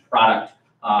finished product.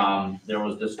 There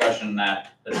was discussion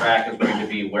that the track is going to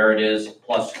be where it is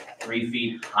plus 3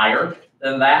 feet higher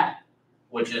than that,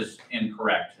 which is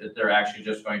incorrect. They're actually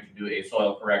just going to do a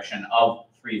soil correction of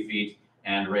 3 feet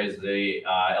and raise the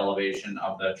elevation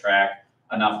of the track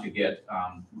enough to get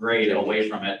grade away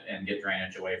from it and get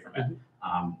drainage away from it.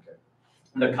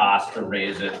 The cost to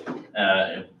raise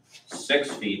it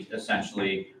 6 feet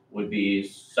essentially would be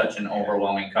such an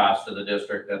overwhelming cost to the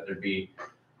district that there'd be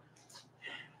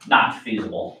not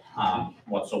feasible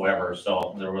whatsoever.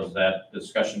 So there was that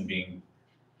discussion being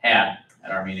had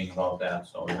at our meeting about that.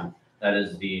 So yeah,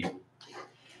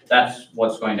 that's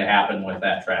what's going to happen with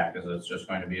that track, is it's just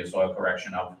going to be a soil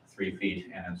correction of 3 feet,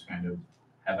 and it's going to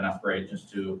have enough grade just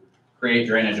to create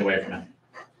drainage away from it.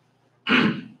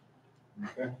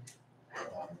 Okay. Any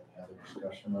other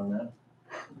discussion on that?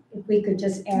 If we could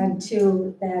just add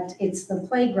to that, it's the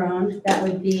playground, that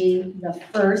would be the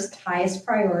first highest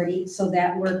priority, so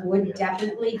that work would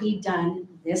definitely be done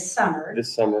this summer.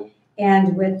 This summer,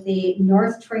 And with the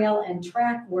North Trail and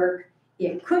track work,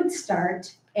 it could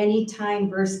start anytime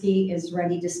Bursky is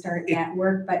ready to start that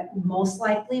work, but most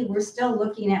likely, we're still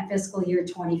looking at fiscal year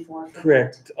 24. for that.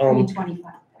 correct.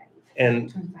 25.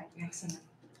 And 25, excellent.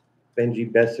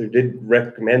 Benji Besser did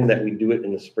recommend that we do it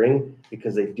in the spring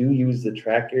because they do use the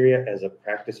track area as a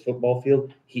practice football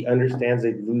field. He understands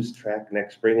they'd lose track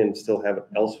next spring and still have it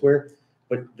elsewhere,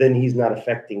 but then he's not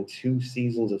affecting 2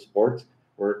 seasons of sports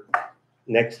where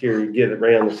next year you get it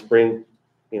right on the spring,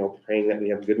 praying that we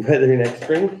have good weather next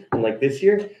spring, unlike this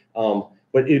year.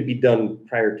 But it'd be done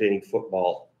prior to any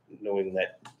football, knowing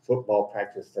that football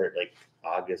practice start like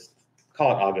August,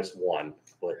 call it August 1.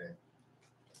 But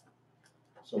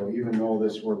So even though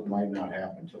this work might not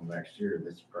happen until next year,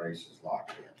 this price is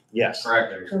locked in. yes,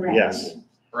 Correct. yes.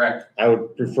 Correct. I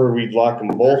would prefer we'd lock them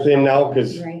both in now,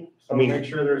 because, Right, So I mean- make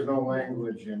sure there's no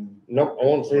language in. no, I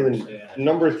won't say the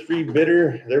number 3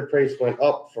 bidder, their price went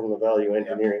up from the value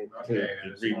engineering to Okay,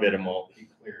 the rebid amount. Be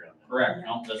clear on that. Correct.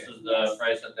 No, this is the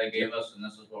price that they gave us and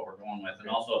this is what we're going with. And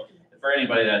also, for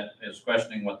anybody that is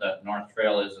questioning what that north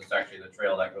trail is, it's actually the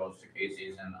trail that goes to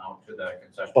Casey's and out to the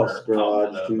concession. Bus or out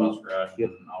to garage, the too. bus garage Yep.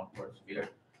 and out towards the field.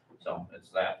 So it's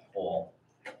that whole,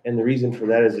 And the reason for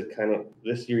that is it kind of,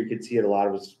 this year you could see it, a lot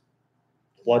of it's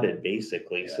flooded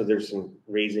basically, so there's some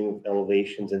raising of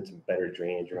elevations and some better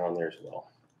drainage around there as well.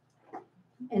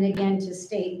 and again, to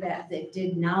state that it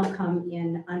did now come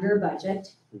in under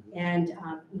budget. Mhm. And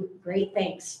great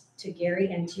thanks to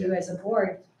Gary and to you as a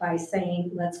board by saying,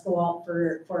 let's go out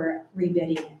for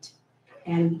rebidding it.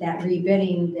 And that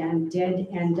rebidding then did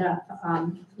end up,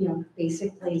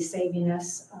 basically saving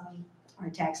us, our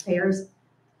taxpayers,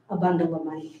 a bundle of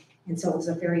money. And so it was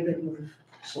a very good move.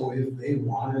 So if they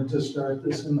wanted to start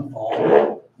this in the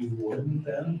fall, we wouldn't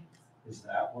then? Is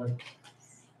that what?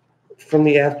 From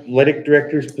the athletic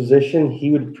director's position,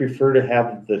 he would prefer to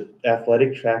have the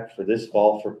athletic track for this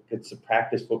fall, for, it's a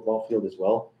practice football field as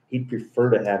well. He'd prefer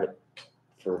to have it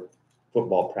for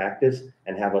football practice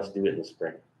and have us do it in the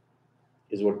spring,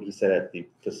 is what he said at the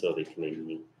facility committee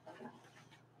meeting.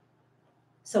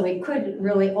 So it could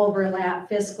really overlap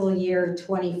fiscal year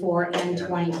 24 and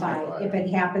 25. If it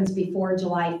happens before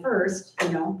July 1st,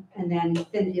 and then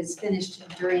is finished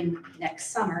during next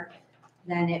summer,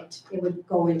 then it would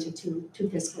go into two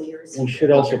fiscal years. We should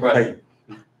What's also, your question?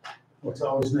 Well, it's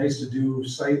always nice to do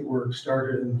site work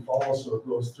started in the fall, so it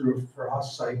goes through a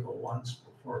frost cycle once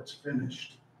before it's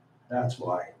finished. That's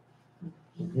why.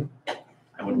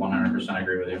 I would 100%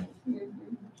 agree with you.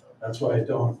 That's why I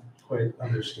don't quite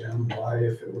understand why,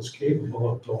 if it was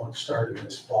capable of going, starting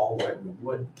this fall, why we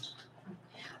wouldn't.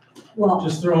 Well,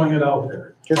 Just throwing it out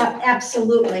there.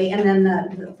 absolutely. And then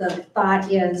the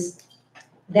thought is,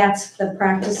 that's the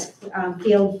practice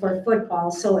field for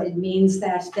football. So it means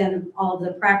that then all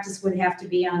the practice would have to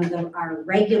be on our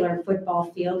regular football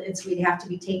field. We'd have to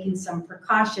be taking some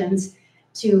precautions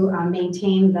to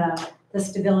maintain the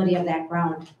stability of that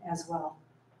ground as well.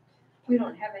 We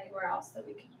don't have anywhere else that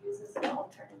we could use as an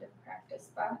alternative practice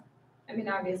spot. I mean,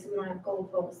 obviously, we don't have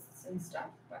goalposts and stuff,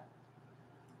 but.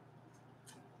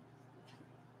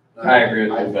 I agree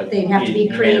with you, but. They'd have to be you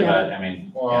made creative. about- I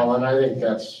mean, Well, and I think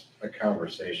that's a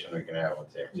conversation we can have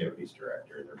with the activities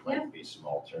director. There might be some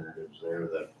alternatives there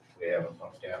that we haven't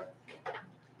looked at.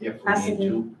 If we need Possibly.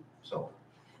 to, so.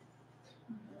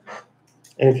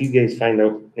 and if you guys find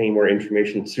out any more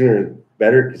information sooner,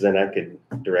 better, because then I could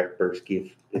direct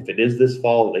Bursky, if it is this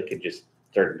fall, they could just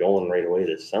start going right away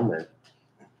this summer.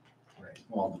 Right.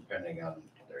 Well, depending on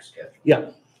their schedule. Yeah.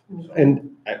 So-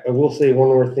 And I will say one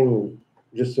more thing,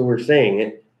 just so we're saying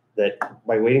it, that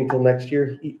by waiting till next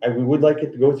year, we would like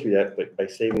it to go through that, but by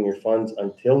saving your funds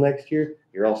until next year,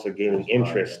 you're also gaining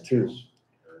interest too.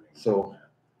 So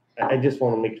I just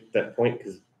want to make that point,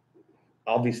 because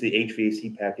obviously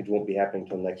HVAC package won't be happening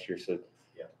until next year, so.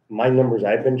 Yeah. My numbers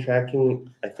I've been tracking,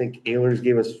 I think Ehlers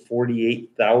gave us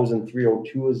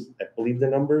 48,302 is, I believe, the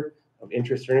number of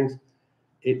interest earnings.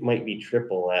 It might be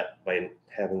triple that by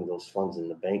having those funds in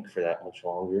the bank for that much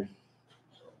longer.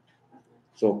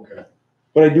 So, Okay.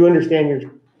 but I do understand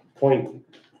your point,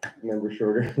 Member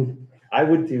Shorter. I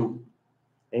would too.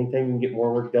 Anytime you can get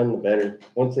more work done, the better.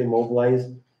 Once they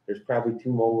mobilize, there's probably 2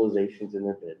 mobilizations in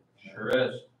their bid. Sure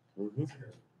is. Mhm.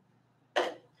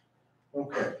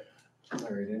 Okay. All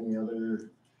right, any other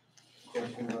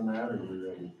questions on that, or are we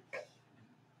ready?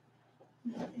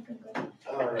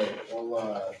 All right,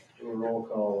 we'll do a roll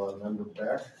call. Member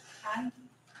Beck? Aye.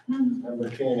 Member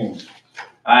Koenig?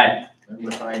 Aye.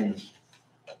 Member Hines?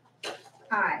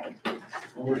 Aye.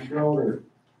 Member Schroeder?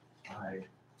 Aye.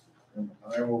 And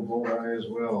I will vote aye as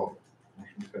well.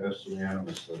 Motion passed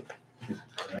unanimously. All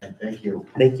right, thank you.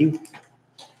 Thank you.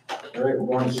 All right,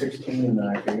 116,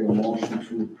 I can get a motion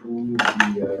to approve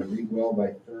the Read Well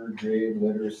by third grade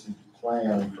literacy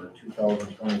plan for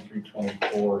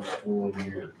 2023-24 school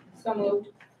year. So moved.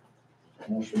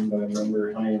 Motion by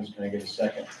member Hines, can I get a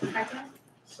second? Second.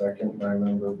 Second by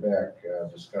member Beck,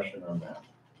 discussion on that.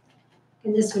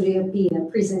 And this would be a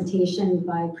presentation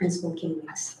by Principal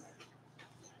Koenigs.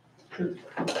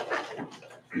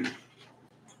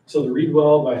 So the Read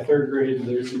Well by third grade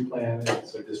literacy plan,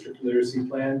 it's a district literacy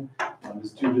plan.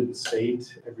 It's due to the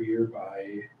state every year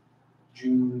by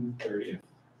June 30th.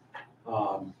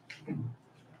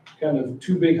 Kind of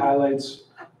 2 big highlights,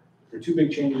 or 2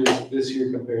 big changes this year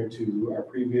compared to our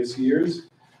previous years.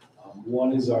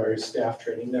 One is our staff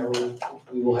training that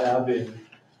we will have in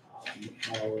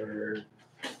our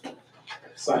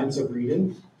science of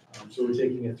reading. So we're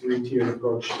taking a three-tiered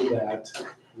approach to that.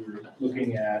 We're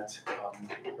looking at our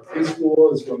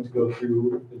preschool is going to go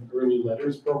through an early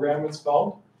letters program, it's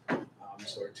called.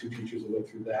 So our 2 teachers will go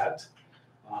through that.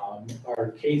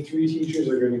 Our K-3 teachers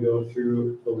are going to go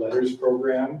through the letters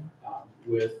program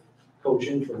with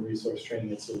coaching from Resource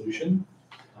Training and Solution.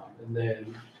 And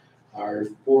then our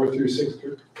 4th through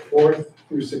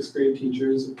 6th grade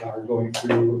teachers are going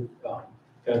through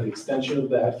kind of the extension of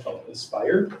that called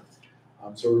Aspire.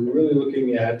 So we're really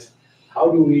looking at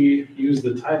how do we use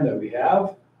the time that we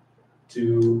have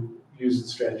to use the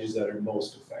strategies that are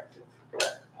most effective.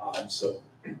 So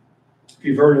if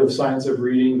you've heard of science of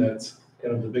reading, that's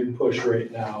kind of the big push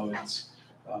right now. It's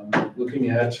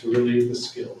looking at really the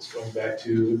skills, going back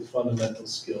to the fundamental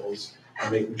skills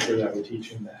and making sure that we're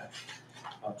teaching that.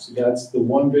 So that's the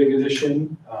one big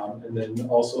addition, and then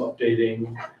also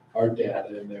updating our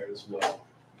data in there as well.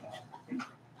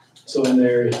 So in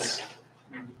there,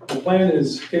 the plan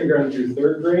is kindergarten through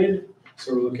 3rd grade.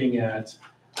 So we're looking at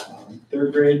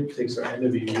 3rd grade takes our end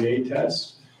of EVA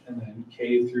test, and then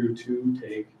K through 2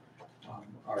 take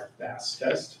our FAST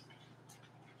test.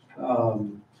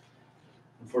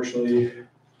 Unfortunately,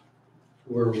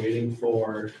 we're waiting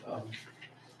for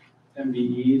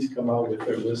MDE to come out with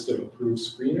their list of approved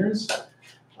screeners.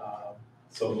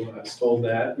 So I was told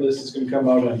that list is going to come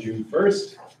out on June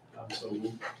 1st. So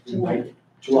we might,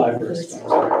 July 1st, I'm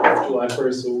sorry, July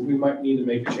 1st. So we might need to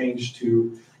make a change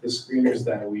to the screeners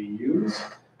that we use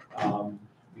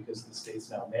because the state's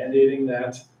now mandating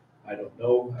that. I don't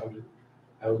know.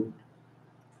 I would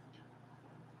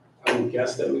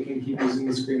guess that we can keep using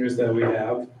the screeners that we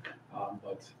have,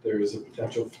 but there is a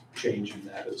potential change in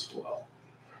that as well.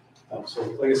 So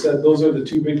like I said, those are the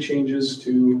 2 big changes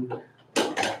to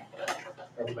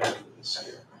our plan for this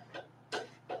year.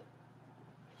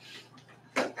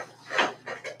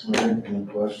 All right, any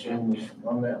questions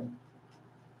on that?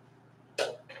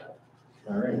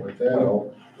 All right, with that,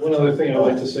 One other thing I'd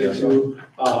like to say too,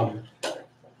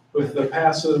 with the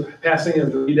passing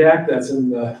of the READ Act that's in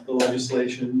the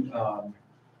legislation,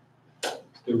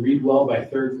 the read well by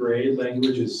 3rd grade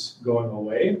language is going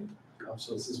away.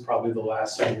 So this is probably the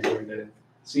last time you're going to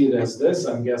see it as this.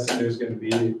 I'm guessing there's going to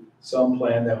be some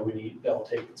plan that will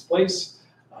take its place,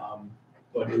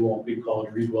 but it won't be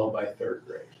called read well by 3rd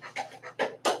grade.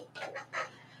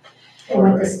 And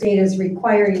what the state is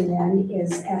requiring then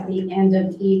is at the end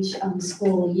of each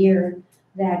school year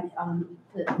that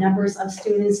the numbers of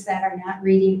students that are not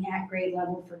reading at grade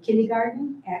level for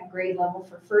kindergarten, at grade level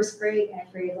for 1st grade,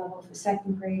 at grade level for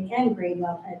 2nd grade, and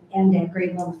at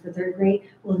grade level for 3rd grade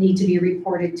will need to be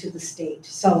reported to the state.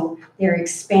 So they're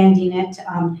expanding it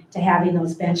to having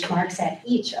those benchmarks at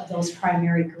each of those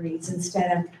primary grades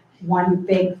instead of one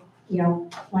big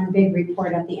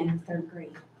report at the end of 3rd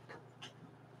grade.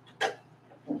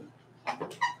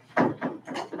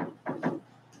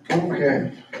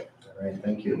 okay. All right,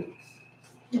 thank you.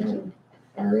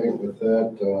 All right, with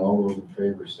that, all those in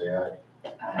favor say aye.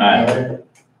 Aye.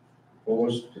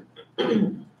 Opposed? All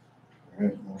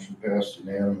right, motion passed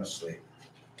unanimously.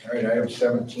 All right, item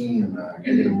 17,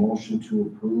 get a motion to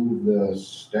approve the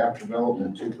staff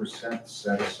development 2%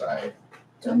 set aside.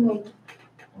 So moved.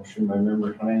 Motion by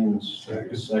member Hines,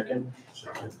 second.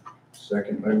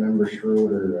 Second by member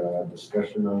Schroeder,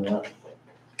 discussion on that.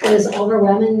 It is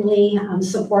overwhelmingly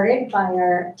supported by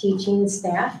our teaching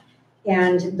staff.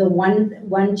 And the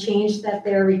one change that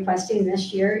they're requesting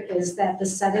this year is that the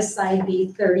set aside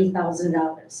be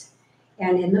 $30,000.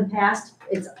 And in the past,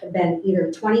 it's been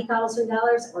either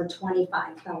 $20,000 or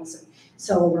 $25,000.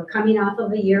 So we're coming off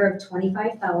of a year of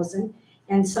 $25,000.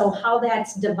 And so how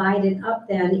that's divided up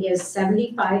then is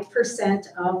 75%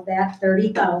 of that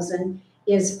 $30,000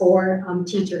 is for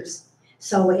teachers.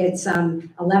 So it's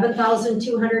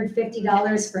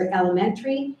 $11,250 for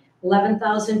elementary,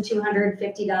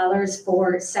 $11,250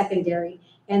 for secondary,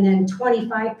 and then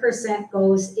 25%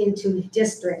 goes into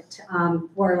district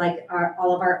for like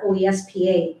all of our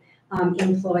OESPA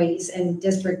employees and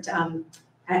district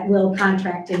at will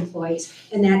contract employees,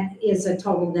 and that is a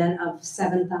total then of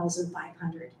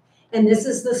 $7,500. And this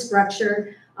is the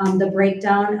structure, the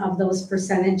breakdown of those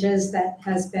percentages that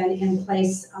has been in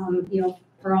place,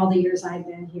 for all the years I've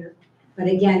been here. But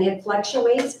again, it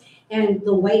fluctuates. And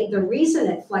the reason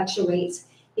it fluctuates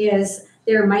is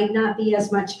there might not be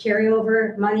as much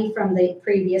carryover money from the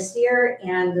previous year,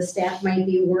 and the staff might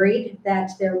be worried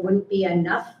that there wouldn't be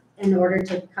enough in order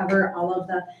to cover all of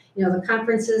the, the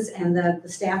conferences and the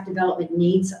staff development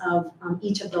needs of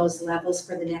each of those levels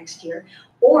for the next year.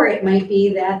 Or it might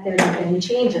be that there have been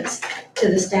changes to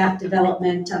the staff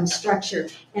development structure,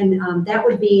 and that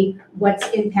would be what's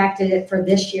impacted it for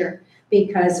this year.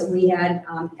 because we had,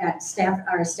 our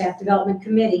staff development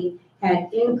committee had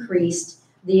increased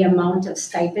the amount of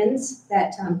stipends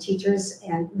that teachers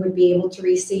would be able to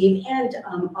receive, and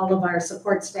all of our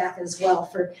support staff as well,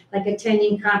 for like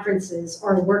attending conferences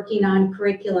or working on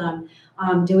curriculum,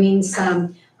 doing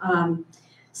some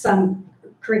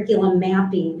curriculum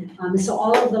mapping. So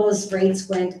all of those rates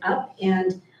went up,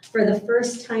 and for the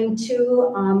first time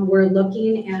too, we're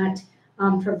looking at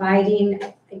providing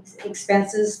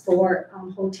expenses for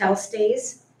hotel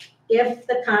stays if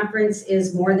the conference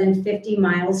is more than 50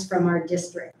 miles from our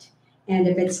district, and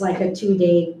if it's like a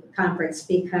 2-day conference,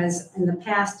 because in the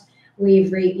past,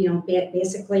 we've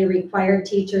basically required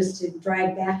teachers to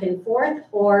drive back and forth,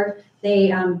 or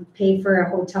they pay for a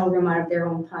hotel room out of their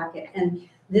own pocket. And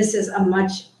this is a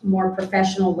much more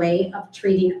professional way of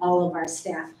treating all of our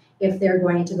staff if they're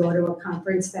going to go to a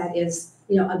conference that is,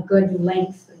 a good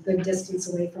length, a good distance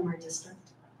away from our district.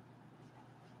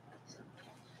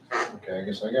 Okay, I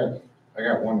guess I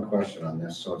got one question on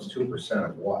this. So it's 2%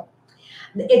 of what?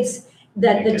 It's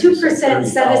the Because 2% you said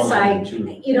set 30,000 aside,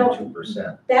 and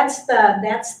 2%. that's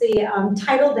the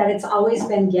title that it's always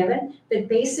been given, but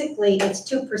basically it's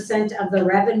 2% of the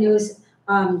revenues,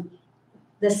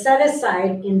 the set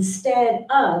aside, instead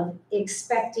of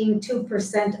expecting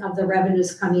 2% of the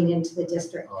revenues coming into the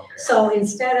district. Okay. So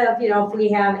instead of, if we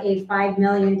have a $5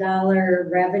 million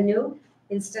revenue,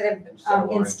 instead of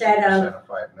wanting 2% of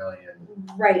 5 million.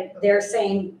 right, they're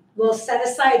saying, we'll set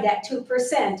aside that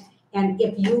 2%, and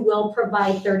if you will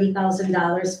provide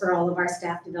 $30,000 for all of our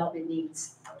staff development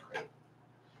needs.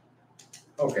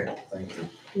 Okay, thank you.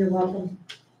 You're welcome.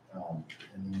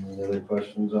 Any other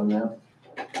questions on that?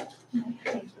 You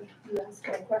asked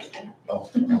my question. Oh,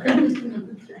 okay.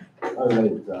 All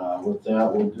right, with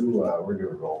that, we'll do a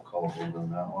roll call vote on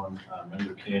that one.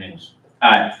 Member Koenig's.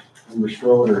 Aye. Member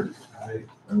Schroeder. Aye.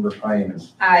 Member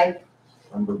Hines. Aye.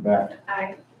 Member Beck.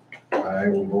 Aye. I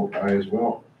will vote aye as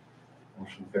well.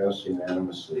 Motion passed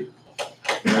unanimously.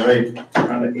 All right,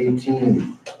 on to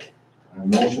 18. A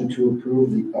motion to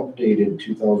approve the updated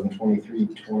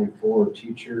 2023-24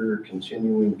 teacher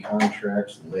continuing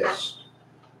contracts list.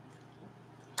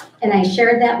 And I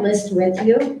shared that list with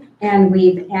you, and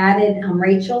we've added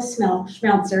Rachel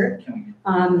Schmelzer.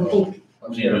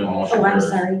 Let's get a motion Oh, I'm first.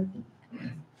 sorry.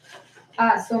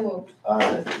 So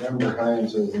moved. Member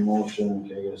Hines has the motion.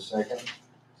 Can I get a second?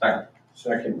 Second.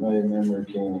 Second by Member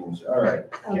Koenig's. All right.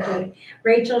 Okay.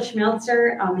 Rachel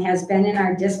Schmelzer has been in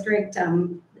our district.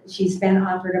 She's been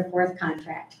offered a 4th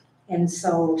contract. And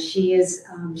so she is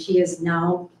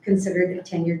now considered a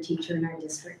tenured teacher in our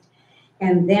district.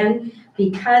 And then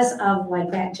because of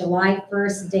like that July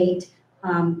 1st date,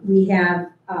 we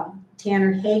have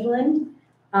Tanner Hageland,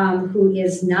 who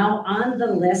is now on the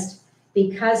list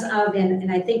because of,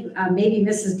 and I think maybe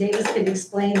Mrs. Davis could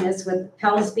explain this with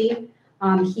Pelsby.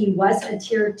 He was a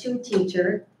Tier 2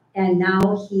 teacher, and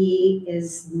now he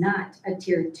is not a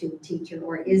Tier 2 teacher,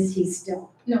 or is he still?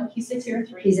 No, he's a Tier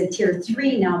 3. He's a Tier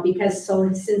 3 now, because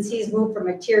since he's moved from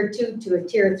a Tier 2 to a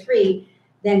Tier 3,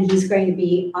 then he's going to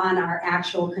be on our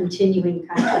actual continuing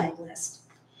contract list.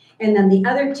 And then the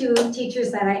other 2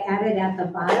 teachers that I added at the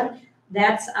bottom,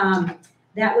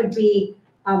 that would be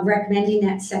recommending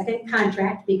that 2nd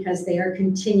contract, because they are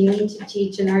continuing to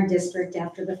teach in our district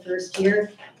after the 1st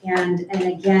year. And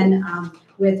again,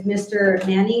 with Mr.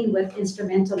 Manning with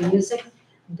instrumental music,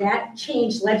 that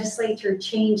changed, legislature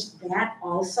changed that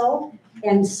also.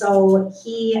 And so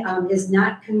he is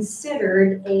not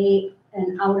considered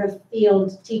an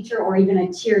out-of-field teacher or even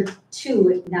a Tier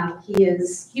 2 now.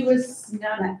 He's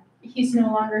no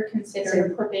longer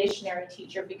considered a probationary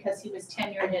teacher because he was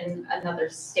tenured in another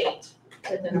state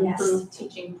with an Yes. approved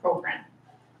teaching program.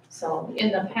 So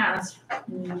in the past,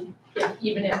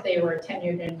 even if they were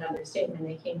tenured in another state, when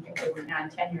they came here, they were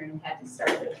non-tenured and had to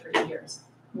start their 3 years.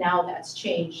 Now that's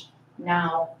changed.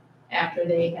 Now, after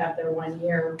they have their 1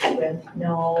 year with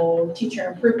no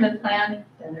teacher improvement plan,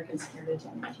 then they're considered a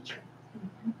tenured teacher.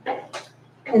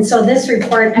 And so this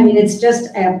report, it's just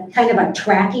a kind of a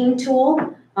tracking tool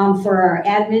for our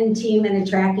admin team, and a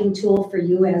tracking tool for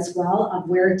you as well, of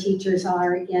where teachers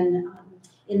are in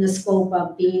the scope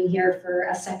of being here for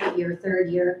a 2nd year,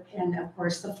 3rd year. And of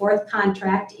course, the 4th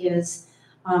contract is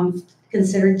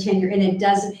considered tenure, and it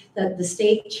does, the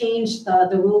state changed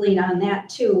the ruling on that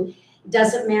too. It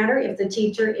doesn't matter if the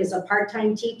teacher is a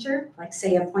part-time teacher, like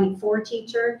say a .4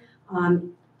 teacher,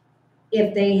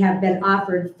 if they have been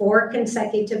offered 4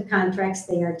 consecutive contracts,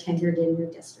 they are tenured in your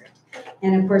district.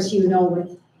 And of course,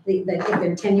 with if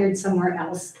they're tenured somewhere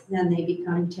else, then they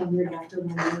become tenured after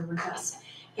 1 year with us.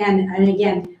 And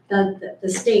again, the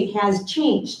state has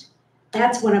changed.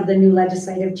 That's one of the new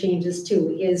legislative changes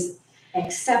too, is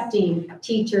accepting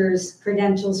teachers'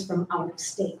 credentials from out of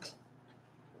state.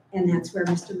 And that's where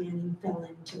Mr. Manning fell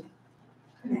into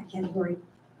that category.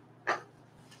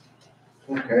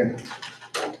 Okay.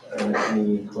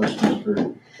 Any questions for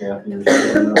Kathy or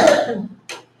Sarah?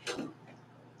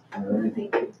 All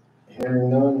right. Hearing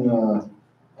none,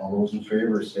 all those in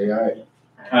favor say aye.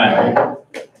 Aye.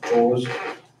 Opposed?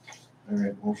 All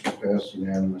right, motion passed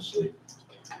unanimously.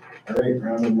 All right,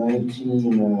 round of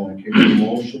 19, can I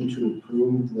motion to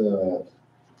approve the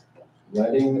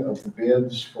letting of the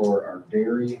bids for our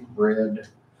dairy, bread,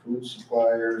 food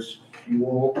suppliers,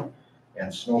 fuel,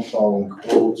 and snow plowing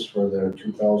quotes for the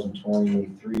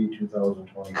 2023,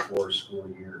 2024 school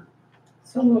year.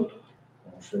 So moved.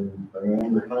 Motion by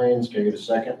member Hines, can I get a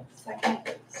second?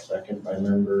 Second. Second by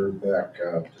member Beck.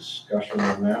 Discussion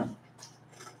on that?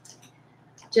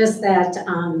 Just that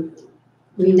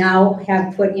we now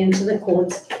have put into the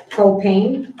quotes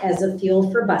propane as a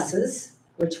fuel for buses,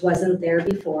 which wasn't there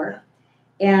before.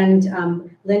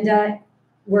 And Linda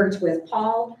worked with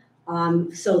Paul.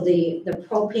 So the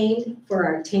propane for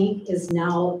our tank is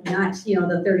now not,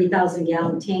 the 30,000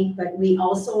 gallon tank, but we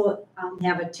also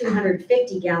have a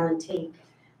 250 gallon tank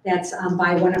that's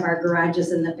by one of our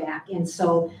garages in the back. And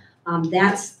so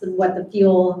that's what the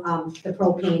fuel, the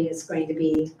propane is going to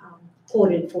be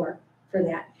quoted for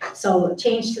that. So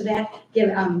change to that, give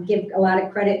a lot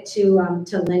of credit to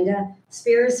Linda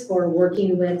Spears for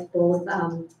working with both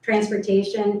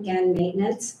transportation and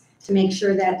maintenance to make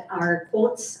sure that our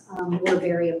quotes were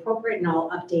very appropriate and all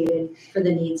updated for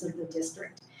the needs of the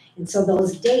district. And so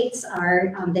those dates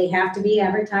are, they have to be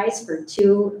advertised for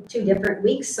two different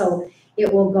weeks. So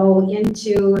it will go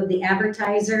into the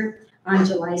advertiser on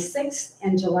July 6th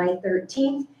and July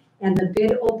 13th. And the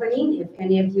bid opening, if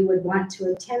any of you would want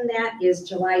to attend that, is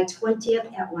July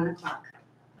 20th at 1 o'clock.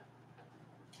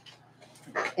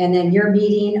 And then your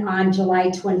meeting on July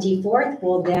 24th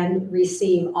will then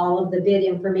receive all of the bid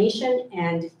information,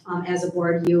 and as a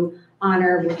board, you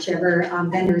honor whichever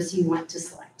vendors you want to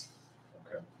select.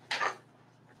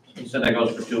 You said that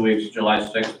goes for 2 weeks, July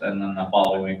 6th, and then the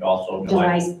following week also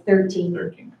July July 13th.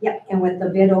 13th. Yep, and with the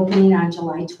bid opening on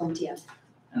July 20th.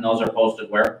 And those are posted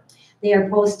where? They are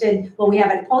posted, well, we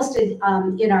have it posted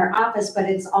in our office, but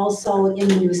it's also in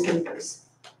the newspapers.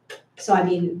 So I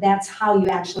mean, that's how you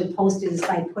actually post it, is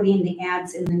by putting the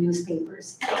ads in the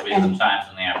newspapers. There'll be some times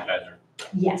in the advertiser.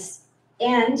 Yes,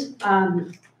 and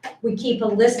we keep a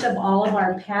list of all of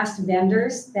our past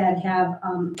vendors that have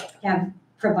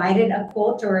provided a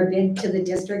quote or a bid to the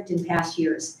district in past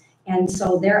years. And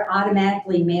so they're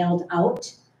automatically mailed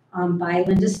out by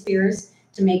Linda Spears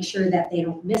to make sure that they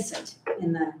don't miss it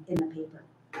in the paper.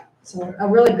 So a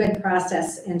really good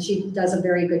process, and she does a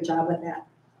very good job with that.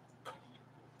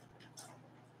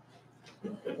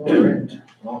 All right,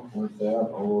 well, with that,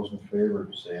 all those in favor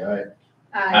say aye.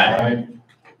 Aye.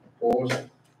 Opposed?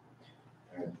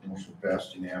 All right, motion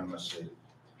passed unanimously.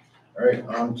 All right,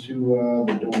 on to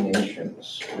the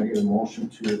donations. Can I get a motion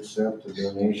to accept the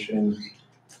donation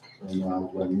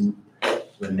from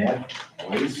Lynette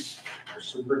Weiss, our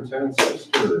superintendent's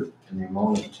sister, in the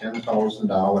amount of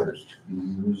 $10,000 to be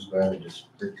used by the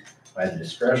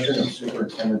discretion of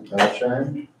Superintendent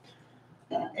Belsheim,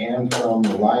 and from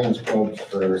the Lions Club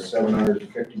for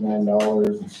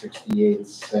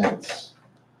 $759.68.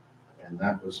 And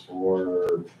that was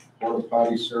for porta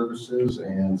potty services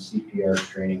and CPR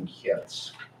training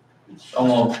kits. So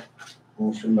moved.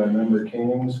 Motion by member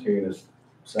Kings, Kate,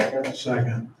 second.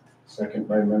 Second. Second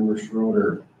by member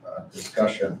Schroeder.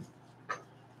 Discussion.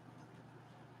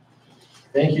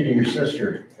 Thank you to your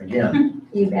sister again.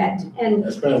 You bet. And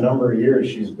It's been a number of years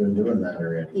she's been doing that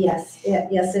already. yes,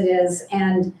 yes, it is.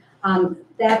 And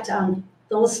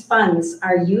those funds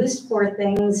are used for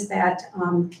things that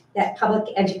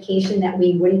public education that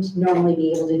we wouldn't normally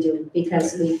be able to do,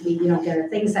 because there are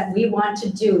things that we want to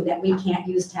do that we can't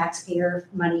use taxpayer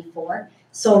money for.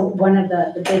 So one of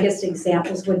the biggest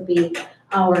examples would be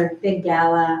our big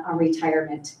gala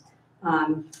retirement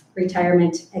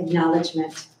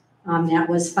acknowledgement that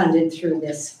was funded through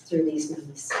these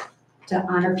monies to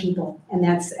honor people, and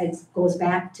it goes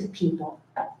back to people.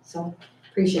 So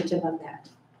appreciative of that.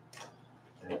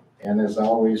 And as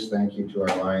always, thank you to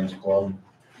our Lions Club.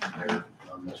 They're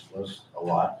on this list a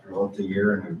lot throughout the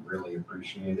year, and we really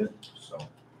appreciate it, so.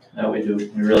 Yeah, we do.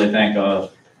 We really thank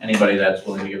anybody that's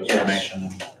willing to give us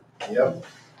information. Yep.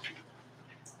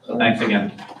 So thanks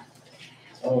again.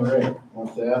 All right,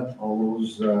 with that, all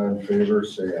those in favor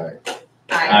say aye.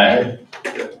 Aye.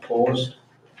 Opposed?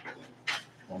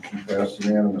 Motion passed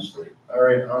unanimously. All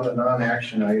right, on to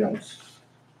non-action items.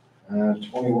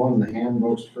 21, the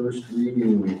handbook's first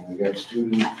reading. We got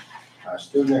student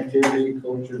Student activity,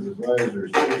 coaches,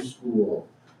 advisors, preschool,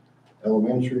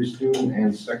 elementary student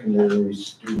and secondary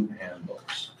student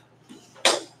handbooks.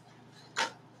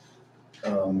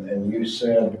 And you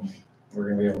said we're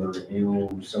gonna be able to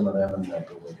review some of them in that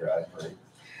Google Drive, right?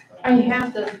 I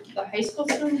have the high school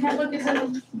student handbook is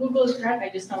in Google Drive, I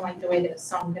just don't like the way that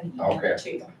so I'm gonna email it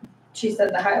to you. She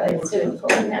said the highlights didn't go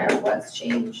in there, what's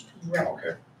changed,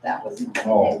 Okay. that was.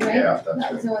 Oh, right? yeah, that's That was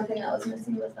right. the only thing that was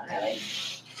missing was the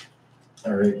highlights.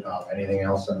 All right, anything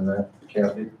else on that,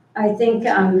 Kathy? I think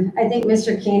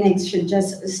Mr. Koenig should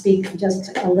just speak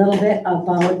just a little bit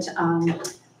about,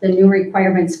 the new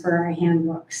requirements for our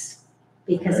handbooks.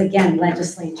 Because again,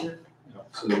 legislature.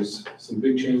 So there's some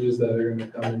big changes that are gonna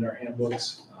come in our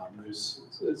handbooks. There's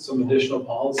some additional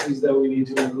policies that we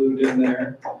need to include in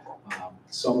there.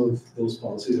 Some of those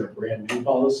policies are brand new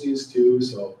policies too,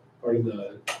 so part of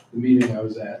the meeting I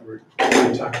was at, we're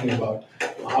talking about,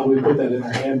 well, how do we put that in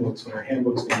our handbooks when our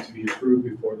handbooks need to be approved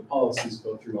before the policies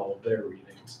go through all of their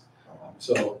readings.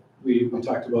 So we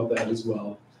talked about that as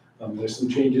well. There's some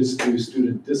changes to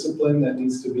student discipline that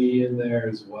needs to be in there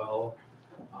as well.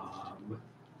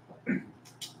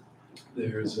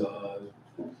 There's a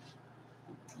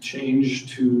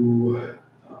change to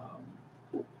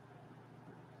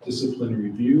discipline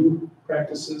review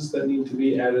practices that need to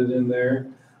be added in there.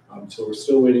 So we're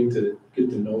still waiting to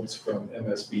get the notes from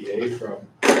MSBA from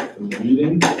the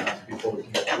meeting before we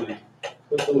can actually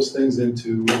put those things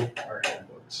into our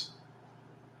handbooks.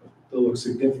 They'll look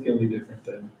significantly different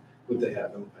than what they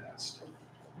have in the past.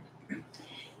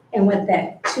 And what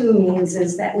that too means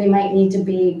is that we might need to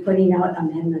be putting out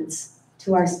amendments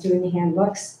to our student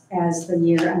handbooks as the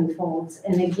year unfolds.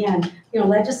 And again,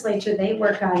 legislature, they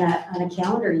work on a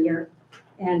calendar year,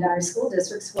 and our school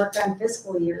districts work on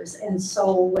fiscal years. And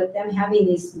so with them having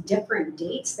these different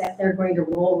dates that they're going to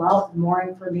roll out more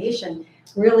information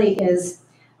really is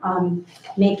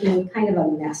making kind of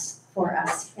a mess for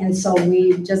us. And so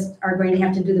we just are going to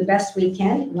have to do the best we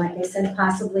can. Like I said,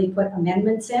 possibly put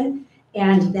amendments in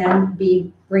and then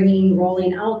be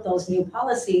rolling out those new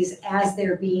policies as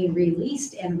they're being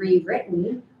released and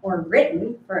rewritten or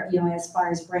written for, as far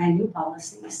as brand new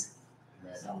policies.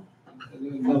 So.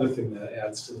 And another thing that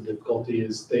adds to the difficulty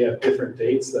is they have different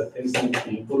dates that things need to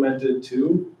be implemented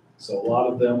to. So a lot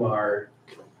of them are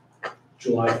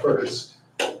July 1st.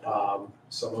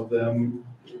 Some of them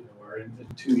are in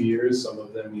 2 years. Some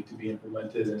of them need to be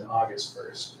implemented in August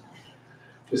 1st.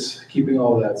 Just keeping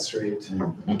all that straight is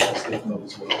difficult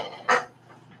as well.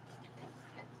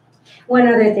 One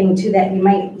other thing too that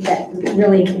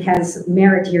really has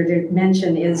merit here to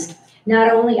mention is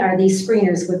not only are these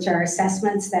screeners, which are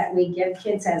assessments that we give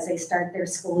kids as they start their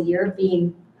school year,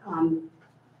 being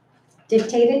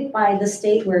dictated by the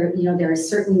state where, there are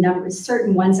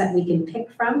certain ones that we can pick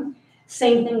from.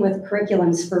 Same thing with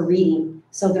curriculums for reading.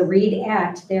 So the READ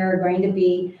Act, there are going to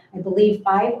be, I believe,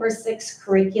 5 or 6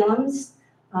 curriculums,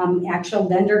 actual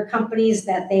vendor companies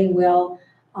that they will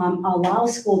allow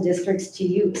school districts to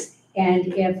use.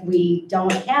 And if we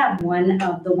don't have one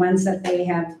of the ones that they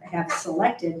have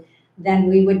selected, then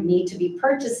we would need to be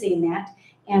purchasing that.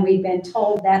 And we've been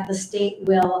told that the state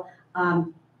will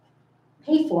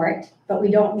pay for it, but we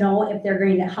don't know if they're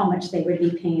going to, how much they would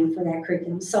be paying for that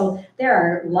curriculum. So there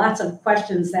are lots of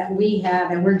questions that we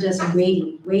have, and we're just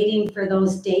waiting for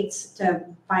those dates to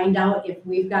find out if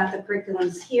we've got the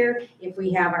curriculums here, if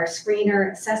we have our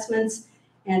screener assessments,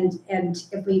 and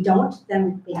if we don't,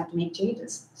 then we have to make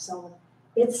changes. So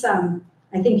it's, I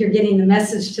think you're getting the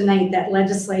message tonight that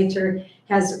legislature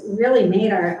has really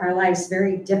made our lives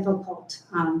very difficult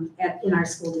in our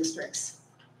school districts.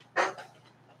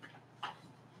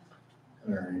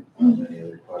 All right, any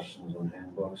other questions on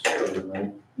handbooks for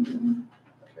tonight?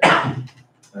 Okay.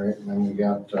 All right, and then we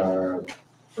got our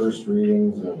first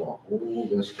readings of a whole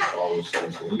list of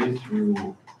policies, E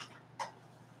through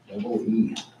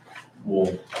EE.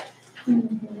 Well,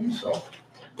 So,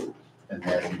 and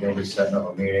then you'll be setting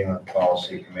up a meeting with the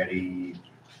policy committee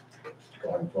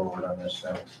going forward on this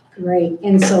now. Right,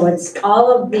 and so it's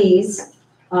all of these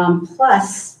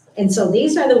plus, and so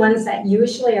these are the ones that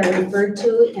usually are referred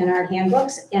to in our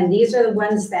handbooks, and these are the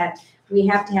ones that we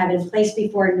have to have in place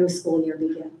before a new school year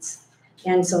begins.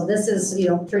 And so this is,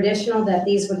 traditional that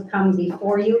these would come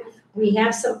before you. We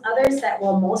have some others that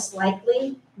will most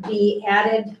likely be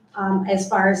added as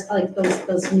far as like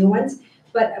those new ones.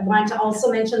 But I want to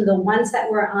also mention the ones that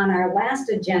were on our last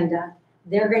agenda,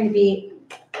 they're going to be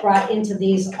brought into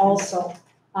these also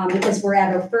because we're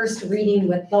at our first reading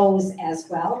with those as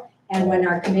well. And when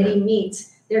our committee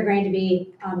meets, they're going to be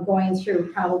going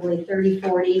through probably 30,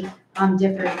 40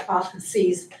 different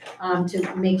policies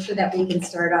to make sure that we can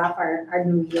start off our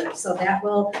new year. So that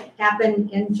will happen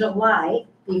in July,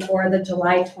 before the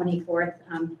July 24th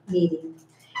meeting.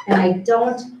 And I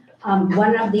don't,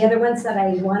 one of the other ones that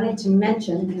I wanted to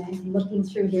mention, and I'm looking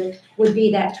through here, would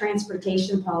be that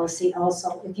transportation policy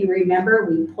also. If you remember,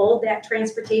 we pulled that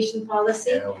transportation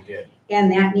policy. Yeah, we did. And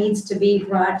that needs to be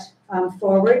brought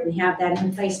forward and have that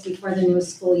in place before the new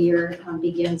school year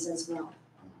begins as well.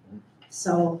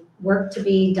 So work to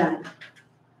be done.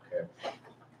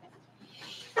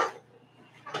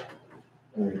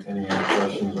 All right, any other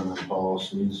questions on the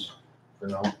policies for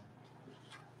now?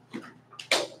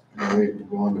 All right, we'll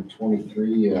go on to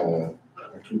 23, our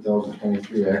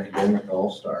 2023 academic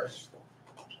all-stars.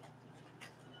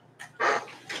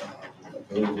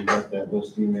 Bill, you got that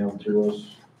list emailed to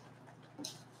us?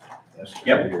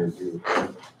 Yep.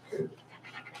 Good.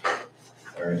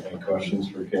 All right, any questions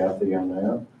for Kathy on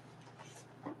that?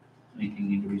 Anything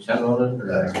need to be said about it,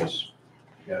 or? I guess,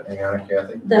 you got anything on it,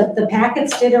 Kathy? The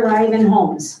packets did arrive in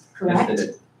homes, correct? Yes, it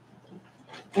is.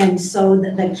 And so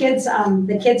the kids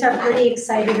are pretty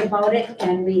excited about it,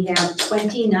 and we have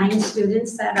 29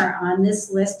 students that are on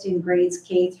this list in grades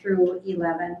K through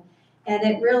 11. And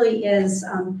it really is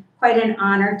quite an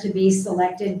honor to be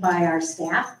selected by our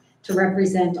staff to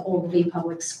represent Ogilvie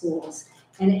Public Schools.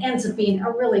 And it ends up being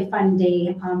a really fun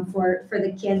day for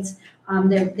the kids.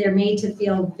 They're made to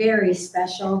feel very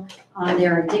special.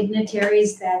 There are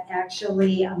dignitaries that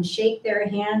actually shake their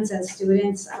hands as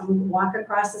students walk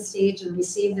across the stage and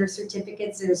receive their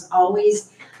certificates. There's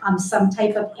always some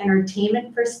type of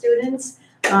entertainment for students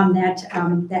that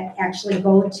actually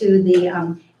go to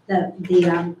the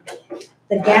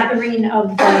gathering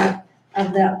of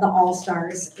the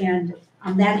All-Stars. And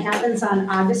that happens on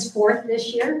August 4th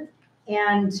this year.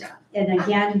 And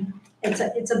again, it's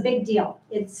a big deal.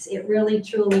 It really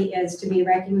truly is to be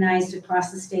recognized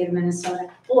across the state of Minnesota.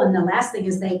 Oh, and the last thing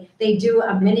is they do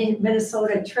a mini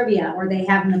Minnesota trivia, or they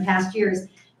have in the past years,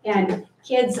 and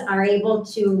kids are able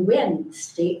to win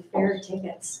state fair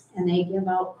tickets, and they give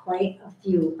out quite a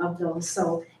few of those.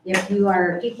 So if you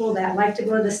are people that like to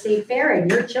go to the state fair and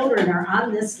your children are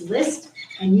on this list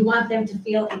and you want them to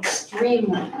feel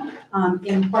extremely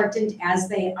important as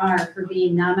they are for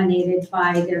being nominated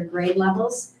by their grade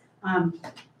levels,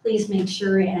 please make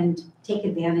sure and take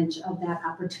advantage of that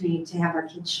opportunity to have our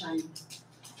kids shine.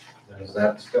 Is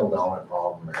that still down at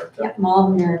Mall of America? Yep, Mall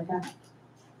of America.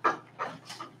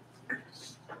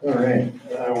 All right,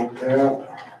 with that,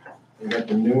 we got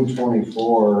the new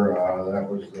 24, that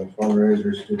was the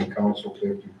fundraiser student council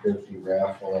 50/50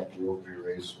 raffle at the Ogilvie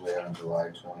Raceway on July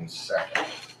 22nd.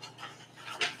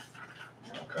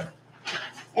 Okay.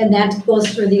 And that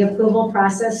goes through the approval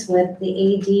process with the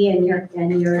AD and your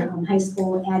high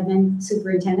school admin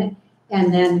superintendent.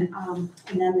 And then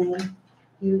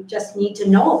you just need to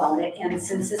know about it. And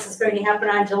since this is going to happen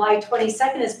on July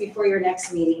 22nd, is before your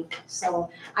next meeting.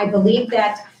 So I believe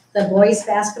that the boys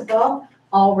basketball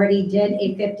already did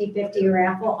a 50/50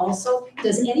 raffle also.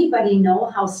 Does anybody know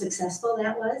how successful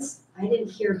that was? I didn't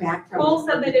hear back from Cole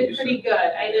said they did pretty good.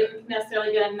 I didn't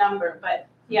necessarily get a number, but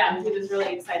yeah, he was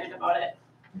really excited about it.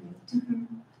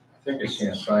 I think I seen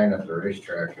a sign at the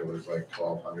racetrack, it was like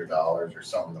 $1,200 or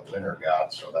something the winner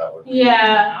got, so that would.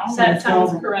 Yeah, that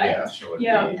sounds correct. Yeah, so it'd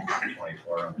Yeah. be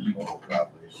 2400 total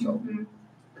probably, so. Mhm.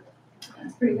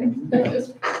 That's pretty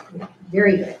good.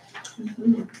 Very good.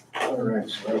 All right,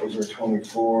 so that was our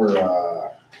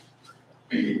 24,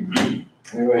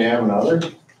 anybody have another?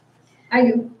 I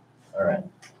do. All right.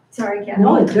 Sorry, Kathy.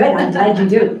 No, it's good. I'm glad you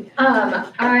do.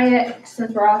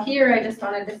 Since we're all here, I just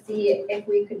wanted to see if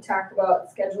we could talk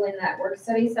about scheduling that work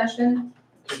study session.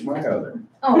 Take my other.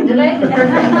 Oh, did I?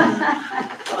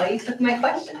 Oh, you took my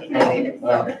question.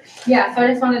 Well, Yeah, so I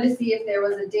just wanted to see if there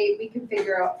was a date we could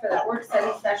figure out for that work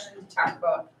study session to talk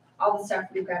about all the stuff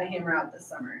we've got to hammer out this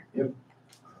summer.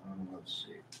 let's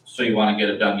see. So you wanna get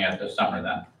it done yet this summer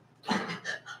then?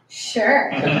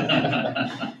 Sure.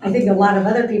 I think a lot of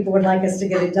other people would like us to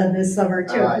get it done this summer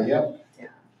too. Yep. Yeah.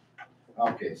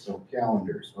 Okay, so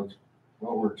calendars,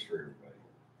 what works for everybody?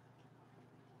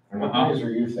 And what Uh-huh. days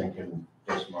are you thinking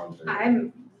this month?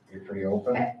 You're pretty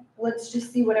open? Let's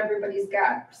just see what everybody's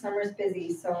got. Summer's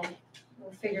busy, so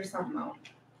we'll figure something out.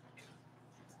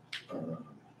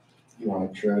 You wanna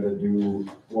try to do,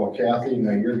 well, Kathy,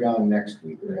 now you're gone next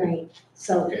week, right? Right,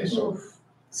 so. Okay,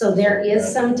 So there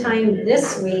is some time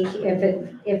this week, if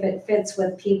it fits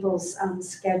with people's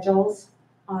schedules,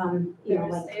 you know,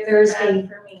 like Thursdays are Thursday, bad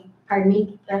for me. pardon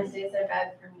me, Thursdays are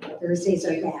bad for me. Thursdays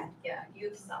are bad. Yeah,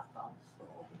 youth softball.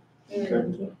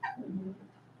 Okay.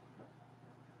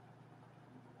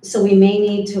 So we may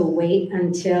need to wait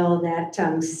until that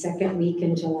second week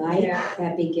in July. Yeah.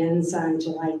 That begins on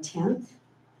July 10th.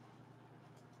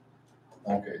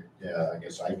 Okay, yeah, I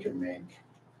guess I can make,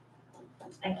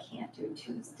 I can't do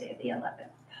Tuesday, the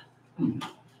 11th.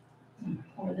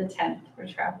 Or the 10th, we're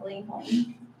traveling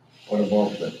home. what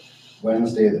about the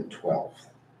Wednesday, the 12th?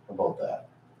 How about that?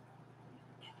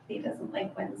 He doesn't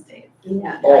like Wednesdays.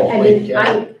 Yeah. Oh, I wait, mean,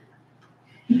 yeah.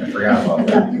 I forgot about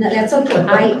that. no, that's okay.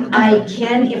 I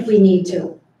can if we need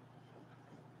to.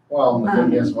 Well, the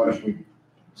thing is, what if we,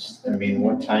 I mean,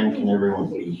 what time can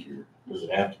everyone be here? Does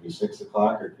it have to be 6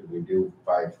 o'clock or could we do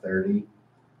 5:30?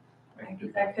 I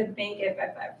could make it by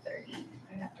 5:30.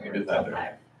 I have to We do work till 5:30.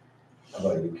 5. How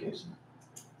about you, Casey?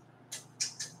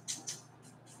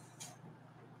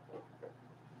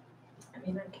 I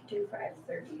mean, I could do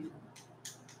 5:30.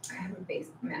 I have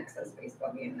a Access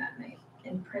baseball game that night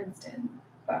in Princeton,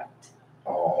 but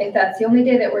Oh, if that's the only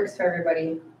day that works for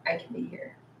everybody, I can be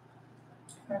here.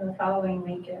 For the following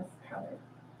week is probably.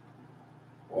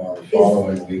 well, the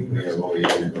following week, we have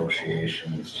OEA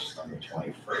negotiations on the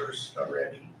 21st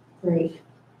already, Right.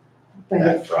 But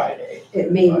that Friday.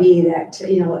 it may be that,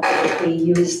 if we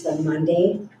use the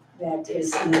Monday, that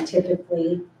is,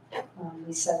 typically,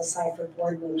 we set aside for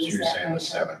board So meetings you're that saying the night.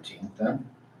 17th then?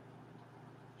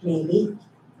 Maybe.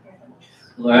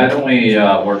 Why don't we,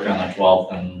 work on the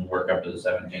 12th and work up to the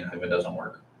 17th if it doesn't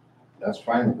work? That's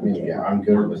fine with me, yeah, I'm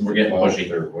good with We're the getting 12th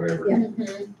pushy. or whatever.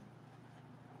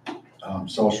 Yeah.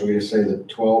 So should we just say the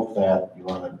 12th that you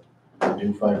wanna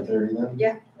do 5:30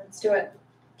 then? Let's do it.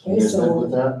 You Okay, guys good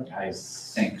with so, that? I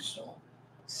think so.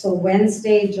 so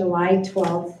Wednesday, July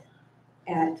 12th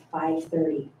at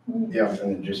 5:30. Yeah, and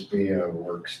it'd just be a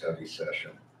work study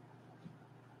session.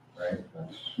 Right?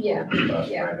 That's Yeah, what it's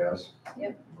classified yeah. as.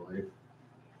 Yep. I believe.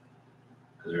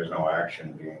 Because there's no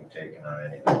action being taken on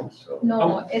anything, so.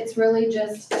 No, it's really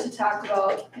just to talk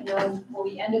about, well,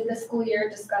 we ended the school year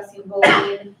discussing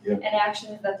bullying Yep. and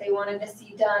actions that they wanted to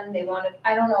see done. They wanted,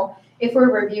 I don't know, if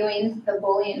we're reviewing the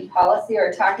bullying policy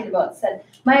or talking about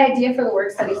my idea for the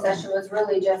work study session was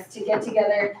really just to get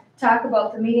together, talk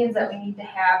about the meetings that we need to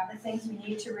have, the things we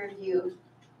need to review,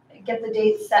 get the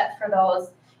dates set for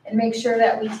those, and make sure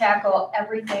that we tackle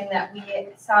everything that we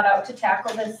sought out to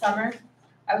tackle this summer.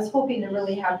 I was hoping to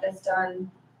really have this done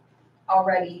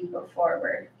already before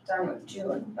we're done with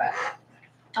June, but,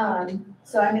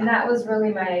 so I mean, that was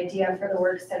really my idea for the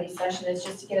work study session, is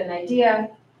just to get an idea,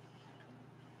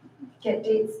 get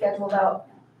dates scheduled out.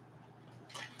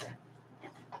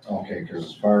 Okay, because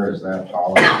as far as that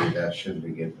policy, that should be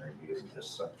getting reviewed this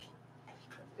summer.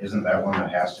 Isn't that one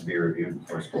that has to be reviewed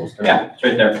before school starts? Yeah, it's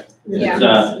right there. Yeah.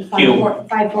 It's, Q.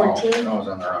 5:14. Oh, I was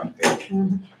on the wrong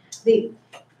page.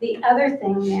 The other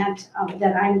thing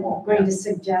that I'm going to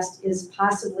suggest is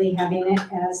possibly having it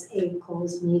as a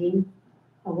closed meeting,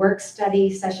 a work study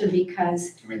session,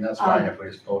 because, I mean, that's fine if we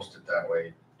just post it that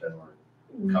way, then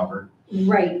we're covered.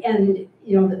 right, and,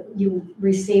 you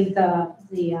received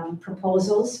the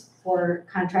proposals for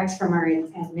contracts from our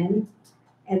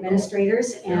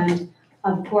administrators, and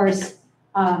of course,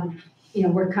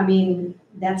 we're coming,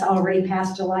 that's already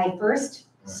past July 1st,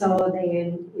 so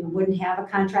they wouldn't have a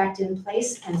contract in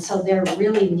place, and so there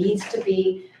really needs to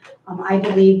be, I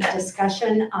believe,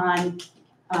 discussion on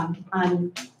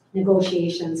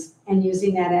negotiations and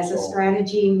using that as a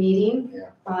strategy meeting. Yeah.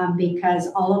 Because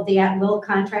all of the at-will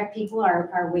contract people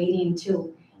are waiting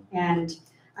too. And,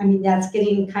 I mean, that's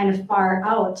getting kind of far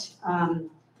out.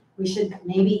 We should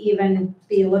maybe even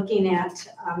be looking at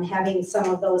having some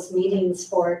of those meetings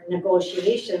for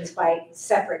negotiations by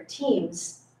separate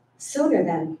teams sooner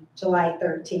than July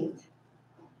 13th.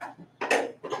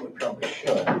 We probably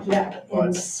should. Yeah.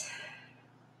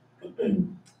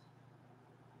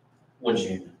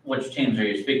 Which teams are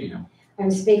you speaking of?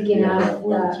 I'm speaking Yeah, of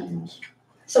well, the, teams.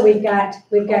 so we've got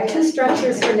two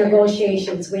structures for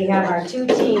negotiations. We have our two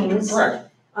teams Correct,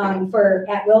 for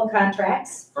at-will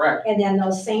contracts. correct, And then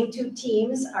those same two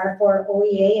teams are for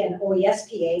OEA and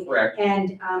OESPA. correct.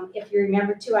 And if you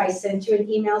remember too, I sent you an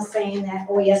email saying that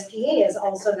OESPA is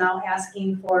also now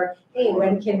asking for, hey,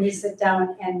 when can we sit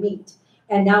down and meet?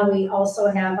 And now we also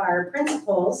have our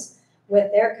principals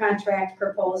with their contract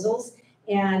proposals.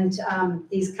 And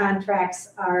these contracts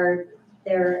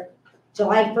they're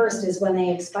July 1st is when they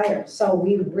expire. So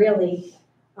we really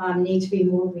need to be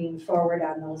moving forward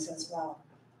on those as well.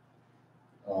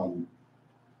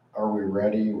 Are we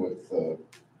ready with the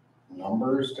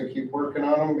numbers to keep working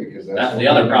on them? Because That's what the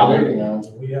other we're problem. waiting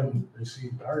on. We haven't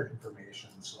received our information,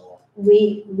 so.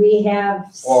 We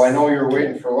have. Well, I know you're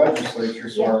waiting for legislature,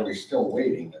 so Yeah. are we still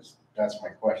waiting? That's my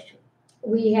question.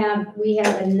 We have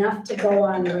enough to go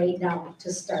on right now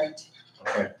to start.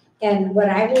 Okay. And what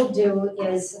I will do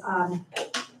is,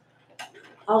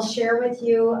 I'll share with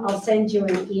you, I'll send you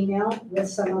an email with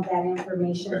some of that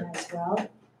information as well.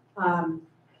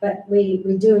 But we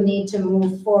do need to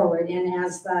move forward, and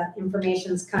as the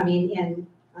information's coming in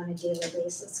on a daily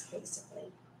basis,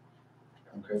 basically.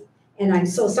 Okay. And I'm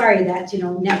so sorry that,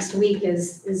 next week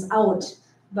is out,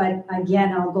 but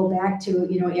again, I'll go back to,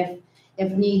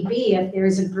 if need be, if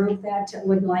there's a group that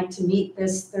would like to meet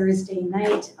this Thursday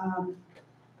night,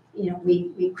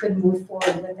 we could move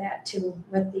forward with that too,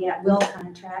 with the at-will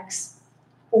contracts.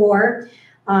 Or,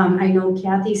 I know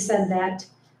Kathy said that,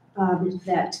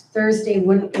 that Thursday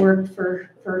wouldn't work for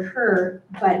her,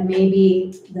 but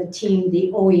maybe the team,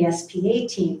 the OESPA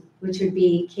team, which would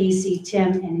be Casey,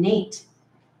 Tim, and Nate.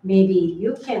 Maybe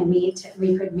you can meet,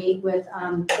 we could meet with,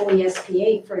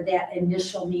 OESPA for that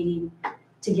initial meeting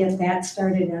to get that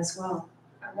started as well.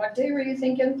 What day were you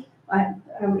thinking? I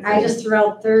just threw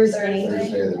out Thursday.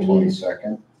 Thursday, the I mean,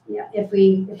 22nd. Yeah, if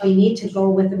we need to go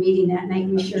with a meeting that night,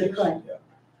 we sure could. What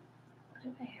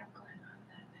did I have going on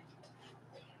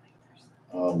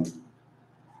that night?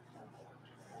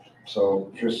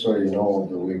 So just so you know,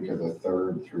 the week of the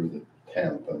 3rd through the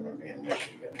 10th, I'm gonna be in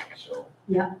Michigan, so.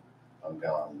 Yeah. I'm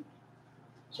gone.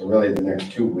 So really the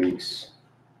next 2 weeks,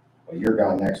 well, you're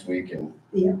gone next week and.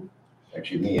 Yeah.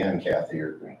 Actually, me and Kathy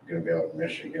are gonna be out in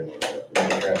Michigan.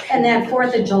 And that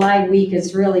 4th of July week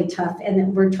is really tough, and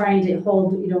then we're trying to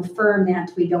hold, firm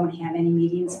that we don't have any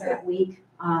meetings that week,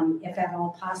 if at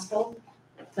all possible.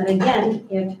 But again,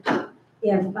 if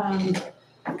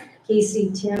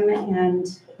Casey, Tim,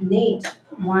 and Nate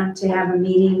want to have a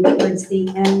meeting towards the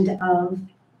end of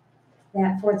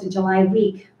that 4th of July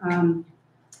week, I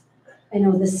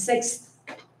know the 6th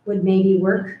would maybe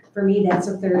work for me, that's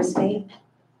a Thursday.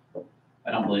 I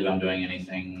don't believe I'm doing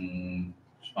anything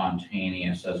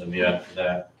spontaneous as of yet for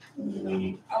that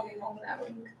week. I'll be home that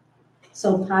week.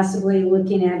 So possibly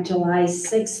looking at July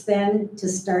 6th then to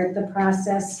start the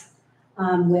process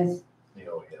with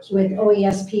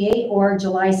OESPA, or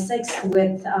July 6th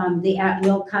with the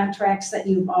at-will contracts that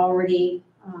you've already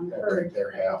heard,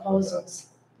 They're half of proposals.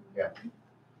 Yeah.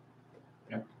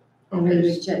 And we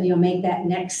would, make that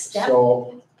next step.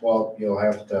 So, well, you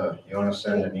wanna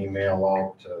send an email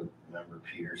out to Member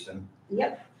Peterson?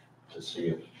 Yep. To see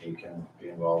if he can be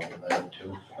involved in that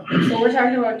too. So we're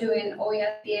talking about doing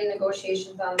OESPA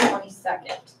negotiations on the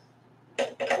 22nd.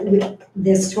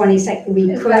 This 22nd, we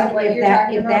Is could, that what if you're that,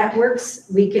 talking if that works,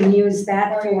 we can use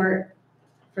that Or-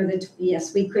 for the,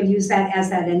 yes, we could use that as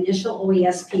that initial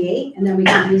OESPA, and then we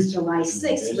could use July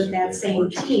 6th with that same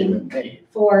team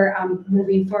for,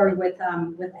 moving forward with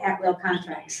at-will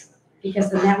contracts.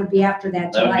 Because then that would be after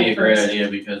that That would July be a great 1st. idea,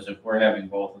 because if we're having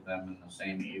both of them in the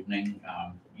same evening,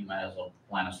 you might as well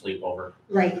plan a sleepover.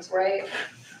 Right, Right?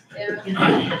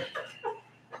 Yeah.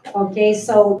 okay,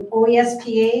 so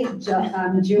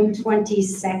OESPA, June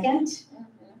 22nd.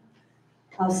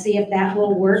 I'll see if that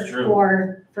will work True.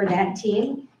 for that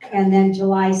team. And then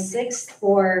July 6th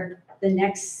for the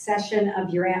next session of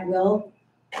your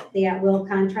the at-will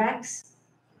contracts.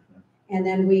 And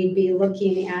then we'd be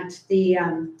looking at the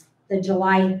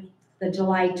July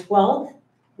 12th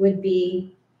would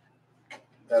be,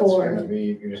 That's For- gonna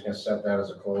be, you're just gonna set that as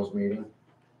a closed meeting?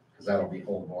 Cause that'll be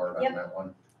whole board on Yep. that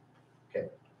one. Okay.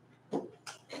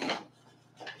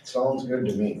 Sounds good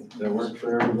to me. Does that work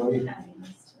for everybody?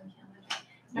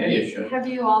 Yeah, you should. Have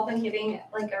you all been getting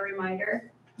like a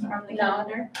reminder from the No.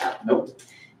 calendar? I don't think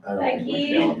my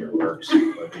Becky? calendar works,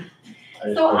 but.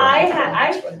 just So put it I on the had, phone, I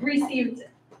it's fine. received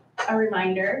a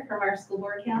reminder from our school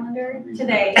board calendar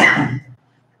today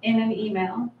in an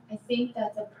email. I think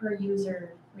that's a per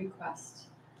user request.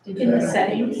 Did In the you? Yeah,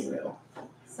 settings. email.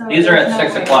 So These are there's at no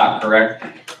 6 way- o'clock, correct?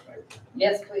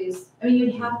 Yes, please. I mean,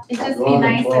 you'd have, It'd just Go be on the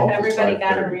nice 12th, if everybody it's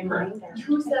got a 5:30. reminder.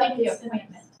 who set up the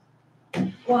appointment?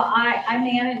 Well, I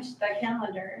managed the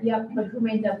calendar. Yep, but who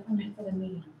made the appointment for the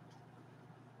meeting?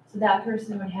 So that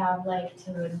person would have like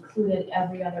to include it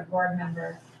every other board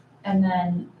member, and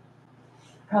then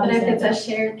But probably. if send it's it- a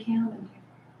shared calendar.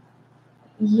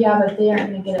 Yeah, but they aren't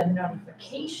gonna get a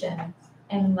notification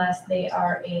unless they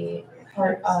are a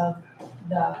part of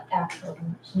the actual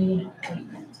meeting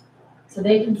appointment. So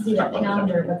they can see that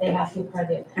calendar, but they have to be part of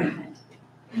the appointment.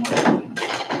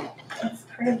 It's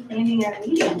part of planning our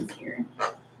meetings here.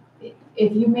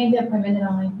 If you made the appointment and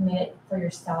only made it for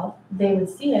yourself, they would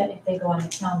see it if they go on the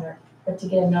calendar. But to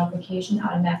get a notification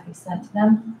automatically sent to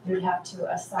them, you'd have to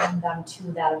assign them to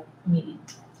that meeting.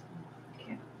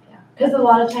 Okay. Yeah, because a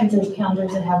lot of times there's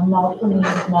calendars that have multiple meetings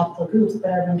with multiple groups,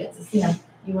 but everyone gets to see them.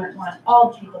 You wouldn't want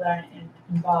all the people that are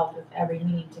involved with every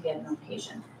meeting to get a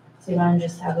notification. So you want to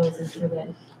just have those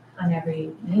included. on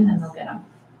every meeting, and they'll get them.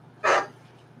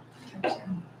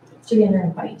 Should be under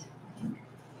invite.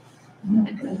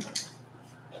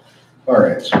 All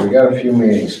right, so we got a few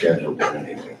meetings scheduled then,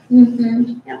 anyway.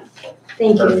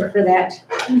 Thank you Perfect. for that.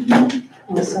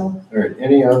 Also, All right,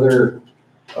 any others?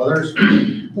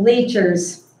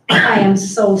 bleachers, I am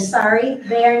so sorry.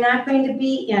 They are not going to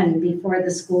be in before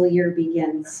the school year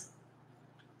begins.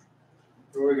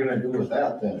 What are we gonna do with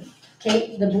that then?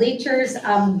 Okay, the bleachers,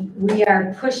 we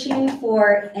are pushing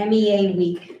for MEA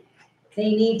week.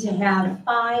 They need to have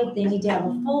they need to have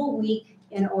a full week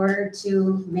in order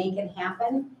to make it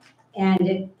happen. And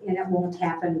it won't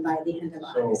happen by the end of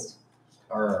So- August.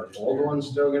 Are our old ones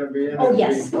still gonna be in? Oh,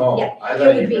 yes. Oh, Yeah, I it thought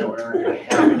would you be- meant we weren't gonna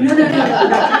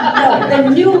have any. No,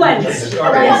 the new ones.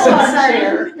 Sorry. I'm so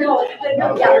sorry.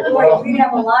 No, we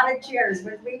have a lot of chairs,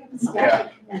 but we can stop.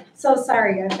 Yeah. So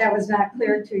sorry if that was not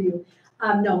clear to you.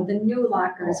 No, the new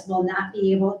lockers will not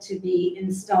be able to be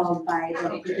installed by the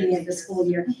beginning of the school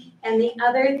year. And the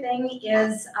other thing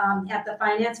is, at the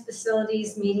finance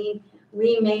facilities meeting,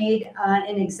 we made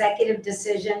an executive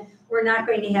decision. We're not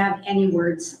going to have any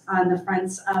words on the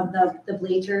fronts of the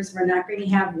bleachers. We're not going to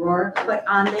have roar put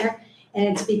on there. And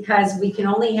it's because we can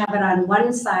only have it on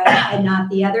one side and not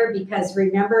the other, because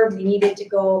remember, we needed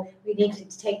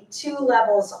to take 2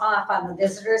 levels off on the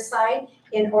visitor side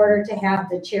in order to have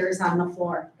the chairs on the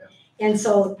floor. And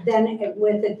so then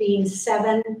with it being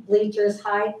 7 bleachers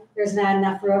high, there's not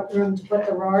enough room to put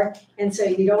the roar. And so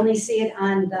you'd only see it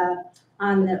on the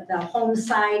home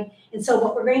side. And so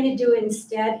what we're going to do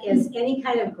instead is any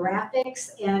kind of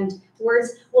graphics and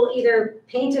words, we'll either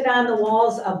paint it on the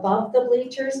walls above the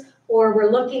bleachers, or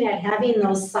we're looking at having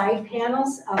those side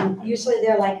panels. Usually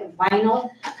they're like vinyl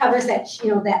covers that,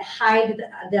 that hide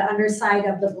the underside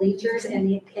of the bleachers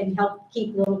and help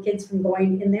keep little kids from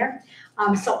going in there.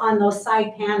 So on those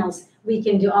side panels, we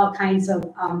can do all kinds of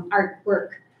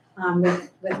artwork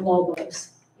with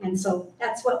logos. And so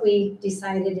that's what we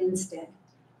decided instead.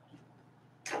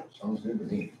 Sounds good to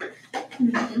me.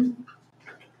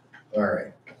 All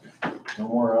right. No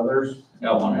more others?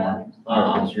 Got one more.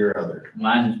 What's your other?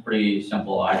 Mine's pretty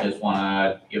simple. I just want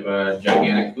to give a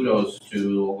gigantic kudos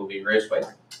to Ogilvy Raceway,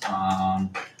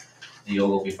 the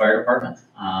Ogilvy Fire Department,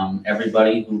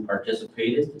 everybody who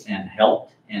participated and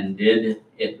helped and did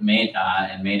it made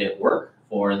it work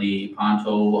for the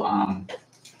Ponto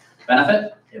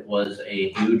benefit. It was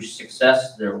a huge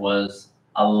success. There was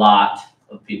a lot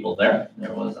of people there.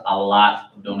 There was a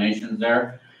lot of donations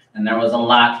there. And there was a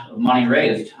lot of money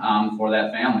raised for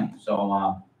that family.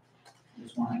 So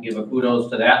just want to give a kudos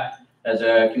to that. As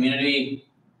a community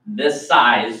this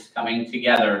size coming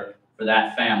together for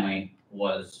that family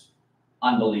was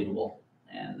unbelievable.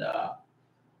 And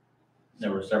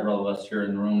there were several of us here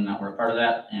in the room that were a part of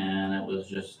that. And it was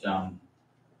just,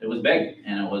 it was big.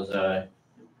 And it was,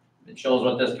 it shows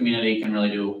what this community can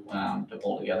really do to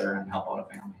pull together and help out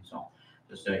a family. So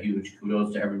just a huge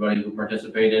kudos to everybody who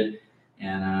participated.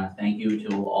 And thank you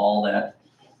to all that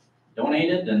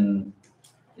donated and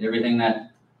everything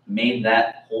that made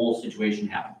that whole situation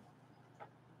happen.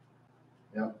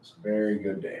 Yep, it's a very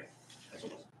good day.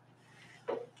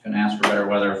 Couldn't ask for better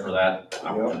weather for that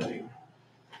opportunity.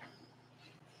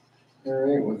 All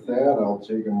right, with that, I'll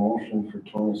take a motion for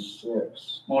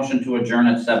 26. Motion to adjourn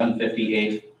at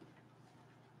 7:58.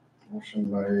 Motion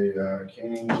by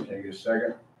King, can I get a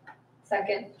second?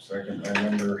 Second. Second by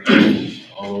member.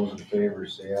 All those in favor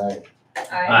say aye.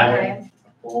 Aye.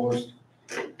 Opposed?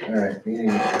 All right, meeting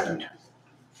adjourned.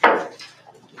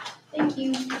 Thank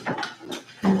you.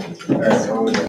 All right, so